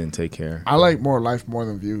Views then Take Care. I like More Life more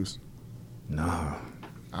than Views. Nah.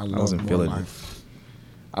 I love wasn't More feeling it. Life.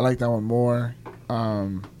 I like that one more.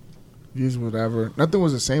 Views, whatever. Nothing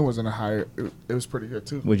Was the Same wasn't a higher. It was pretty good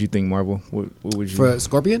too. What'd you think, Marvel? What would you? For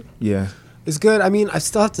Scorpion, Yeah. it's good. I mean, I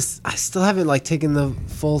still haven't like taken the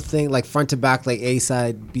full thing, like front to back, like A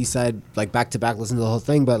side, B side, like back to back. Listen to the whole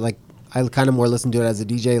thing, but like I kind of more listen to it as a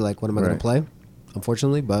DJ. Like, what am I Right. gonna play?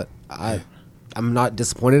 Unfortunately, but I'm not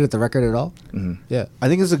disappointed at the record at all. Yeah, I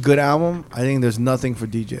think it's a good album. I think there's nothing for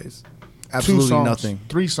DJs. 2 Absolutely songs, nothing.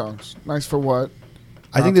 3 songs. Nice for What?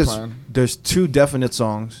 I think God's Plan. there's 2 definite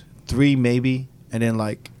songs, 3 maybe, and then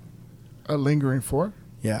like A Lingering 4.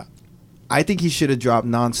 yeah. I think he should have dropped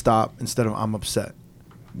Nonstop instead of I'm Upset.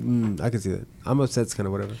 I can see that. I'm upset. It's kind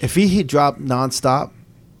of whatever. If he dropped Nonstop,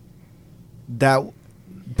 that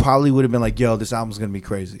probably would have been like, yo, this album's gonna be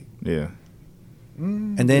crazy. Yeah.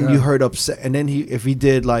 And then Yeah. you heard Upset, and then if he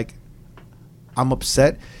did like I'm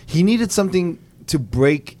Upset, he needed something to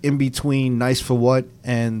break in between Nice for What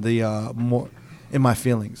and the more In My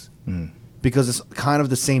Feelings. Because it's kind of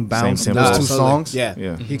the same bounce in tempo. those 2 Totally. songs. Yeah,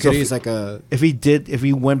 Yeah. He So could if- use like a If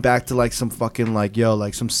he went back to like some fucking like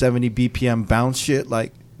like some 70 BPM bounce shit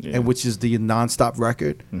like Yeah. and which is the Nonstop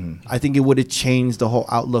record, I think it would have changed the whole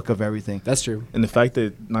outlook of everything. That's true. And the fact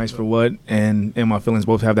that Nice for What and In My Feelings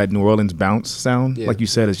both have that New Orleans bounce sound, Yeah. like you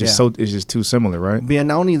said, it's just Yeah. it's just too similar, right? But yeah,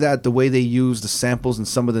 not only that, the way they use the samples and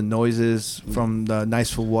some of the noises from the Nice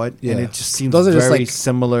for What, and Yeah. it just seems Those are just, very like-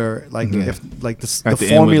 similar. Like if like the At the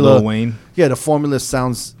the end with formula, Lil Wayne. yeah, the formula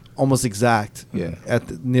sounds almost exact. Yeah.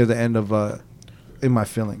 Near the end of In My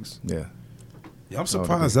Feelings. Yeah. yeah, I'm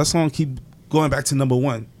surprised that song keep going back to number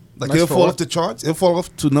 1. Like Nice it'll for fall What? off the charts. It'll fall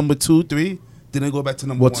off to number 2, 3. Then it'll go back to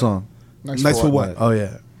number 1. What song? Nice for What? Oh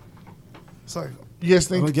yeah. It's like You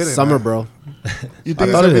guys I don't think get it, Summer, man. bro. You I think it's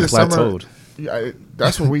thought gonna it be had the summer? plateaued. Yeah,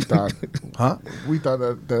 that's what we thought. Huh? We thought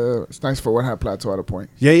that the It's Nice for What had plateau at a point.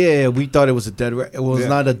 Yeah. We thought it was a dead. It was Yeah.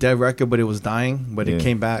 not a dead record, but it was dying. But Yeah. it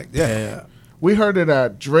came back. Yeah. We heard it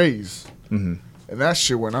at Dre's, Mm-hmm. and that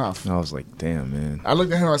shit went off. I was like, damn, man. I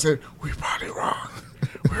looked at him and I said, "We're probably wrong.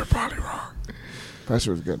 We're probably wrong." That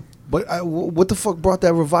shit was good. But what the fuck brought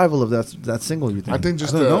that revival of that single? You think? I think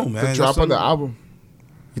just I the, don't know, man. the drop That's of the some- album,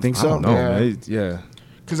 you think I so. don't know. Yeah. man. Yeah.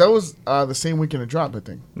 because that was the same weekend it dropped, I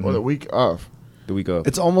think, or the week of. The week of.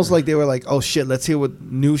 It's almost like they were like, "Oh shit, let's hear what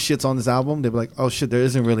new shit's on this album." They were like, "Oh shit, there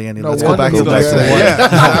isn't really any. No Let's go wonder back he to goes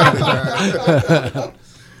that." back. Yeah.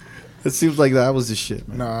 It seems like that was the shit,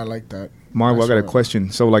 man. No, I like that. Marvel, I got a That's right. question.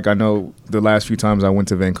 So, like, I know the last few times I went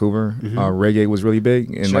to Vancouver, reggae was really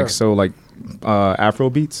big, and Sure. like, so like, Afro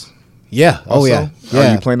beats. Yeah. Oh also? yeah. Are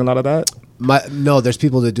Yeah. you playing a lot of that? No, there's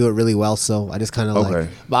people that do it really well, so I just kind of Okay. like.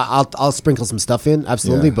 But I'll sprinkle some stuff in,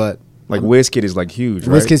 absolutely. Yeah. But Like, Wizkid is like huge,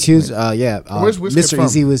 right? Wizkid's huge. Yeah. Where's Wizkid Mr. from?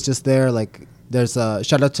 Easy was just there. Like, there's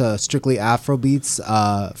shout out to Strictly Afro Beats.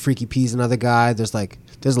 Freaky P's another guy. There's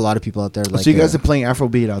a lot of people out there. Like, So you guys are playing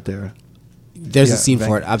Afrobeat out there, there's yeah, a scene for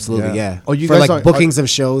Van- it. Absolutely, yeah. yeah. Oh, you for guys like aren't- bookings of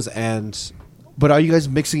shows and but are you guys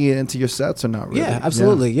mixing it into your sets or not? Really? yeah,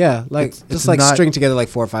 absolutely, yeah. Like It's just like not- string together like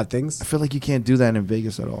 4 or 5 things. I feel like you can't do that in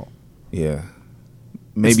Vegas at all. Yeah.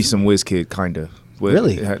 Maybe some Wizkid, kind of.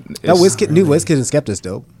 Really, that Wizkid, new Wizkid and Skepta's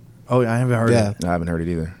dope. Oh, I haven't heard Yeah. it. I haven't heard it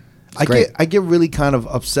either. great. I get really kind of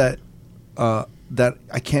upset that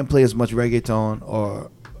I can't play as much reggaeton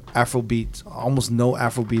or Afrobeats. Almost no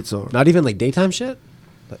Afrobeats or Not even like daytime shit.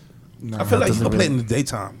 I feel like you doesn't can play really- in the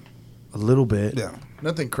daytime. a little bit. Yeah.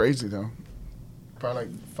 Nothing crazy though. Probably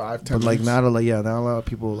like 5, 10 But like minutes. not a lot of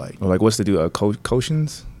people like. Or like, what's the do?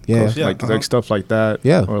 Cochins? Yeah. Like Yeah, like stuff like that.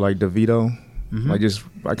 Yeah. Or like DeVito. Like just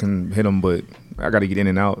I can hit them, but I got to get in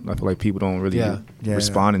and out. I feel like people don't really Yeah.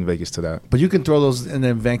 respond in Vegas to that. But you can throw those, and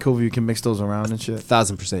then Vancouver, you can mix those around and shit.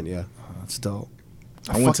 1,000%, yeah. That's dope.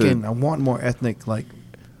 I went to- I want more ethnic, like,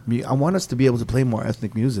 I want us to be able to play more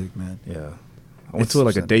ethnic music, man. Yeah, I went to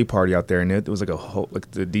like a It's- day party out there, and it was like a whole like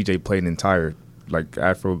the DJ played an entire like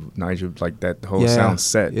Afro Niger like that whole Yeah. sound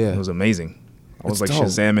set. Yeah. It was amazing. I was It's like dope.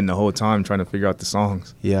 Shazamming the whole time trying to figure out the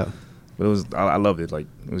songs. Yeah. But it was I loved it. Like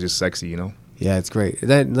it was just sexy, you know. Yeah, it's great.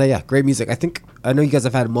 Yeah, great music. I know you guys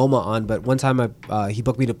have had MoMA on, but one time he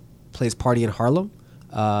booked me to play his party in Harlem.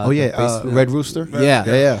 Red Rooster?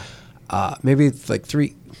 Yeah. Yeah. Maybe it's like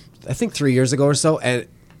 3 years ago or so, and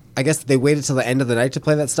I guess they waited till the end of the night to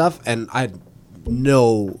play that stuff, and I had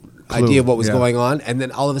no idea what was yeah. going on, and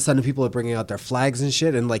then all of a sudden people are bringing out their flags and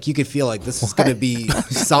shit, and like you could feel like this is gonna be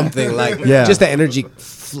something, like Yeah. just the energy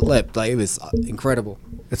flipped, like it was incredible.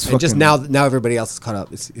 It's and just fucking- now everybody else is caught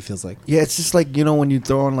up. It feels like. Yeah, it's just like, when you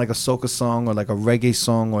throw on like a soca song or like a reggae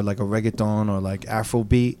song or like a reggaeton or like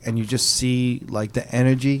Afrobeat, and you just see like the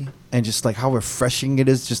energy and just like how refreshing it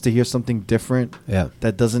is just to hear something different. Yeah.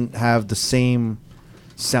 That doesn't have the same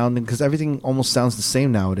sounding, because everything almost sounds the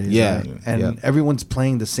same nowadays. Yeah, right? And yeah. everyone's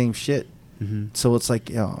playing the same shit. So it's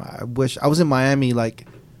like, I wish I was in Miami like,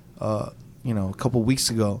 a couple weeks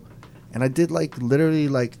ago, and I did like literally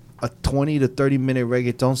like a 20 to 30 minute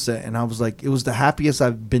reggaeton set, and I was like, it was the happiest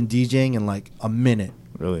I've been DJing in like a minute.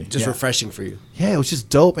 Really. Just Yeah. refreshing for you. Yeah, it was just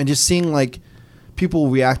dope, and just seeing like people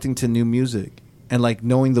reacting to new music and like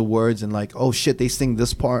knowing the words and like, oh shit, they sing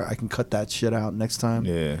this part, I can cut that shit out next time.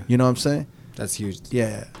 Yeah. You know what I'm saying? That's huge.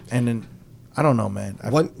 Yeah. And then I don't know, man.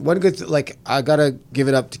 One good like I gotta give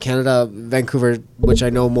it up to Canada, Vancouver, which I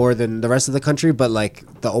know more than the rest of the country, but like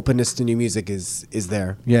the openness to new music is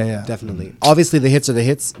there. Yeah. Definitely. Obviously the hits are the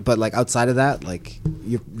hits, but like outside of that, like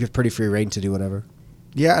you're pretty free reign to do whatever.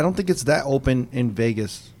 Yeah, I don't think it's that open in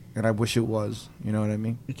Vegas, and I wish it was. You know what I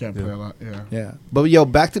mean? You can't play a lot. Yeah. Yeah. But yo,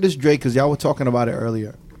 back to this Drake, because y'all were talking about it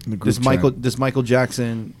earlier. In the group This Michael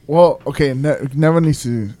Jackson. Well, okay. Never needs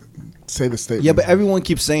to say the statement. Yeah, but everyone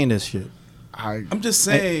keeps saying this shit. I'm just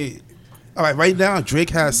saying. All right, right now Drake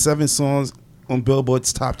has 7 songs on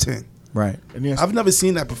Billboard's top 10. Right. And he has, I've never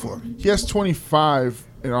seen that before. he has 25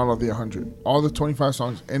 in all of the 100. All the 25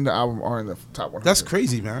 songs in the album are in the top 100. That's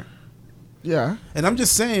crazy, man. Yeah. And I'm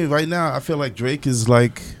just saying, right now I feel like Drake is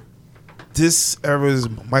like this era's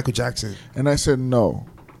Michael Jackson. And I said no.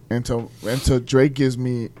 Until Drake gives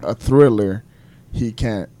me a Thriller, he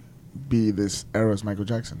can't be this era's Michael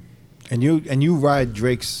Jackson. And you ride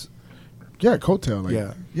Drake's. Yeah, coattail. Like,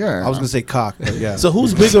 Yeah. Yeah. I was gonna say cock, but yeah. So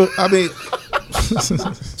who's bigger? I mean,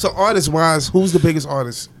 so artist wise, who's the biggest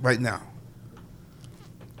artist right now?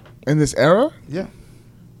 in this era, Yeah,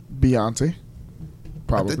 Beyonce.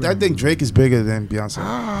 Probably. I think Drake is bigger than Beyonce.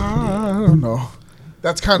 I don't know.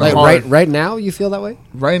 That's kind of Like hard. right now, you feel that way?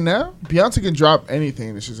 Right now, Beyonce can drop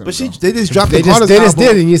anything that she's in. But the they just dropped They the just- hardest they just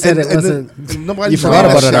album, did, and you said it wasn't- and nobody you forgot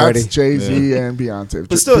dropped about that it shit. already. Jay Z and Beyonce.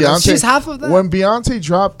 But still, Beyonce, She's half of that. When Beyonce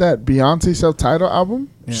dropped that Beyonce self-titled album,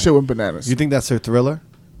 shit went bananas. You think that's her Thriller?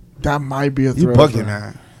 that might be a You Thriller. bugging,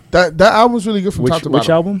 man. That album's really good from top to bottom. Which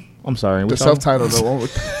album? I'm sorry. The Which album? self-titled, the one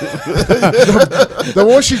with the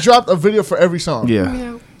one she dropped a video for every song.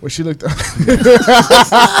 Yeah. Where she looked.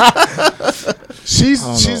 she's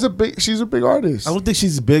a big artist. I don't think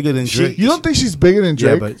she's bigger than Drake. You don't think she's bigger than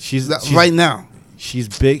Drake? Yeah, but she's right now. She's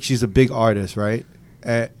big. She's a big artist, right?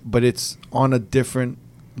 But it's on a different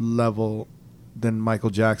level than Michael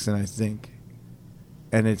Jackson, I think.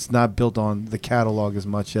 And it's not built on the catalog as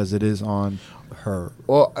much as it is on her.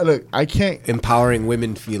 Well, look, I can't. Empowering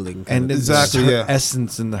women feeling. And it's Exactly, her yeah.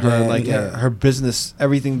 essence and her her business,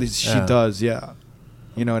 everything that she Yeah. does. Yeah,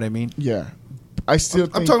 you know what I mean. Yeah, I still.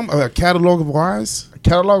 I'm think talking about catalog wise.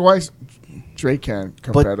 catalog wise. Drake can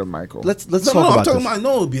compare to Michael. Let's No, talk I'm about talking this.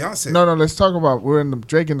 about Beyonce. No, let's talk about we're in the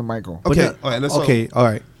Drake and the Michael. Okay, But all right, let's okay, all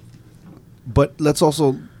right. But let's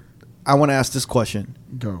also. I want to ask this question: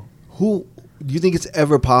 Go. Who do you think it's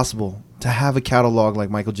ever possible to have a catalog like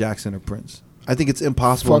Michael Jackson or Prince? I think it's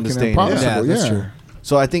impossible in this Fucking day and age. impossible. Yeah, that's Yeah, true.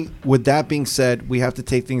 So I think with that being said, we have to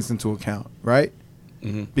take things into account, right?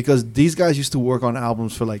 Because these guys used to work on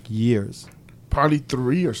albums for like years. Probably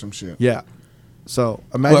 3 or some shit. Yeah. So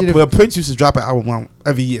imagine if Well, Prince used to drop an album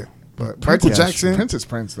every year, but Michael yeah, Jackson, Prince is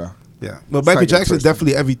Prince though. yeah, but It's Michael like Jackson first-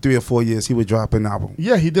 definitely every 3 or 4 years he would drop an album.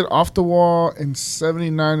 Yeah, he did Off the Wall in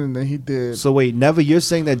 '79, and then he did. so wait, never you're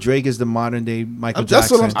saying that Drake is the modern day Michael That's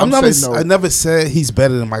Jackson. what I'm I'm never. saying no. I never said he's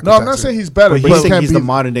better than Michael. no, I'm Jackson. not saying he's better, but but he's he saying can't he's be. the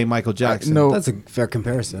modern day Michael Jackson. no, That's a fair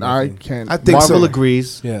comparison. I think. can't. I think Marvel so.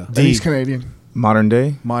 agrees. Yeah. And D, he's Canadian. Modern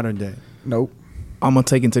day. modern day. Nope. I'm gonna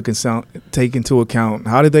take into account.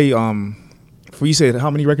 How did they For you said, how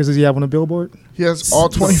many records does he have on the Billboard? He has all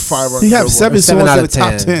 25 on He have Billboard. 7 7 songs out in of the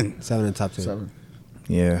top 10. 10. 7 in the top 10. 7.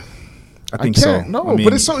 Yeah, I I think can't. so. No, I mean,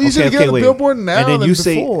 but it's so easy to get on the Billboard now And then than you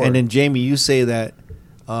say, before. and then Jamie, you say that.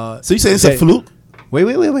 So you saying it's a that- fluke? Wait.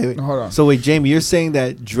 Hold on. So wait, Jamie, you're saying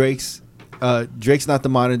that Drake's not the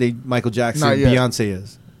modern day Michael Jackson. Not yet. Beyonce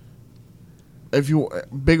is. if you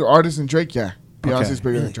bigger artist than Drake, yeah, Beyonce's Okay.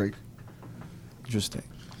 bigger than Drake. Interesting.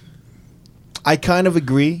 I kind of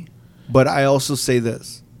agree, but I also say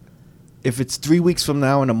this: if it's 3 weeks from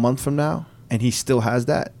now and a month from now, and he still has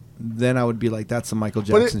that, then I would be like, "That's some Michael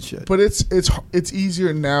Jackson shit." But it's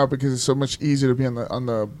easier now because it's so much easier to be on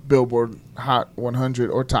the Billboard Hot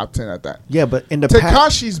 100 or top 10 at that. Yeah, but in the past,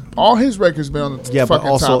 Tekashi's all his records been on the yeah, but fucking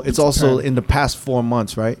also top it's also 10. in the past 4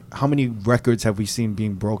 months, right? How many records have we seen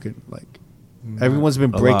being broken? Like everyone's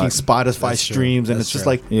been A breaking lot. Spotify That's true. streams, and That's it's just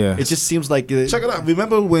true. like Yeah. it just seems like Check it out.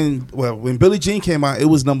 Remember when Billie Jean came out, it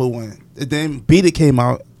was number 1. And then Beat It came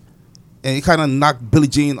out, and it kind of knocked Billie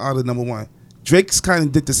Jean out of number 1. Drake's kind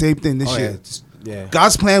of did the same thing this Oh, year. yeah.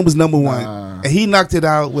 God's Plan was number 1, Nah. and he knocked it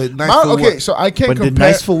out with Nice for Okay, What. so I can't But did compare.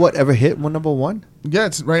 Nice for What ever hit one number one? Yeah,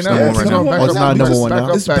 it's right now. number one It's right on now. back Oh, it's up, not number it's one back now?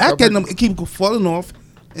 up, It's back back up. at number. It keeps falling off,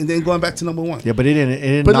 and then going back to number 1. Yeah, but it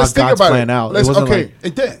didn't But knock let's think God's about Plan it. out. Let's- It wasn't okay. like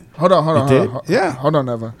It did. Hold on. It did? Yeah. Hold on,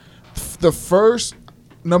 Neva. The first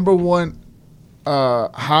number one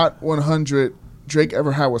Hot 100 Drake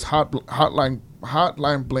ever had was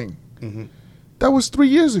Hotline Bling. Mm-hmm. That was 3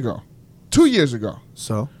 years ago, 2 years ago.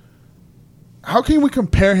 so. How can we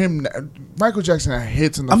compare him? Michael Jackson had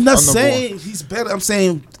hits in the. I'm not on the saying he's better. I'm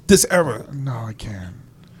saying this era. board. No, I can't.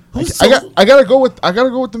 Who's I gotta go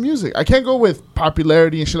with the music. I can't go with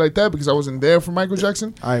popularity and shit like that because I wasn't there for Michael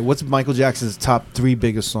Jackson. All right, what's Michael Jackson's top 3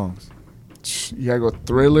 biggest songs? You gotta go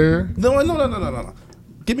Thriller. No.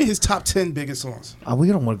 Give me his top 10 biggest songs. We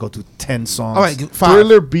don't want to go through 10 songs. All right, 5.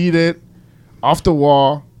 Thriller, Beat It, Off the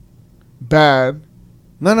Wall, Bad.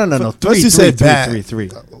 No. First Three, you said three, Bad.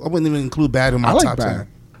 three. I wouldn't even include Bad in my I like top Bad. 10.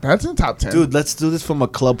 Bad's in top 10. Dude, let's do this from a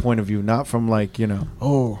club point of view, not from like,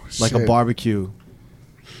 Oh, like a shit. barbecue.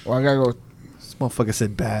 Well, I gotta go. This motherfucker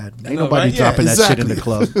said bad. Ain't know, nobody right? Yeah, dropping that shit in the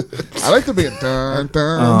club. I like to be a dun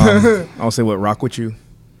dun. I'll say what Rock With You,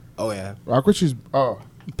 Oh yeah. Rock with you's. Oh,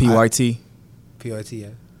 PYT. PYT. Yeah.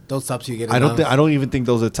 Don't stop till you get. I enough. don't even think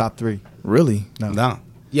those are top 3. Really? No.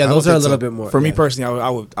 Yeah, I those don't are a think little so. bit more. For me yeah.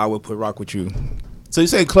 personally, I would put Rock With You. So you're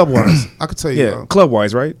saying club wise? I could tell you. Yeah, club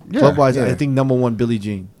wise, right? yeah. Club wise, yeah. I think number 1, Billie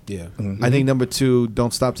Jean. Yeah. I think number 2,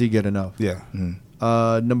 Don't Stop Till You Get Enough. Yeah.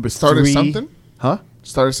 Number Started 3, something. huh?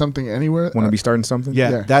 Started something anywhere. Want to be starting something?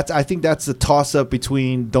 Yeah, Yeah. I think that's a toss up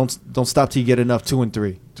between Don't Stop Till You Get Enough 2 and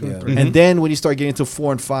 3. Yeah. And then when you start getting to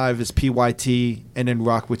 4 and 5 is PYT and then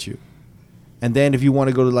Rock With You. And then if you want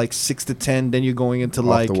to go to like 6 to 10, then you're going into Off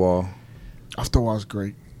like the Wall. Off the Wall's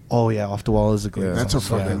great. oh yeah, Off the Wall is a great. Yeah. That's a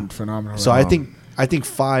song. fucking phenomenal. So album. I think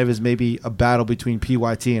 5 is maybe a battle between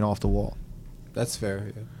PYT and Off the Wall. That's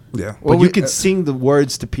fair. Yeah. Yeah. Well, But you we- can sing the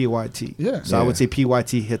words to PYT. Yeah. So I Yeah. would say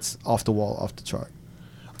PYT hits Off the Wall off the chart.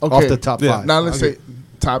 okay. Off the top Yeah. 5. Now let's say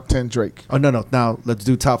top 10 Drake. Oh no. Now let's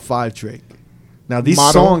do top 5 Drake. Now these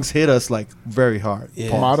Motto. songs hit us like very hard.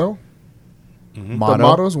 Yeah. Pause. Motto. Motto. The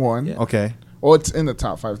Motto's one. Yeah. Okay. Oh, it's in the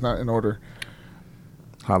top 5. It's not in order.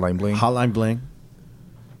 Hotline Bling. Hotline Bling.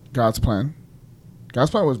 God's Plan.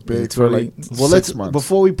 God's Plan was big It's for really- like Well, 6 let's months.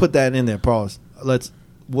 before we put that in there. Pause. Let's.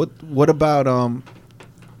 What about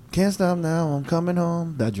Can't Stop Now, I'm Coming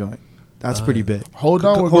Home. That joint. That's pretty big. Hold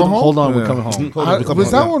on, we're Hold, going home. hold on, we're Yeah. coming home. Hold How- on, we come was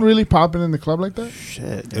on, that yeah. one really popping in the club like that?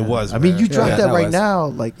 Shit, It was, I mean, man. you drop Yeah, that that right was. now,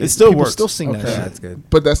 like It still people works. still sing that Okay. Yeah, shit. that's good.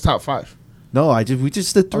 But that's top 5. No, we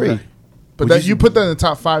just did 3. Okay. But We that just- you put that in the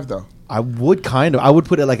top 5 though. I would I would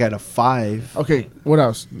put it like at a 5. Okay, what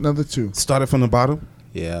else? Another 2. Started from the bottom.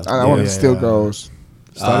 Yeah. That one Yeah. still goes.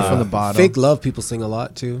 Started from the bottom. Fake Love, people sing a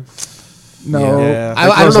lot too. No. Yeah. I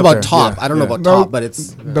That don't goes know up about there. top. Yeah. I don't know Yeah. about Nope. top, but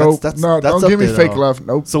it's No, That's no, that's don't up give me there, fake though. love.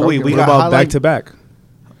 Nope. So don't wait, give we me What got about Back Hotline- to Back?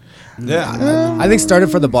 Yeah. I think started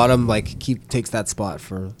from the bottom, like takes that spot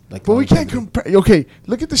for like. But we can't longevity. compare. Okay,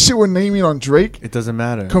 look at the shit we're naming on Drake It doesn't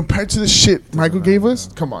matter. compared to the shit Michael gave us.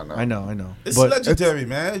 Come on now. I know. It's But legendary,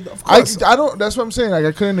 man. Of I course. don't. That's what I'm saying. Like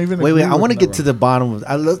I couldn't even. wait. agree I with want to get Neva. to the bottom of.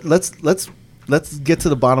 Let's get to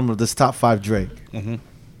the bottom of this top 5 Drake.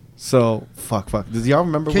 So fuck. Does y'all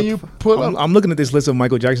remember? Can what you the fu- pull I'm, up? I'm looking at this list of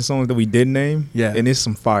Michael Jackson songs that we did name. Yeah. And it's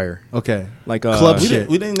some fire. Okay. Like Club we, shit. didn't,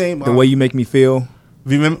 we didn't name The Way You Make Me Feel.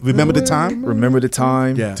 remember the time. Remember the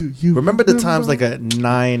Time. Yeah. Do you Remember the times like a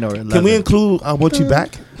 9 or 11. Can we include I Want You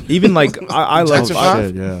Back? Even like I love Jackson Oh, Five?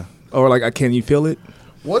 shit, yeah. or like Can You Feel It?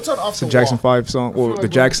 What's on off It's a the Jackson wall? 5 song or feel the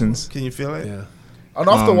like Jacksons. Can you feel it? Yeah. On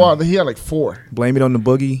off the wall, he had like 4. Blame It on the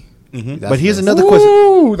Boogie. But here's another question.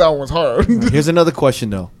 Ooh, that one's hard. Here's another question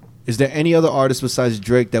though. Is there any other artist besides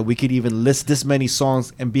Drake that we could even list this many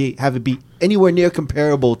songs and have it be anywhere near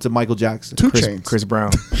comparable to Michael Jackson? 2 Chainz. Chris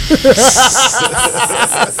Brown.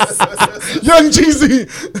 Young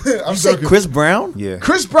Jeezy. I'm Say joking. Chris Brown? Yeah.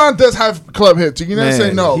 Chris Brown does have club hits. You can never Man,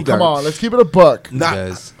 say no. he got Come it. on, let's keep it a buck. Nah,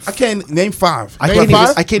 Guys. I can't name 5. I Name can't, even,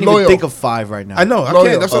 five? I can't Loyal. even think of 5 right now. I know. I Loyal.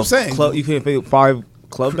 can't. That's what I'm saying. Club, you can't pick 5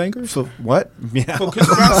 club bangers? So what? Yeah. For Chris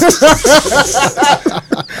Brown.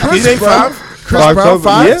 Can you name 5? Chris Five Brown club-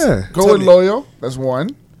 5. yeah. Go Tell with me. Loyal. That's 1.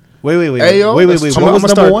 Wait. Ayo? Wait. That's What two. was I'm gonna number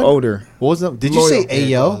start 1? older. What was that? Did you Loyal. say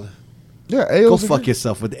Ayo? Yeah, Ayo. Go fuck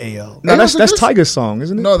yourself with Ayo. No, Ayo's a that's good- Tiger's song,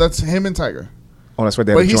 isn't it? No, that's him and Tiger. Oh, that's right.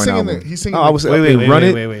 They But have a he's joint singing album. the- he's singing Oh, I the- was Wait. Run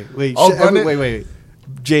It. Oh, Run It? Wait.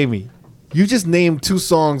 Jamie, you just named 2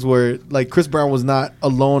 songs where like Chris Brown was not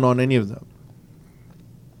alone on any of them.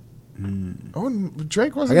 Oh,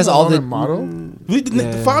 Drake wasn't I guess the all one the- in model.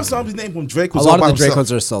 The 5 songs we named from Drake A was lot all of by the Drake himself.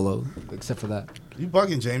 ones are solo, except for that. You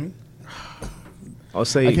bugging, Jamie? I'll I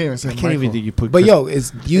say. can't even say I can't even Michael. think you put. But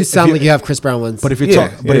Chris- yo, you sound you- like you have Chris Brown ones. but if you're Yeah,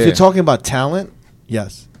 but if yeah. you're talking about talent,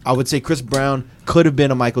 yes, I would say Chris Brown could have been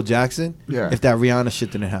a Michael Jackson. Yeah. If that Rihanna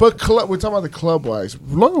shit didn't happen. But club, we're talking about the club wise.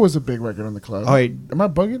 Loyal was a big record on the club. All right. Am I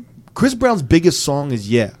bugging? Chris Brown's biggest song is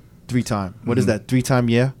 "Yeah," 3 Time. What is that? 3 Time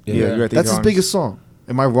Yeah. Yeah, Yeah. you're at That's his biggest song.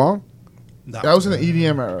 Am I wrong? No. That was in the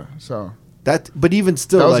EDM era, so But even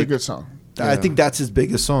still, that was like a good song. I think that's his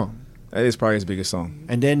biggest song. That is probably his biggest song.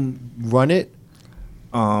 And then "Run It,"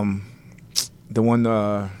 The one,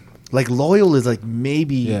 like "Loyal" is like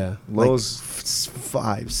maybe Yeah. like Loyal's-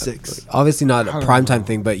 5, 6. obviously not a don't primetime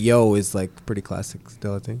thing, but Yo is like pretty classic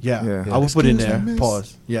still. I think. Yeah, Yeah. I would put in Excuse there. me, miss.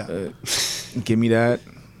 Pause. Yeah, Give Me That.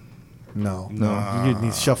 no, you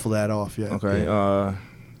need to shuffle that off. Yeah, Okay.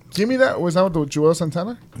 Give me that. Was that with the Joel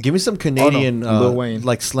Santana? Give me some Canadian Lil Wayne.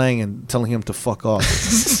 like slang and telling him to fuck off.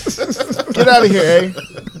 Get out of here, eh?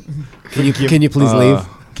 Can you please leave?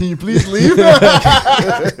 Can you please leave?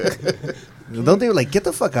 Don't they like get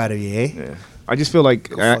the fuck out of here? Eh? Yeah. I just feel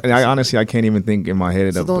like, I honestly, I can't even think in my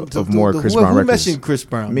head So of more Chris Brown who records. mentioned Chris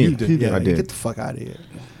Brown? Me. You did. He did. Yeah, I did. Get the fuck out of here.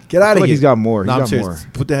 Get out of like here. he's got more. No, He's I'm got serious.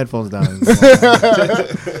 more. Put the headphones down.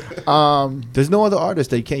 There's no other artist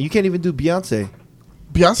that you can't even do Beyonce.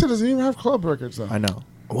 Beyonce doesn't even have club records though. I know.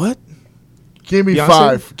 What? Give me Beyonce?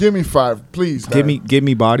 5. Give me 5, please. Give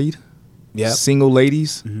me Bodied. Yeah. Single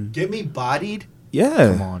Ladies. Get me bodied.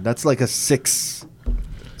 Yeah. Come on, that's like a 6.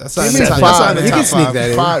 That's Give not me in the top- 5. that's not in the You can top sneak 5. that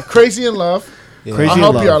in. 5. Crazy in Love. Yeah. Crazy I'll in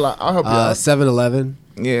help Love. you out. I'll help you out. 7-Eleven.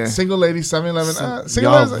 Yeah. Single Lady, 7-Eleven.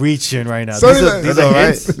 Single Y'all Lady. reaching right now. Sorry, These that's are all right.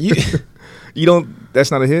 hits. You don't.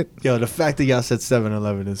 That's not a hit. Yo, the fact that y'all said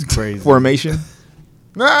 7-Eleven is crazy. Formation.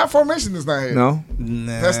 Nah, Formation is not here. No.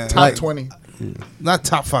 Nah, That's top 20. not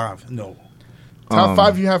top 5. No. Top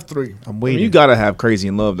 5, you have 3. I'm I waiting. mean, you gotta have Crazy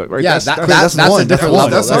in Love, though, right? Yeah, that's one. a different That's level.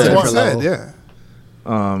 That's That's a what I different said. level.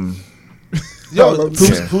 Yeah. Yo, Yo,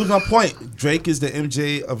 yeah. who's my point? Drake is the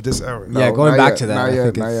MJ of this era. Yeah, going not back yet, to that, Not I yet,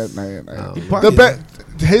 think not it's- yet, not yet, not yet. He The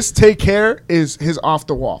bugging. his Take Care is his Off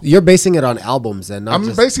the Wall. You're basing it on albums and not I'm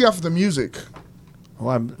just. basically off of the music. Oh,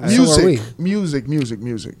 are Music, we.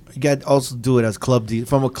 music. You got to also do it as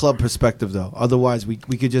from a club perspective, though. Otherwise, we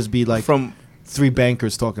could just be like From 3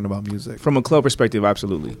 bankers talking about music. from a club perspective,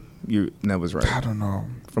 absolutely. That was I right. don't know.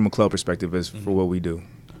 From a club perspective, is for what we do.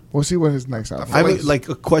 We'll see what his next album. I is. would, like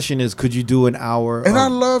a question is, could you do an hour? And I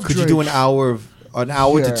love Could you do Drake. an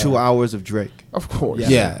hour Yeah. to 2 hours of Drake? Of course.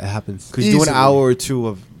 Yeah, it happens. Could you do an Easily. hour or 2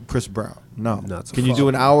 of Chris Brown? No. Not so Can you far. do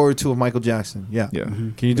an hour or 2 of Michael Jackson? Yeah. Yeah.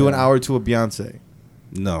 Can you do an hour or 2 of Beyonce?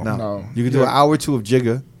 No. No. No. You can do Yeah. an hour or 2 of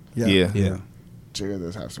Jigga. Yeah. Yeah. Jigga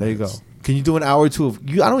does have some There you go. hits. Can you do an hour or 2 of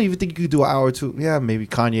you? I don't even think you could do an hour or 2. Yeah, maybe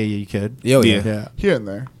Kanye. Yeah, you could. Yo, yeah. Yeah. Here and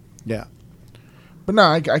there. Yeah. But no,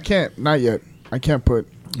 I can't. Not yet. I can't put.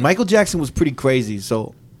 Michael Jackson was pretty crazy,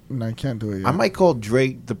 so No, I can't do it yet. I might call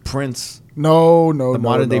Drake the Prince. No, The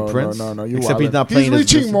modern day Prince? No, you Except he's wildin'. not playing He's as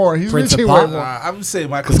reaching Prince. more. He's Prince of reaching Pop? way more. I would say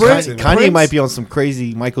Michael Prince- Jackson. Kanye Prince- might be on some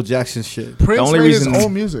crazy Michael Jackson shit. Prince The only made reason his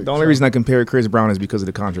own music. The only reason I compare Chris Brown is because of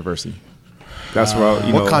the controversy. That's why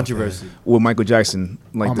you know. What controversy? With Michael Jackson,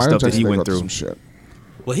 like Oh, the Michael stuff that Jackson he did went go through through some shit.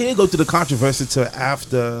 Well, he didn't go through the controversy till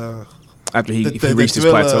after after he the reached his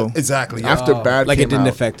Thriller- plateau. Exactly. After Bad Like it came didn't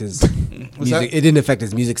out. affect his that? music. It didn't affect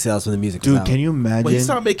his music sales when the music was Dude, out. can you imagine? Well, he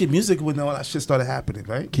started making music when all that shit started happening,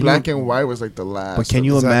 right? Can Black you, and White was like the last. but can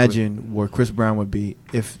you Exactly. imagine where Chris Brown would be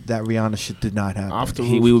if that Rihanna shit did not happen? Off the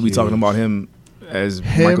We would be roof. talking about him as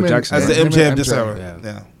Him Michael and- Jackson. As the Him MJ and of this MJ, era. yeah.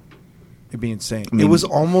 Yeah. It'd be insane. I mean- It was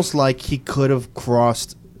almost like he could have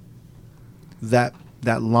crossed that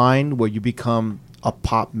line where you become a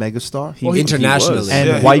pop megastar. Well, internationally. was. And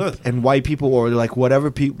Yeah, he white was. and white people or like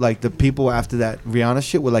whatever people like the people after that Rihanna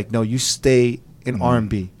shit were like, no, you stay in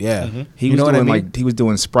R&B. Yeah. He You was know what I doing mean? like he was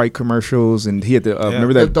doing Sprite commercials, and he had the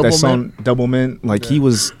remember The that Double song Double Mint. Like he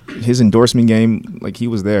was his endorsement game. Like he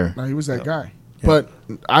was there. No, he was that guy. But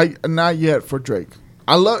I not yet for Drake.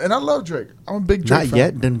 I love Drake. I'm a big Drake Not fan.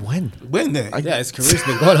 yet. Then when? When then? Yeah, his career's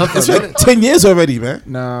been going on for It's a like minute. 10 years already, man.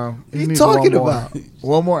 No, What are you needs talking one more. about?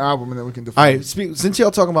 One more album and then we can All define. right. Since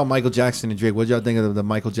y'all talking about Michael Jackson and Drake, what y'all think of the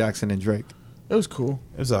Michael Jackson and Drake? It was cool.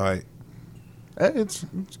 It's all right. It's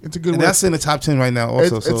a good. And way. that's in the top 10 right now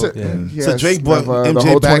also. It's so yes, So Drake brought the MJ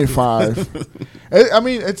whole back. 25. I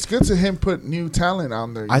mean, it's good to him put new talent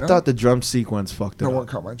on there. You I know? thought the drum sequence fucked it no one up.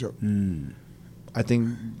 caught my joke. I think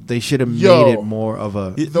they should have Yo. made it more of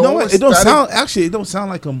a. You The know what? only It don't static- sound actually. It don't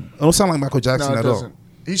sound like him. It don't sound like Michael Jackson No, it at all. doesn't.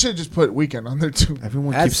 He should just put Weekend on there too.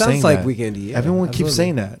 Everyone That keeps sounds saying like that. Weeknd, yeah, Everyone keeps absolutely.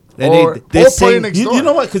 saying that. And Or they're Play saying Next You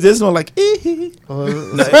know what? Because there's no like. To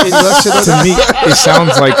me,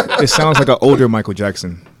 it sounds like an older Michael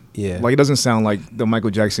Jackson. Yeah. Like it doesn't sound like the Michael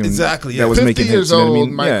Jackson Exactly, that yeah. was 50 making years hits. You know what I old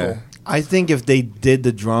mean? Michael. Yeah. I think if they did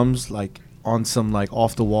the drums like on some like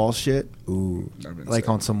off the wall shit, like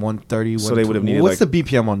on some 130, So they would've needed, What's like- the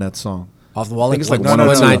BPM on that song? Off the wall. I think it's like no,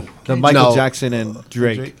 102. The Michael No. Jackson and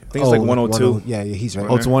Drake. Drake. I think it's like 102. Yeah, he's right.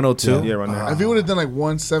 Oh, it's 102. Yeah, right now. If he would have done like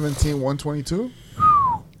 117, 122,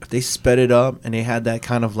 If they sped it up and they had that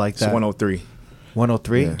kind of like It's that 103.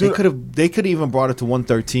 103, Yeah. they could have even brought it to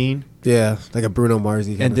 113 Yeah, like a Bruno Mars.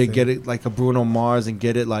 and they get it like a Bruno Mars and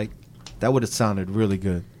get it like that would have sounded really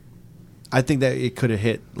good. I think that it could have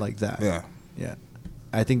hit like that. Yeah. Yeah.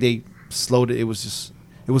 I think they slowed it. It was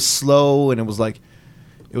slow and it was like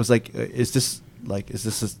is this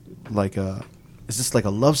like a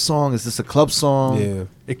love song? Is this a club song? Yeah.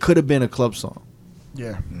 It could have been a club song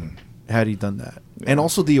yeah. had he done that. And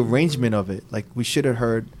also the arrangement of it. Like we should have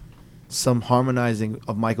heard some harmonizing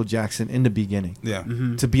of Michael Jackson in the beginning. Yeah.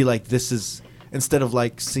 To be like this is instead of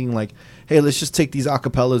like seeing like, hey, let's just take these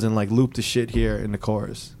acapellas and like loop the shit here in the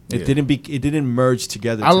chorus. It Yeah. didn't merge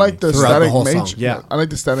together. I to like me. the Throughout the Static whole Major. song. Yeah. I like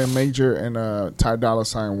the Static Major and Ty Dolla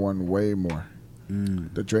 $ign one way more.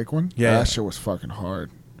 The Drake one. Yeah. That shit was fucking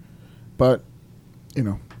hard. But you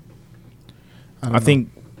know, I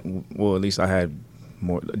think, well, at least I had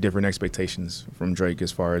more different expectations from Drake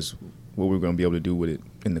as far as what we were going to be able to do with it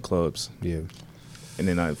in the clubs. Yeah. And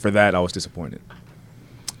then for that, I was disappointed.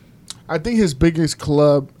 I think his biggest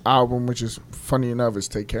club album, which is funny enough, is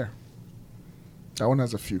Take Care. That one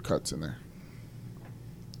has a few cuts in there.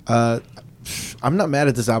 I'm not mad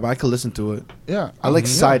at this album. I could listen to it. Yeah, I like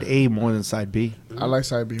side A more than side B. I like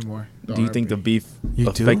side B more. Do you think the beef You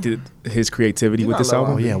do? affected his creativity You with know this I love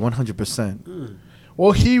Oh album? yeah, 100%.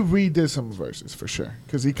 Well, he redid some verses for sure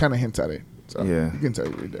because he kind of hints at it. So Yeah. you can tell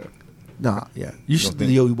he redid it. Nah, yeah. You should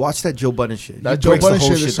think- yo watch that Joe Budden shit. That He Joe breaks the Budden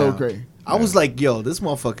whole shit is so down. great. I was like, yo, this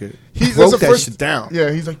motherfucker That's broke the that first- shit down.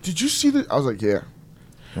 Yeah, he's like, did you see that? I was like, yeah.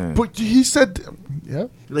 Yeah. But he said, yeah.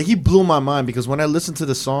 Like he blew my mind because when I listened to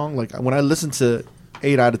the song, like when I listened to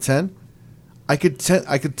 8 out of 10, I could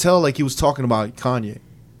tell like he was talking about Kanye,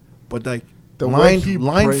 but like The way line he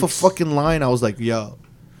for breaks- fucking line, I was like, yo,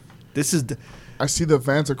 this is I see the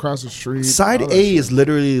vans across the street. side all that A shit. is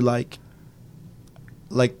literally like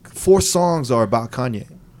 4 songs are about Kanye,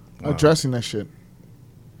 addressing that shit.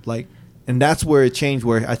 like, and that's where it changed.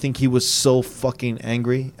 Where I think he was so fucking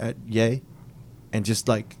angry at Ye, and just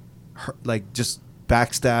like just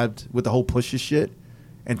backstabbed with the whole Pusha shit,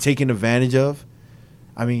 and taken advantage of.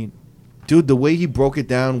 I mean, dude, the way he broke it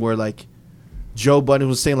down, where like Joe Budden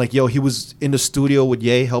was saying, like, yo, he was in the studio with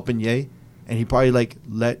Ye, helping Ye, and he probably like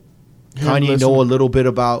let Him Kanye listen. know a little bit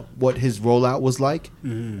about what his rollout was like,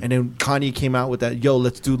 and then Kanye came out with that, yo,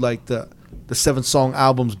 let's do like the 7-song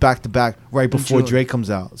albums back to back right before June. Drake comes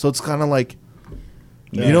out. So it's kind of like,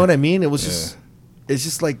 Yeah. you know what I mean? It was Yeah. just, it's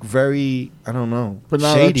just like very, I don't know, But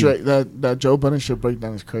now shady. that Joe Budden shit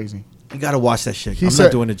breakdown is crazy. You gotta watch that shit. He I'm said-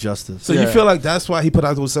 not doing it justice. So Yeah. you feel like that's why he put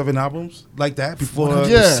out those 7 albums like that before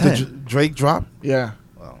Yeah. the Drake drop? Yeah,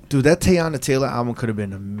 Dude, that Teyana Taylor album could have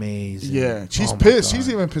been amazing. yeah. She's Oh my pissed. God. She's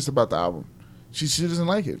even pissed about the album. She doesn't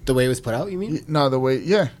like it. The way it was put out, you mean? No, the way,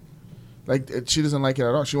 yeah. Like she doesn't like it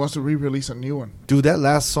at all. She wants to re-release a new one. Dude, that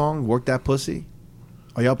last song, Work That Pussy.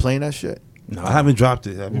 Are y'all playing that shit? No, I haven't dropped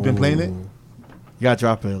it. Have you been playing it? You gotta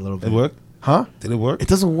drop it a little bit. It worked? Huh? Did it work? It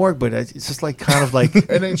doesn't work, but it's just like kind of like.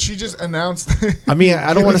 And then she just announced. I mean,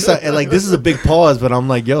 I don't want to say like this is a big pause, but I'm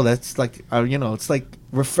like, yo, that's like, it's like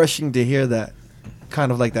refreshing to hear that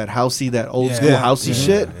kind of like that housey, that old school Yeah. housey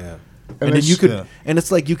shit. Yeah. And then you could, yeah. and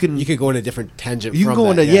it's like you can You could go in a different tangent. you from can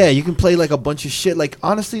go that, into you can play like a bunch of shit. Like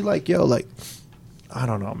honestly, like yo, like I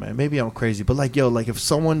don't know, man. Maybe I'm crazy, but like, yo, like if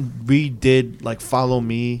someone redid like "Follow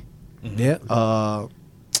Me," Yeah.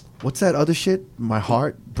 what's that other shit? "My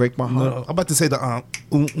Heart," "Break My Heart." No, I'm about to say the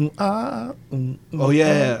Oh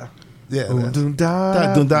yeah. yeah. Dun, da,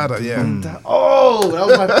 Da, dun, da, da, yeah. dun, da. Oh, that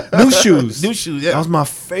was my New Shoes. New Shoes, That yeah. was my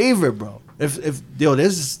favorite, bro. If yo,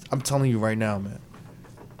 this is, I'm telling you right now, man.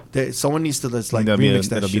 Someone needs to just like that'll remix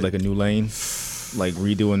that that'll shit. be like a new lane, like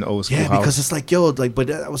redoing old school Yeah, house. because it's like, yo, like, but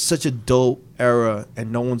that was such a dope era,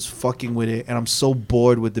 and no one's fucking with it. And I'm so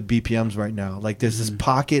bored with the BPMs right now. Like, there's this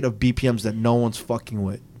pocket of BPMs that no one's fucking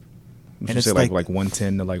with. You and it's say like like-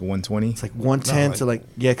 110 to like 120. It's like 110 No, to like,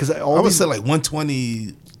 yeah, because I all would these, say like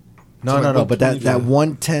 120. no, like no, no, but that 120,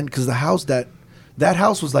 110, because the house that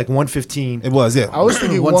house was like 115. It was, yeah. I was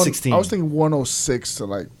thinking 116. I was thinking 106 to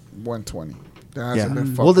like 120. That hasn't Yeah. been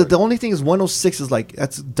fucked Well, the with. only thing is 106 is like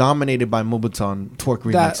that's dominated by Mobuton twerk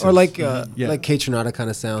remixes. That or like Yeah. like K Tronada kind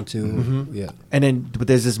of sound too. Yeah. And then, but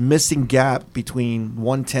there's this missing gap between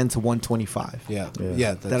 110 to 125. Yeah. Yeah.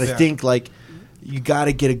 Yeah. That that's- I think like you got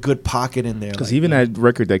to get a good pocket in there. Because like, even that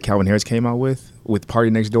record that Calvin Harris came out with Party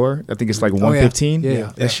Next Door, I think it's like 115. Yeah,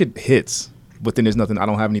 yeah. That shit hits. But then there's nothing. I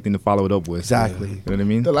don't have anything to follow it up with. Exactly. You know what I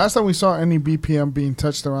mean? The last time we saw any BPM being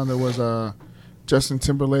touched around there was Justin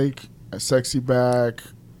Timberlake, "Sexy Back,"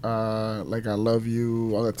 like "I Love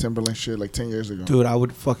You," all that Timberland shit, like 10 years ago. Dude, I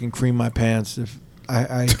would fucking cream my pants if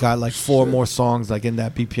I got like 4 more songs like in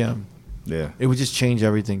that BPM. Yeah. It would just change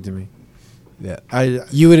everything to me. Yeah. I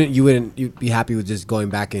You'd be happy with just going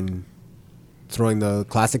back and throwing the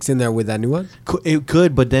classics in there with that new one? it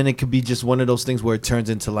could, but then it could be just one of those things where it turns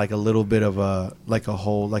into like a little bit of a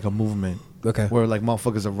movement. Okay. Where like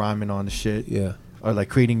motherfuckers are rhyming on the shit. Yeah. Or like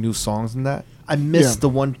creating new songs and that. I miss Yeah. the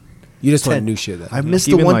one. You just want 10. new shit. That I miss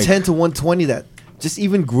the Even, 110 to 120 that just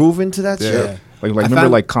even groove into that Yeah. shit. Like I remember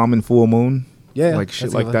found- like Common Full Moon? Yeah, Like that's shit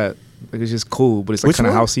a good like one. that. Like it's just cool, but it's like Which kind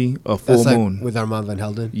of one? housey. A Full That's like Moon. with Armand Van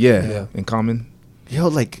Helden. Yeah. In Common. Yo,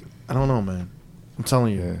 like I don't know, man. I'm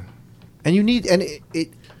telling you. Yeah. And you need, and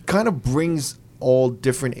it kind of brings all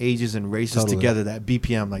different ages and races Totally. together. That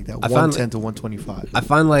BPM, like that I found- 110 to 125. I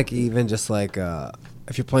find like even just like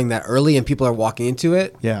if you're playing that early and people are walking into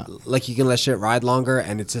it, Yeah. like you can let shit ride longer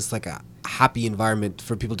and it's just like a happy environment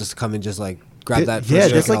for people just to come and just like grab that. Yeah,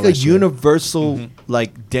 first there's track and like all a that shit. universal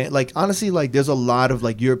like like honestly, like there's a lot of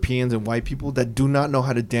like Europeans and white people that do not know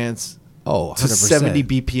how to dance Oh, to 100%. 70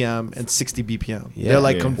 BPM and 60 BPM. Yeah. They're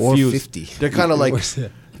like Yeah. Or confused. 50. They're kind of like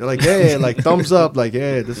they're like, hey, like thumbs up, like,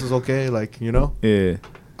 hey, this is okay, like, you know. Yeah.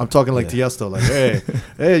 I'm talking like Tiesto, like, hey,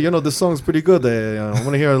 hey, you know, this song's pretty good. I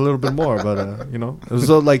want to hear a little bit more, but you know,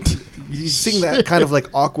 so like you sing that kind of like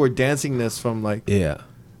awkward dancingness from like Yeah.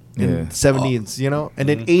 in Yeah. 70s, you know, and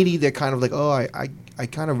then 80 they're kind of like, oh, I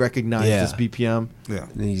kind of recognize Yeah. this BPM, Yeah.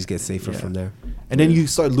 And then you just get safer Yeah. from there. and then you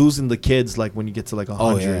start losing the kids like when you get to like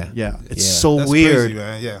 100. yeah. It's Yeah. so That's weird. crazy,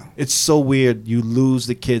 man. Yeah. It's so weird. You lose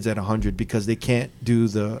the kids at 100 because they can't do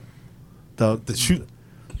the shoot.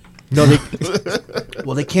 no, they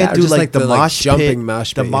well they can't Yeah, do just like, like the the, like, mosh jumping pit,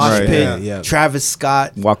 mosh the pit. mosh Right, pit, yeah. Yeah. Travis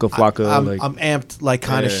Scott, Waka Flocka, I'm, like- I'm amped like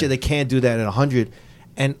kind of Yeah. shit. They can't do that at 100,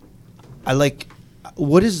 and I like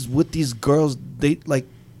what is with these girls? They like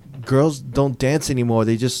girls don't dance anymore.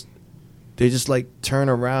 They just like turn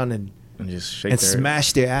around and just shake and their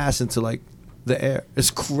smash their ass into like the air.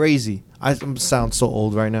 It's crazy. I sound so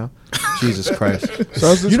old right now. Jesus Christ. So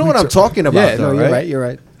how's this You know what week's- I'm talking about, Yeah, though, no, you're right? right. You're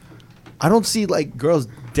right. I don't see like girls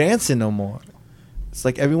dancing no more. It's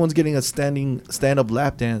like everyone's getting a stand up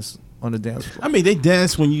lap dance on the dance floor. I mean, they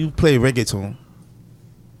dance when you play reggaeton.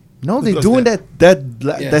 No, they Because doing that-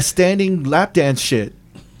 that standing lap dance shit.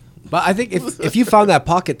 But I think if you found that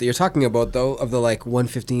pocket that you're talking about though of the like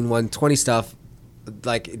 115, 120 stuff,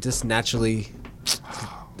 like it just naturally,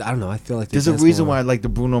 I don't know. I feel like they There's a dance reason more. why like the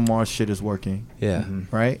Bruno Mars shit is working, Yeah.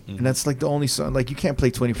 right? And that's like the only song. Like you can't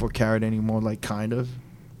play 24 Karat anymore. Like kind of,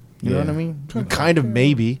 you know Yeah. what I mean? Kind of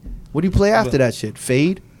maybe. What do you play after that shit?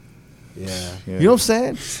 Fade. Yeah. Yeah. You know what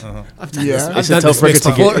I'm saying? Yeah. It's a tough record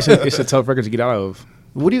to get. It's a tough record to get out of.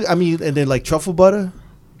 What do you? I mean, and then like truffle butter.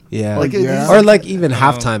 Yeah. Like, Yeah. Or like even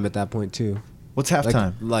halftime at that point too. What's Like,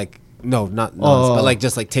 halftime? like no, not Oh. but like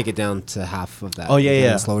just like take it down to half of that. Oh, yeah, like,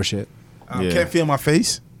 yeah. the slower shit. Yeah. Can't feel my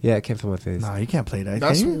face. Yeah, I can't feel my face. Nah, you can't play that.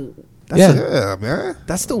 That's can you? Yeah. Yeah, man.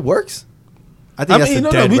 That still works. I I think that's mean, the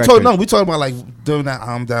no, dead we record. talking about like doing that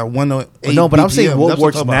that 108. No, but I'm saying BPM. what That's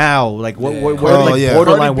works I'm talking now, like what Yeah. where Oh, like yeah.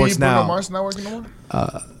 borderline Cardi B, works Bruno now. Mars not working no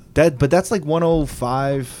more? But that's like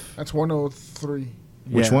 105. That's 103.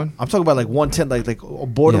 Which Yeah. one? I'm talking about like 110, like a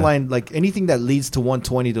borderline, like anything that leads to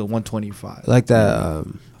 120 to 125. Like that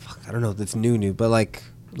fuck, I don't know if it's new, but like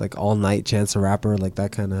all night Chance the Rapper, like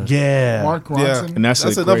that kind of Yeah, Mark Yeah. Ronson. And that's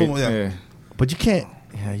That's a another great, one, yeah. But you can't.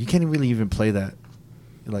 Yeah, you can't really even play that.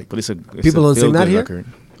 Like, But it's People a don't sing that feel-good here? record.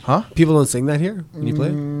 huh? People don't sing that here when you play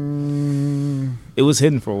it? It was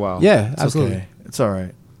hidden for a while. Yeah, It's absolutely. okay. It's all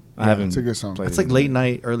right. I haven't. It's a good song. played It's it. like late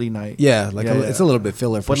night, early night. Yeah, like Yeah, it's a little bit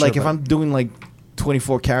filler for But sure. like if I'm doing like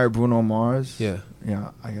 24 karat Bruno Mars, Yeah.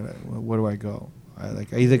 I gotta. Where do I go? I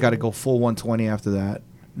either got to go full 120 after that,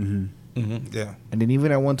 Yeah. and then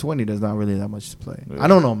even at 120, there's not really that much to play. Yeah. I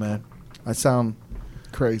don't know, man. I sound.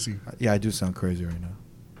 Crazy. Yeah, I do sound crazy right now.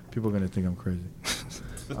 People are gonna think I'm crazy.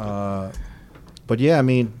 But yeah, I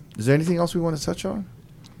mean, is there anything else we want to touch on?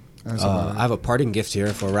 That's about I have a parting gift here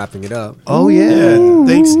for wrapping it up. Oh Yeah.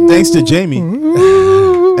 Thanks to Jamie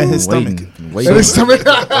and his Waiting. stomach. it. Waiting. His stomach-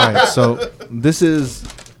 All right, so this is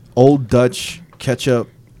Old Dutch ketchup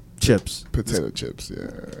chips, Potato chips.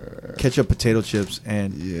 Yeah. ketchup potato chips,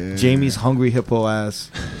 and Yeah. Jamie's hungry hippo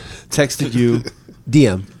ass texted you,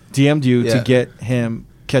 DM. DM'd you Yeah. to get him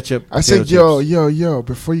ketchup. I potato said, yo, chips.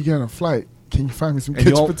 before you get on a flight, can you find me some And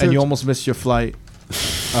you, ketchup al- potato and you chips? almost missed your flight.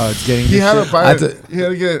 Getting He this had shit. to buy. I had to- He had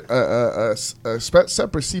to get a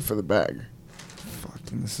separate seat for the bag.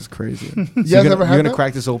 Fucking, this is crazy. You you're guys gonna, ever had you're gonna that?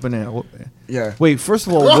 crack this open and Yeah. wait. First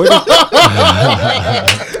of all, where did,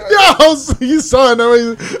 Yo, you saw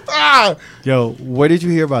it. where did you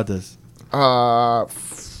hear about this?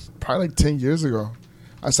 Probably like 10 years ago.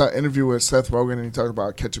 I saw an interview with Seth Rogen and he talked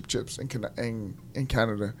about ketchup chips in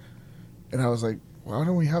Canada. And I was like, why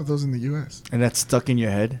don't we have those in the U.S.? And that stuck in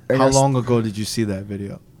your head. And How that's- long ago did you see that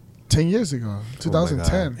video? 10 years ago,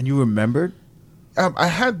 2010. And you remembered? I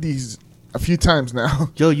had these a few times now.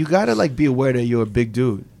 Yo, you gotta like be aware that you're a big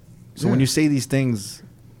dude. So when Yeah. you say these things,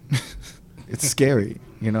 it's scary.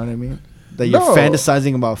 You know what I mean? That you're No.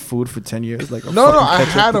 fantasizing about food for 10 years. Like a No, fucking I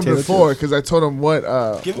ketchup had them potato before chips. because I told him what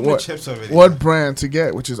Give him the what, chips already. what brand to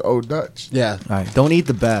get, which is Old Dutch. Yeah. All right, don't eat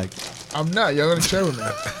the bag. I'm not. Y'all gonna share with me?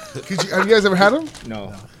 Have you guys ever had them?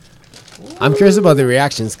 No. I'm curious about the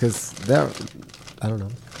reactions because they're, I don't know.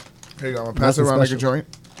 Here you go. I'm gonna pass it Nothing around like a special. joint.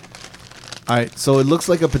 All right, so it looks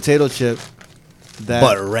like a potato chip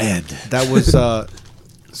that red. that was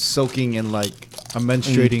soaking in like a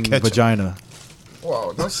menstruating ketchup. vagina.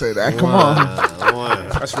 Whoa! Don't say that. Come on.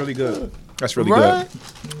 That's really good. That's really Right?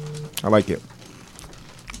 good. I like it.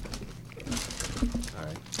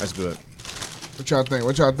 That's good. What y'all think?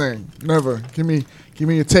 What y'all think? Never. Give me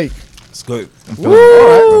your take. It's good.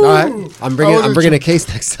 All right. I'm How was bringing it? a case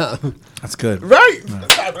next time. That's good. Right.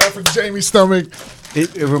 Tap it up for Jamie's stomach.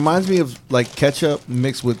 It reminds me of like ketchup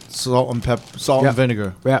mixed with salt and Yeah. and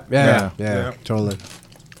vinegar. Yeah. Totally.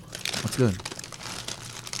 That's good.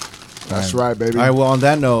 That's right, baby. All right, well, on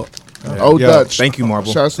that note, Old yo, Dutch. Thank you,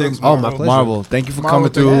 Marvel. Shouts to Oh, my pleasure. Marvel, thank you for Marvel,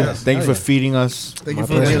 coming through. thank you. Thank you for feeding us. Thank you My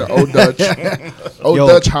for being pleasure. Old Dutch. Old Yo.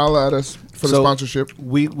 Dutch, holla at us for the So- sponsorship.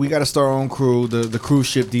 We got to start our own crew, the cruise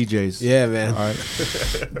ship DJs. Yeah, man. All right.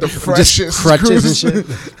 The freshest crutches and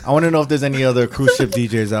cruise. shit. I want to know if there's any other cruise ship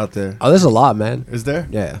DJs out there. Oh, there's a lot, man. Is there?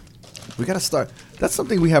 Yeah. We got to start. That's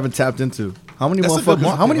something we haven't tapped into. How many That's a good motherfuckers?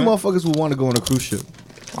 market, How many man. motherfuckers would want to go on a cruise ship?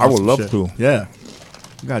 I would love Shit. to. Yeah.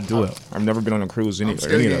 We got to do it. I've never been on a cruise I'm or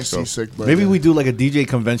scared any of of getting that stuff. seasick, but Maybe we do like a DJ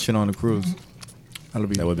convention on a cruise. That would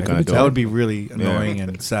be That would be that kinda would- dope. That would be really annoying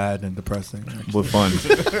and sad and depressing. But fun.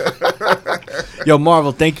 Yo,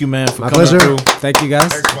 Marvel, thank you, man, for My coming pleasure. through. Thank you,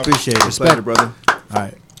 guys. Appreciate it. Pleasure, brother. All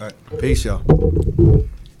right. Peace, y'all.